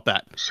mentions. How about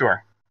that?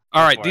 Sure.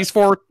 All right, these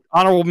 4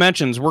 honorable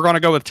mentions. We're going to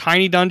go with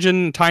Tiny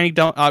Dungeon,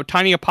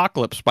 Tiny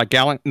Apocalypse by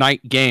Gallant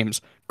Knight Games.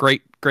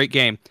 Great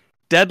game.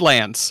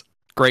 Deadlands,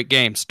 great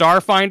game.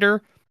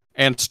 Starfinder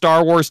and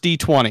Star Wars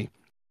D20,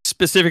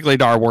 specifically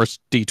Star Wars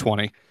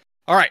D20.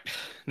 All right,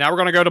 now we're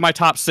gonna go to my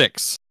top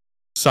 6.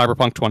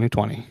 Cyberpunk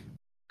 2020.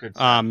 Good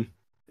stuff.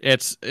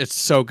 It's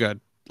so good.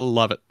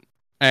 Love it.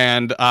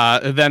 And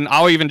then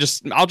I'll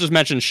just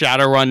mention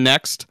Shadowrun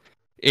next.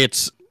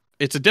 It's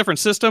a different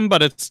system,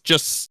 but it's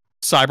just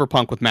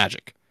Cyberpunk with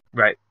magic.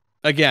 Right.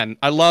 Again,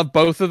 I love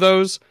both of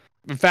those.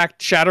 In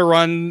fact,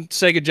 Shadowrun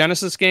Sega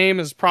Genesis game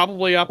is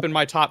probably up in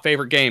my top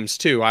favorite games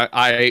too.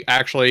 I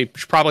actually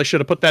probably should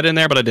have put that in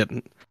there, but I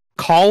didn't.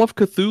 Call of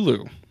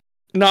Cthulhu.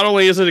 Not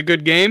only is it a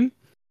good game,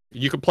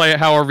 you can play it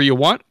however you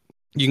want.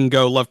 You can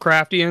go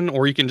Lovecraftian,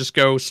 or you can just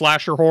go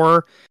slasher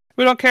horror.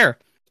 We don't care.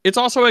 It's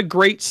also a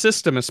great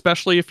system,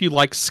 especially if you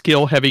like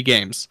skill-heavy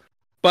games.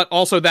 But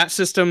also that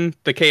system,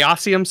 the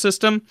Chaosium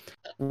system,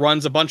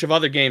 runs a bunch of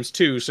other games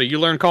too. So you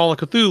learn Call of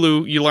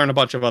Cthulhu, you learn a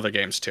bunch of other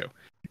games too.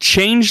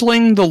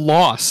 Changeling the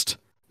Lost.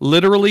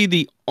 Literally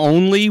the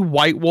only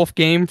White Wolf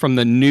game from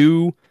the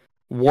new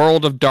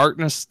World of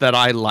Darkness that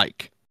I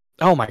like.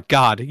 Oh my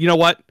god. You know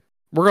what?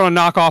 We're going to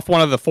knock off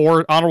one of the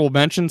 4 honorable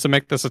mentions and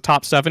make this a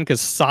top 7 because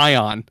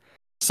Scion.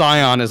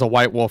 Scion is a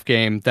White Wolf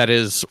game that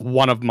is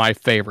one of my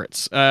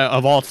favorites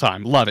of all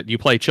time. Love it. You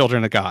play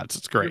Children of Gods.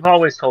 It's great. You've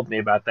always told me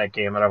about that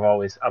game, and I've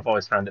always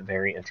found it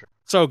very interesting.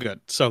 So good.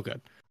 So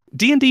good.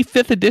 D&D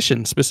 5th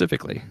edition,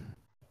 specifically.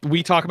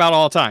 We talk about it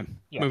all the time.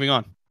 Yeah. Moving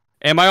on.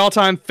 And my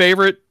all-time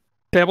favorite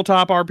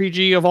tabletop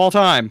RPG of all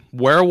time,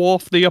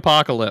 Werewolf the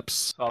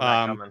Apocalypse. Saw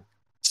that coming.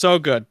 So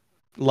good.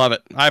 Love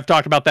it. I've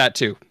talked about that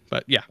too.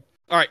 But yeah.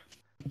 All right.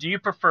 Do you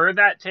prefer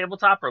that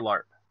tabletop or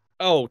LARP?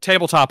 Oh,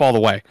 tabletop all the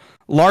way.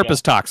 LARP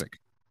is toxic.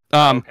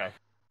 Okay.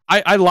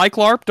 I like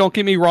LARP, don't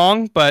get me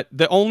wrong, but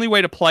the only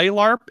way to play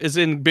LARP is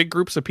in big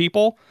groups of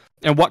people.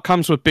 And what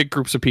comes with big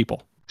groups of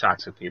people?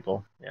 Toxic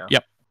people. Yeah.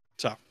 Yep.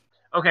 So.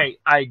 Okay,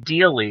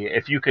 ideally,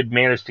 if you could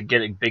manage to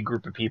get a big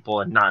group of people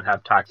and not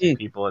have toxic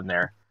people in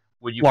there,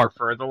 would you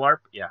prefer the LARP?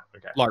 Yeah.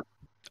 Okay.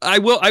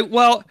 LARP.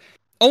 Well,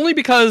 only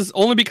because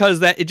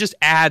that it just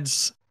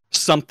adds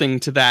something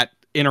to that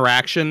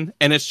interaction,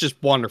 and it's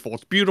just wonderful.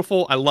 It's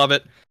beautiful. I love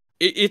it.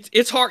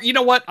 It's hard. You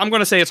know what? I'm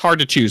going to say it's hard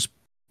to choose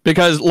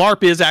because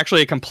LARP is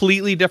actually a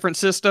completely different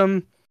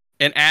system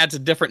and adds a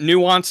different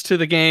nuance to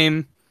the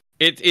game.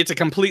 It's a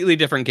completely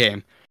different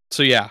game.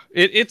 So yeah,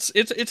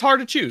 it's hard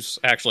to choose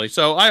actually.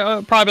 So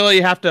I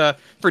probably have to,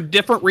 for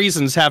different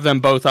reasons, have them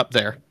both up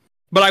there.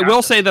 But I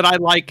will say that I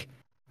like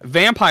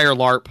Vampire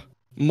LARP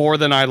more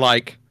than I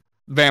like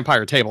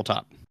Vampire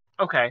Tabletop.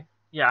 Okay,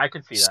 yeah, I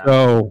could see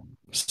that.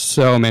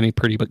 So many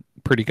pretty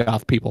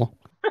goth people.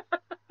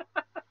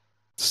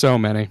 So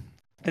many.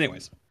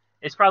 Anyways,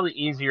 it's probably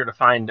easier to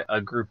find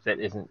a group that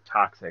isn't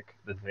toxic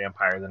with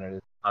Vampire than it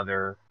is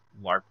other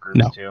LARP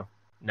groups too.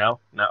 No,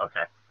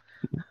 okay.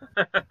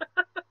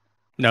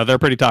 No, they're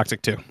pretty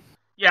toxic too.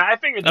 Yeah, I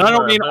figured. I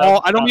don't mean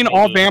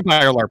all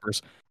vampire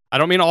LARPers. I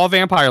don't mean all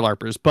vampire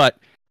LARPers, but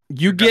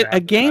you get a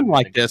game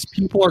like this,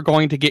 people are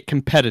going to get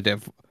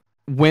competitive.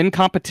 When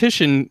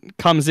competition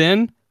comes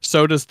in,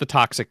 so does the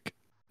toxic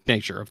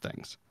nature of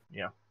things.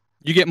 Yeah.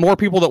 You get more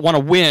people that want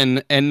to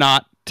win and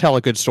not tell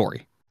a good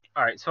story.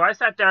 All right, so I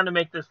sat down to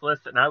make this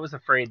list, and I was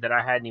afraid that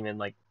I hadn't even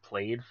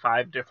played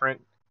 5 different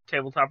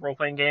tabletop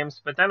role-playing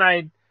games, but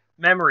then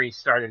memories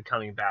started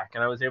coming back,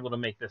 and I was able to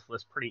make this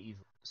list pretty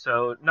easily.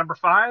 So, number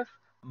 5,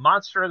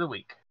 Monster of the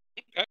Week.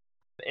 Okay.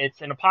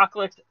 It's an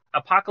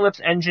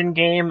apocalypse engine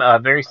game,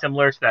 very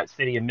similar to that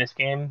City of Mist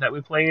game that we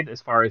played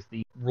as far as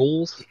the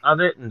rules of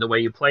it and the way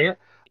you play it,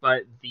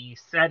 but the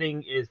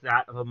setting is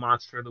that of a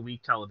Monster of the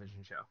Week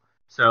television show.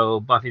 So,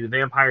 Buffy the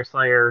Vampire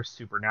Slayer,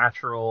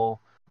 Supernatural,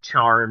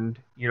 Charmed,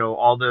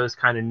 all those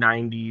kind of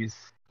 90s,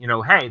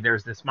 hey,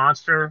 there's this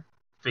monster,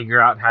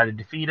 figure out how to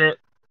defeat it,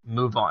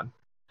 move on.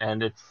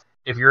 And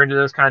if you're into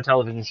those kind of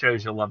television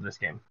shows, you'll love this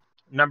game.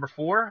 Number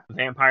 4,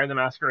 Vampire the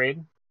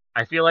Masquerade.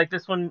 I feel like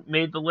this one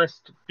made the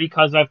list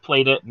because I've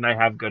played it and I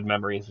have good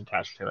memories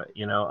attached to it.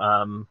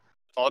 All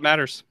that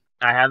matters.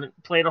 I haven't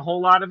played a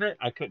whole lot of it.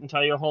 I couldn't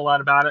tell you a whole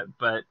lot about it,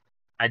 but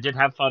I did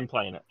have fun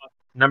playing it.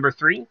 Number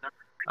 3,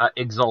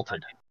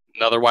 Exalted.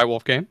 Another White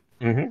Wolf game.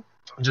 Mm-hmm.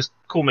 Just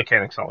cool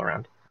mechanics all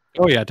around.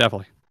 Oh yeah,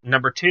 definitely.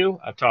 Number 2,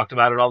 I've talked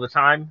about it all the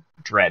time,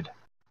 Dread.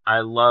 I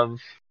love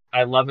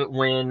it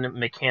when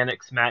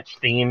mechanics match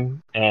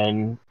theme,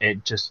 and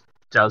it just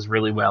does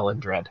really well in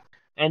Dread.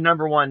 And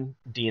number 1,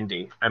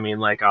 D&D. I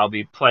mean, I'll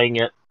be playing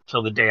it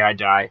till the day I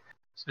die.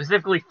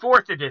 Specifically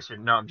 4th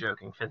edition. No, I'm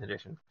joking. 5th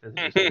edition.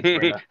 5th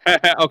edition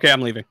okay,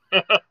 I'm leaving.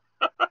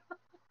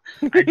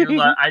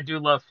 I do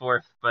love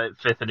 4th, but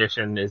 5th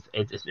edition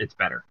it's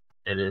better.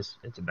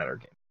 It's a better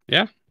game.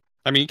 Yeah.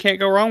 I mean, you can't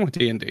go wrong with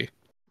D&D.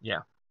 Yeah.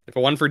 If it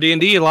wasn't for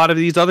D&D, a lot of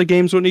these other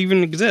games wouldn't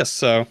even exist,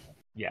 so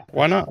yeah,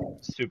 why not?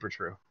 Super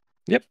true.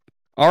 Yep.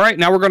 All right,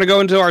 now we're going to go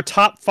into our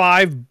top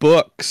 5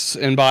 books.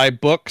 And by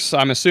books,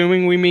 I'm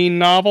assuming we mean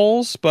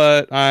novels,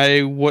 but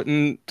I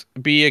wouldn't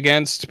be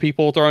against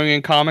people throwing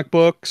in comic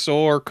books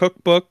or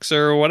cookbooks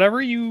or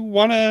whatever you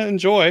want to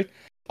enjoy.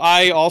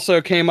 I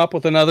also came up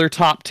with another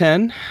top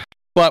 10.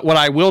 But what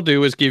I will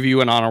do is give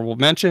you an honorable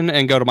mention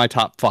and go to my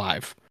top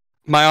 5.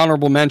 My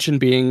honorable mention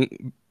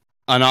being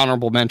an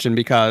honorable mention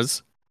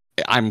because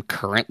I'm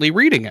currently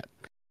reading it.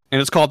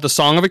 And it's called The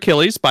Song of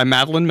Achilles by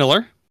Madeline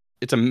Miller.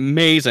 It's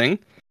amazing.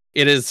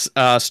 It is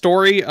a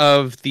story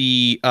of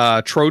the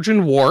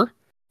Trojan War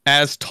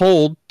as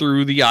told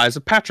through the eyes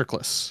of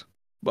Patroclus.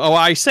 Well,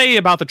 I say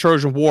about the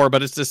Trojan War,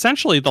 but it's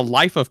essentially the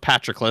life of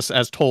Patroclus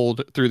as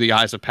told through the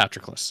eyes of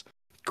Patroclus.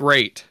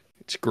 Great.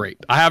 It's great.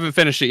 I haven't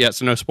finished it yet,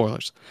 so no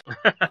spoilers.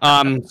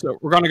 So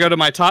we're going to go to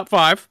my top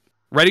 5.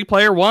 Ready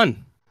Player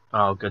One.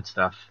 Oh, good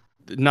stuff.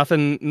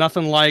 Nothing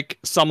like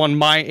someone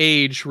my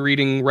age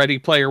reading Ready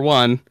Player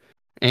One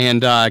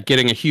and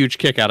getting a huge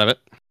kick out of it.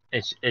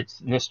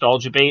 It's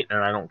nostalgia bait, and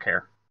I don't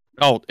care.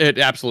 Oh, it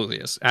absolutely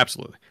is.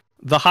 Absolutely.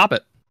 The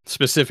Hobbit,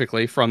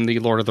 specifically from the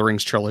Lord of the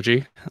Rings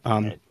trilogy.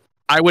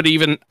 I would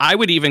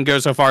even go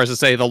so far as to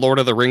say the Lord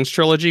of the Rings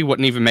trilogy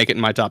wouldn't even make it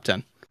in my top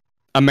 10.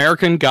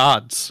 American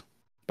Gods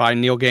by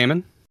Neil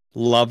Gaiman.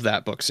 Love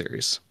that book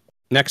series.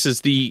 Next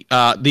is the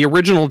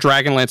original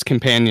Dragonlance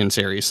Companion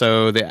series.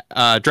 So the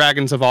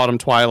Dragons of Autumn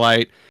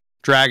Twilight,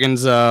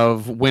 Dragons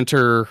of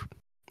Winter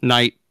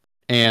Night,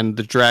 and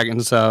the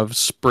Dragons of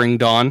Spring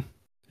Dawn.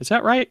 Is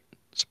that right?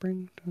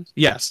 Spring Dawn?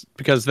 Yes,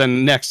 because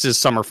then next is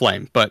Summer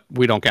Flame, but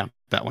we don't count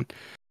that one.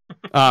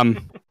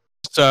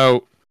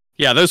 So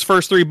yeah, those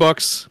first 3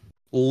 books,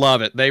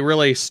 love it. They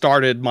really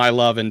started my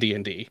love in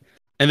D&D.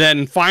 And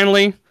then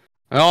finally,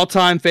 my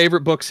all-time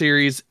favorite book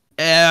series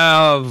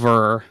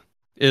ever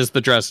is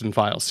the Dresden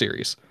Files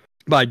series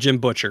by Jim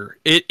Butcher.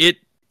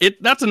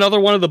 That's another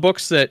one of the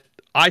books that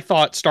I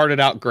thought started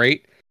out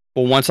great,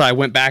 but once I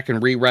went back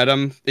and reread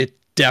them, it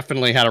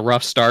definitely had a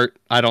rough start.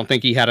 I don't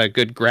think he had a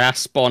good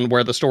grasp on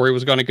where the story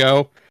was going to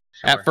go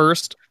at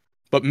first,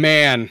 but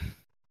man,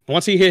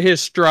 once he hit his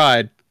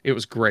stride, it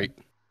was great.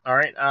 All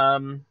right,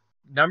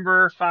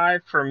 number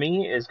 5 for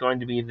me is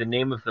going to be The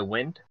Name of the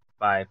Wind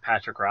by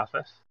Patrick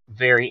Rothfuss.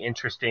 Very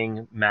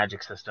interesting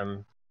magic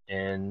system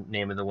in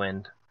Name of the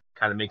Wind.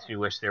 Kind of makes me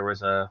wish there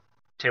was a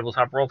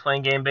tabletop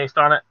role-playing game based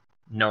on it.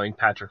 Knowing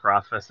Patrick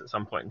Rothfuss, at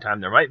some point in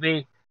time there might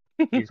be.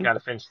 He's got to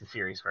finish the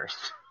series first.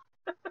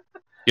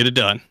 Get it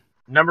done.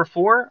 Number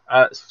 4,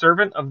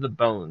 Servant of the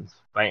Bones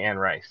by Anne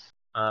Rice.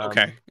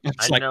 Okay.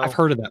 I've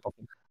heard of that before.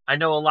 I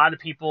know a lot of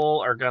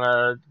people are going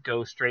to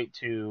go straight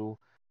to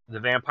the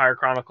Vampire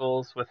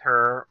Chronicles with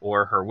her,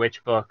 or her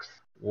witch books,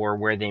 or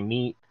Where They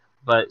Meet.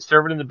 But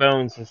Servant of the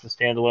Bones is a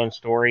standalone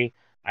story.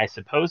 I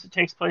suppose it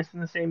takes place in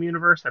the same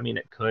universe. I mean,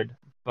 it could,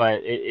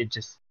 but it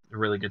just a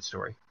really good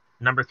story.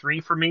 Number 3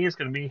 for me is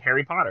going to be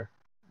Harry Potter.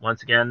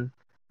 Once again,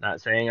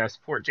 not saying I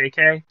support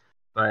JK,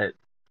 but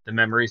the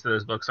memories of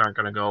those books aren't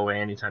going to go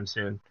away anytime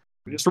soon.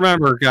 Just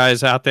remember,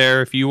 guys out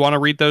there, if you want to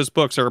read those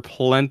books, there are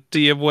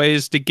plenty of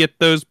ways to get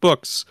those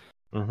books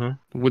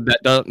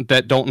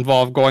that don't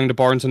involve going to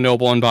Barnes &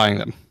 Noble and buying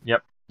them.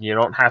 Yep, you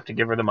don't have to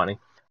give her the money.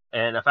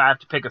 And if I have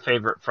to pick a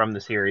favorite from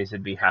the series,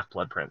 it'd be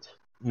Half-Blood Prince.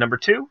 Number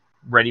 2,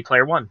 Ready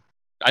Player One.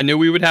 I knew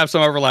we would have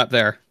some overlap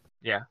there.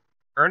 Yeah.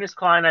 Ernest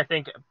Cline, I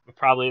think,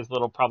 probably is a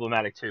little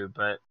problematic too,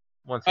 but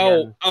once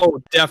again...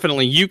 Oh,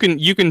 definitely. You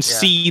can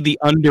see the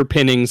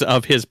underpinnings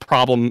of his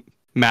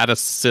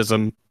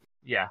problematicism.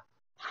 Yeah.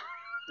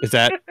 Is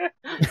that?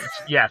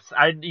 Yes.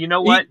 You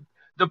know what?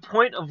 The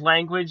point of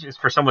language is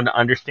for someone to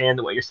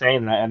understand what you're saying,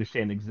 and I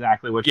understand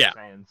exactly what you're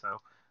saying. So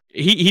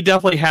he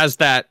definitely has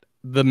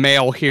the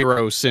male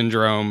hero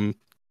syndrome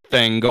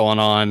thing going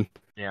on.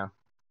 Yeah.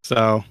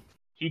 So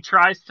he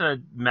tries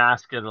to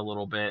mask it a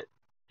little bit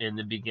in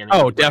the beginning.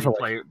 Oh,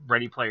 definitely.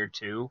 Ready Player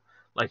 2.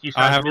 Like he's.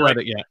 I haven't read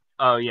it yet.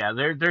 Oh yeah,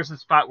 there's a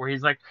spot where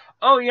he's like,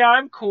 "Oh yeah,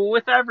 I'm cool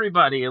with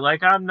everybody.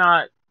 Like I'm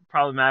not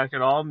problematic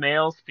at all.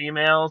 Males,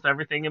 females,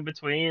 everything in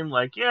between.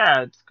 Like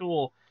yeah, it's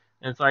cool."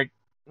 And it's like,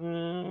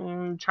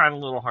 trying a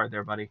little hard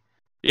there, buddy.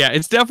 Yeah,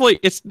 it's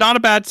not a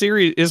bad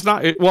series. It's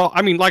not.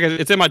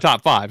 It's in my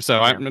top 5, so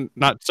I'm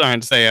not trying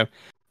to say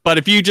but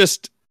if you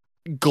just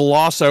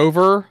gloss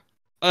over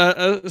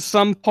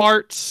some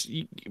parts,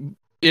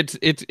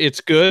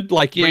 it's good.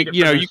 Like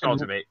you know, you can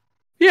debate.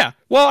 Yeah.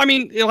 Well, I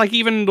mean, like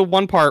even the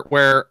one part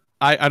where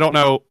I don't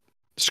know.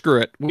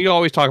 Screw it. We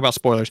always talk about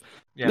spoilers.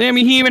 Yeah. I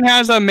mean, he even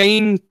has a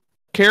main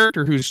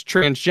character who's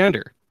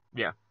transgender.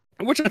 Yeah.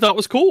 Which I thought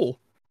was cool.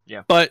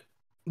 Yeah.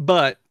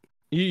 But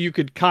you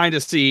could kind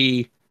of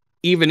see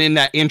even in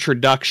that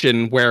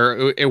introduction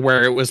where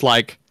it was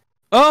like,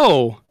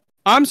 oh,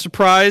 I'm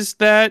surprised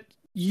that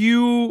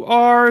you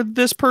are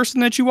this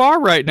person that you are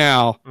right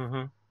now. Mm-hmm.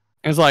 And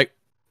it's like,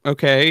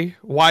 okay,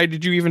 why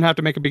did you even have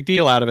to make a big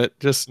deal out of it?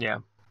 Just yeah,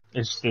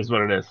 it just is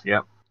what it is.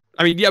 Yeah.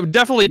 I mean, yeah,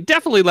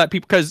 definitely let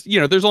people, because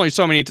there's only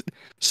so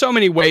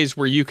many ways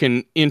where you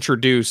can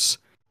introduce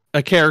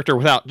a character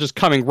without just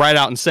coming right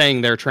out and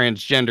saying they're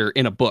transgender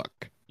in a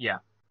book. Yeah.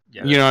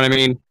 You know what I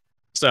mean?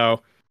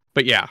 So,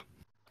 but yeah.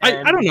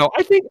 I don't know.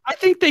 I think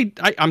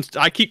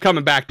I keep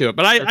coming back to it,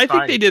 but I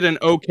think they did an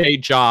okay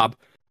job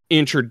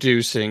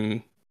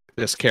introducing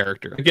this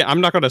character. Again,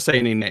 I'm not going to say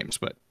any names,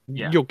 but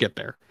you'll get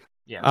there.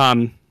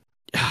 Yeah.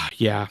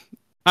 Yeah.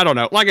 I don't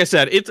know. Like I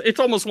said, it's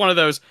almost one of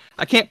those.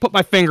 I can't put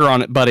my finger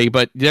on it, buddy,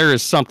 but there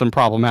is something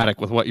problematic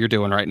with what you're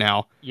doing right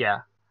now.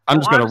 Yeah. I'm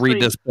just going to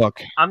read this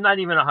book. I'm not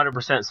even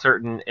 100%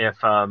 certain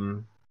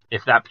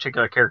if that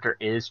particular character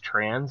is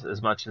trans,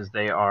 as much as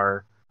they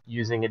are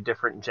using a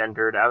different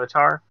gendered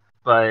avatar.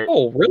 But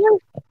oh, really?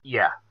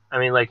 Yeah. I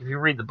mean, like, if you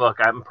read the book,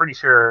 I'm pretty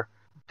sure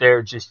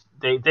they're just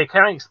they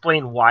kind of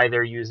explain why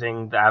they're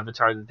using the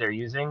avatar that they're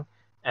using,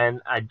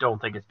 and I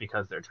don't think it's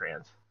because they're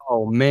trans.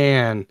 Oh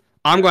man,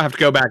 I'm gonna have to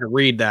go back and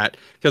read that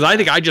because I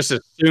think I just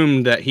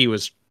assumed that he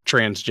was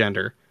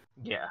transgender.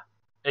 Yeah,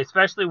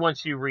 especially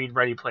once you read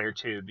Ready Player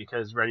 2,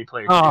 because Ready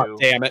Player 2. Oh,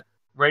 damn it!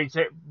 Ready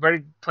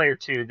Player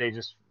 2, they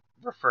just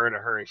refer to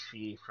her as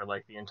she for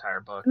like the entire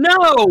book.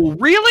 No,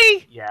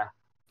 really? Yeah.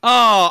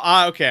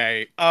 Oh,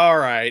 okay. All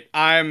right.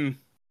 I'm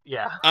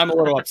a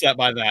little upset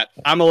by that.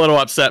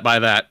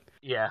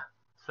 Yeah.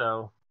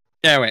 So.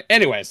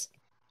 Anyways.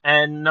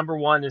 And number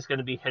 1 is going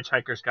to be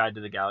Hitchhiker's Guide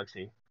to the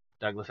Galaxy,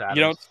 Douglas Adams.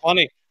 You know, it's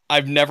funny.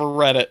 I've never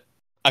read it.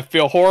 I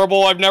feel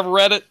horrible I've never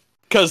read it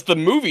because the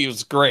movie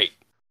was great.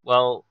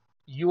 Well,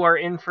 you are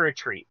in for a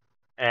treat.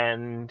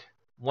 And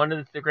one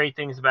of the great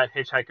things about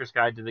Hitchhiker's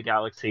Guide to the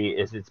Galaxy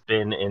is it's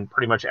been in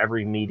pretty much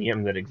every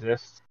medium that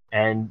exists.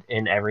 And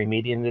in every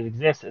medium that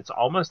exists, it's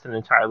almost an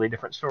entirely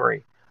different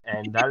story.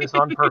 And that is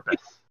on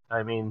purpose.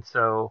 I mean,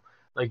 so,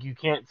 like, you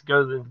can't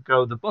go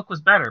the book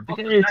was better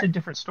because it's a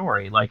different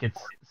story. Like,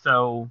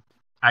 so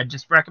I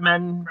just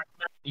recommend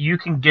you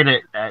can get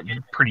it at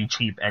pretty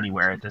cheap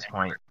anywhere at this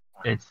point.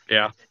 It's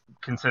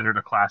considered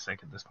a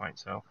classic at this point.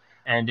 So,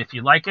 and if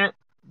you like it,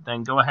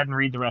 then go ahead and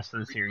read the rest of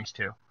the series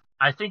too.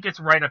 I think it's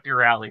right up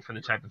your alley for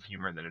the type of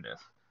humor that it is.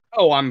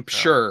 Oh, I'm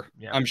sure.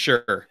 Yeah. I'm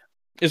sure.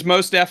 Is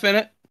Mos Def in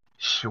it?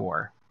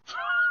 Sure.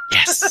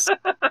 Yes.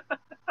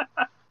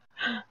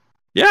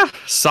 Yeah,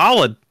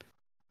 solid.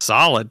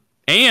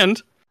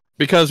 And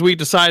because we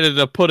decided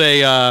to put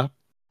a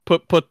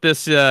put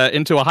this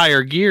into a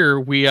higher gear,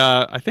 we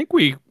I think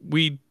we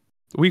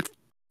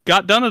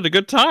got done at a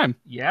good time.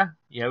 Yeah,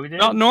 we did.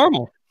 About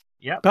normal.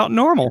 Yeah. About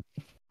normal.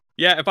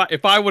 Yeah,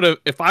 if I would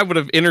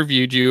have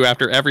interviewed you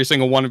after every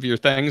single one of your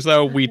things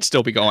though, we'd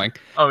still be going.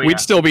 Oh yeah. We'd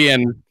still be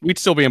in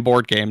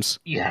board games.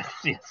 Yes,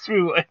 we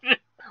would.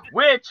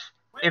 Which,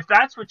 if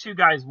that's what you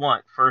guys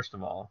want, first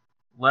of all,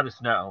 let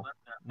us know.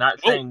 Not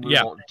saying we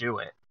won't do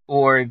it.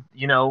 Or,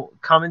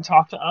 come and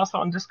talk to us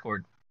on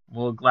Discord.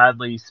 We'll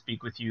gladly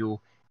speak with you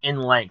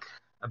in length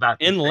about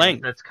this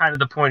thing. That's kind of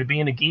the point of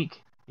being a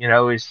geek,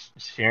 is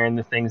sharing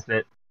the things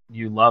that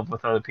you love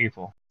with other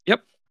people.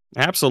 Yep,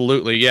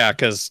 absolutely, yeah,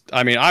 because,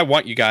 I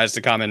want you guys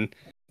to come and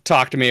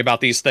talk to me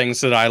about these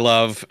things that I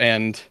love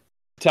and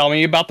tell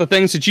me about the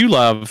things that you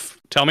love.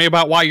 Tell me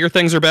about why your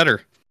things are better.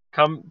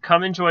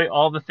 Come enjoy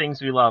all the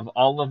things we love,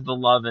 all of the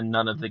love and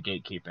none of the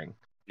gatekeeping.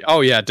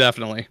 Oh, yeah,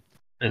 definitely.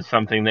 Is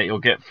something that you'll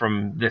get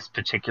from this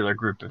particular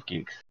group of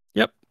geeks.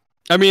 Yep.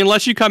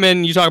 Unless you come in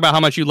and you talk about how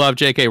much you love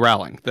J.K.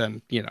 Rowling,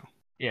 then, Yeah.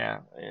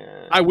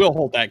 I will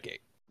hold that gate.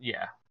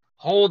 Yeah.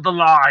 Hold the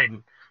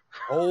line.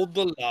 Hold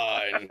the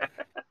line.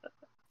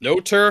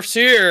 No turfs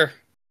here.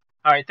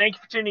 All right. Thank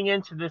you for tuning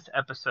in to this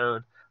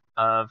episode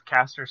of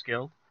Casters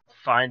Guild.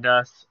 Find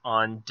us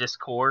on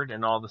Discord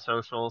and all the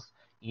socials.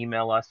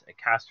 Email us at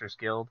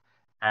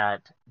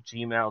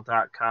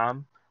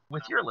castersguild@gmail.com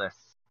with your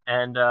lists.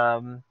 And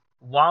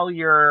while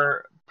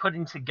you're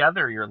putting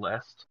together your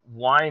list,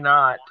 why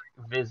not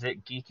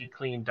visit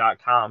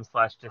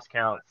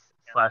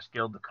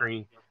geekyclean.com/discounts/guild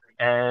decree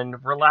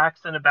and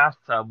relax in a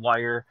bathtub while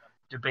you're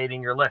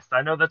debating your list.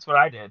 I know that's what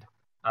I did.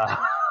 I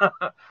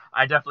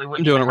definitely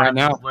wouldn't doing it right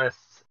now. These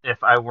lists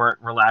if I weren't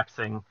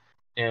relaxing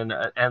and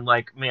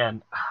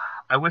man,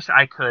 I wish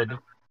I could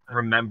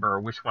remember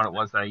which one it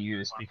was that I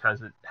used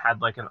because it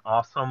had like an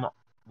awesome,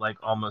 like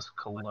almost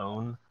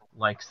cologne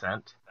like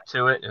scent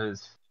to it. It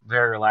was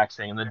very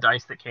relaxing, and the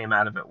dice that came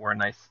out of it were a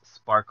nice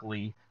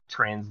sparkly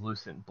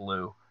translucent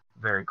blue.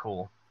 Very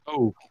cool.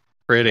 Oh,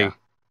 pretty. Yeah.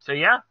 So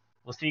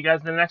we'll see you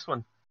guys in the next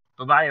one.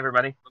 Bye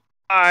everybody.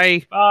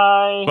 Bye.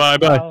 Bye. Bye.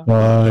 Bye.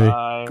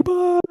 Bye.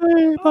 Goodbye.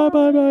 Bye.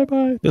 Bye. Bye.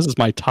 Bye. This is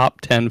my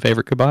top 10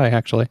 favorite goodbye,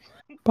 actually.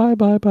 Bye.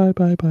 Bye. Bye.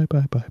 Bye. Bye.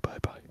 Bye. Bye. Bye.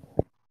 Bye.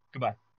 Goodbye.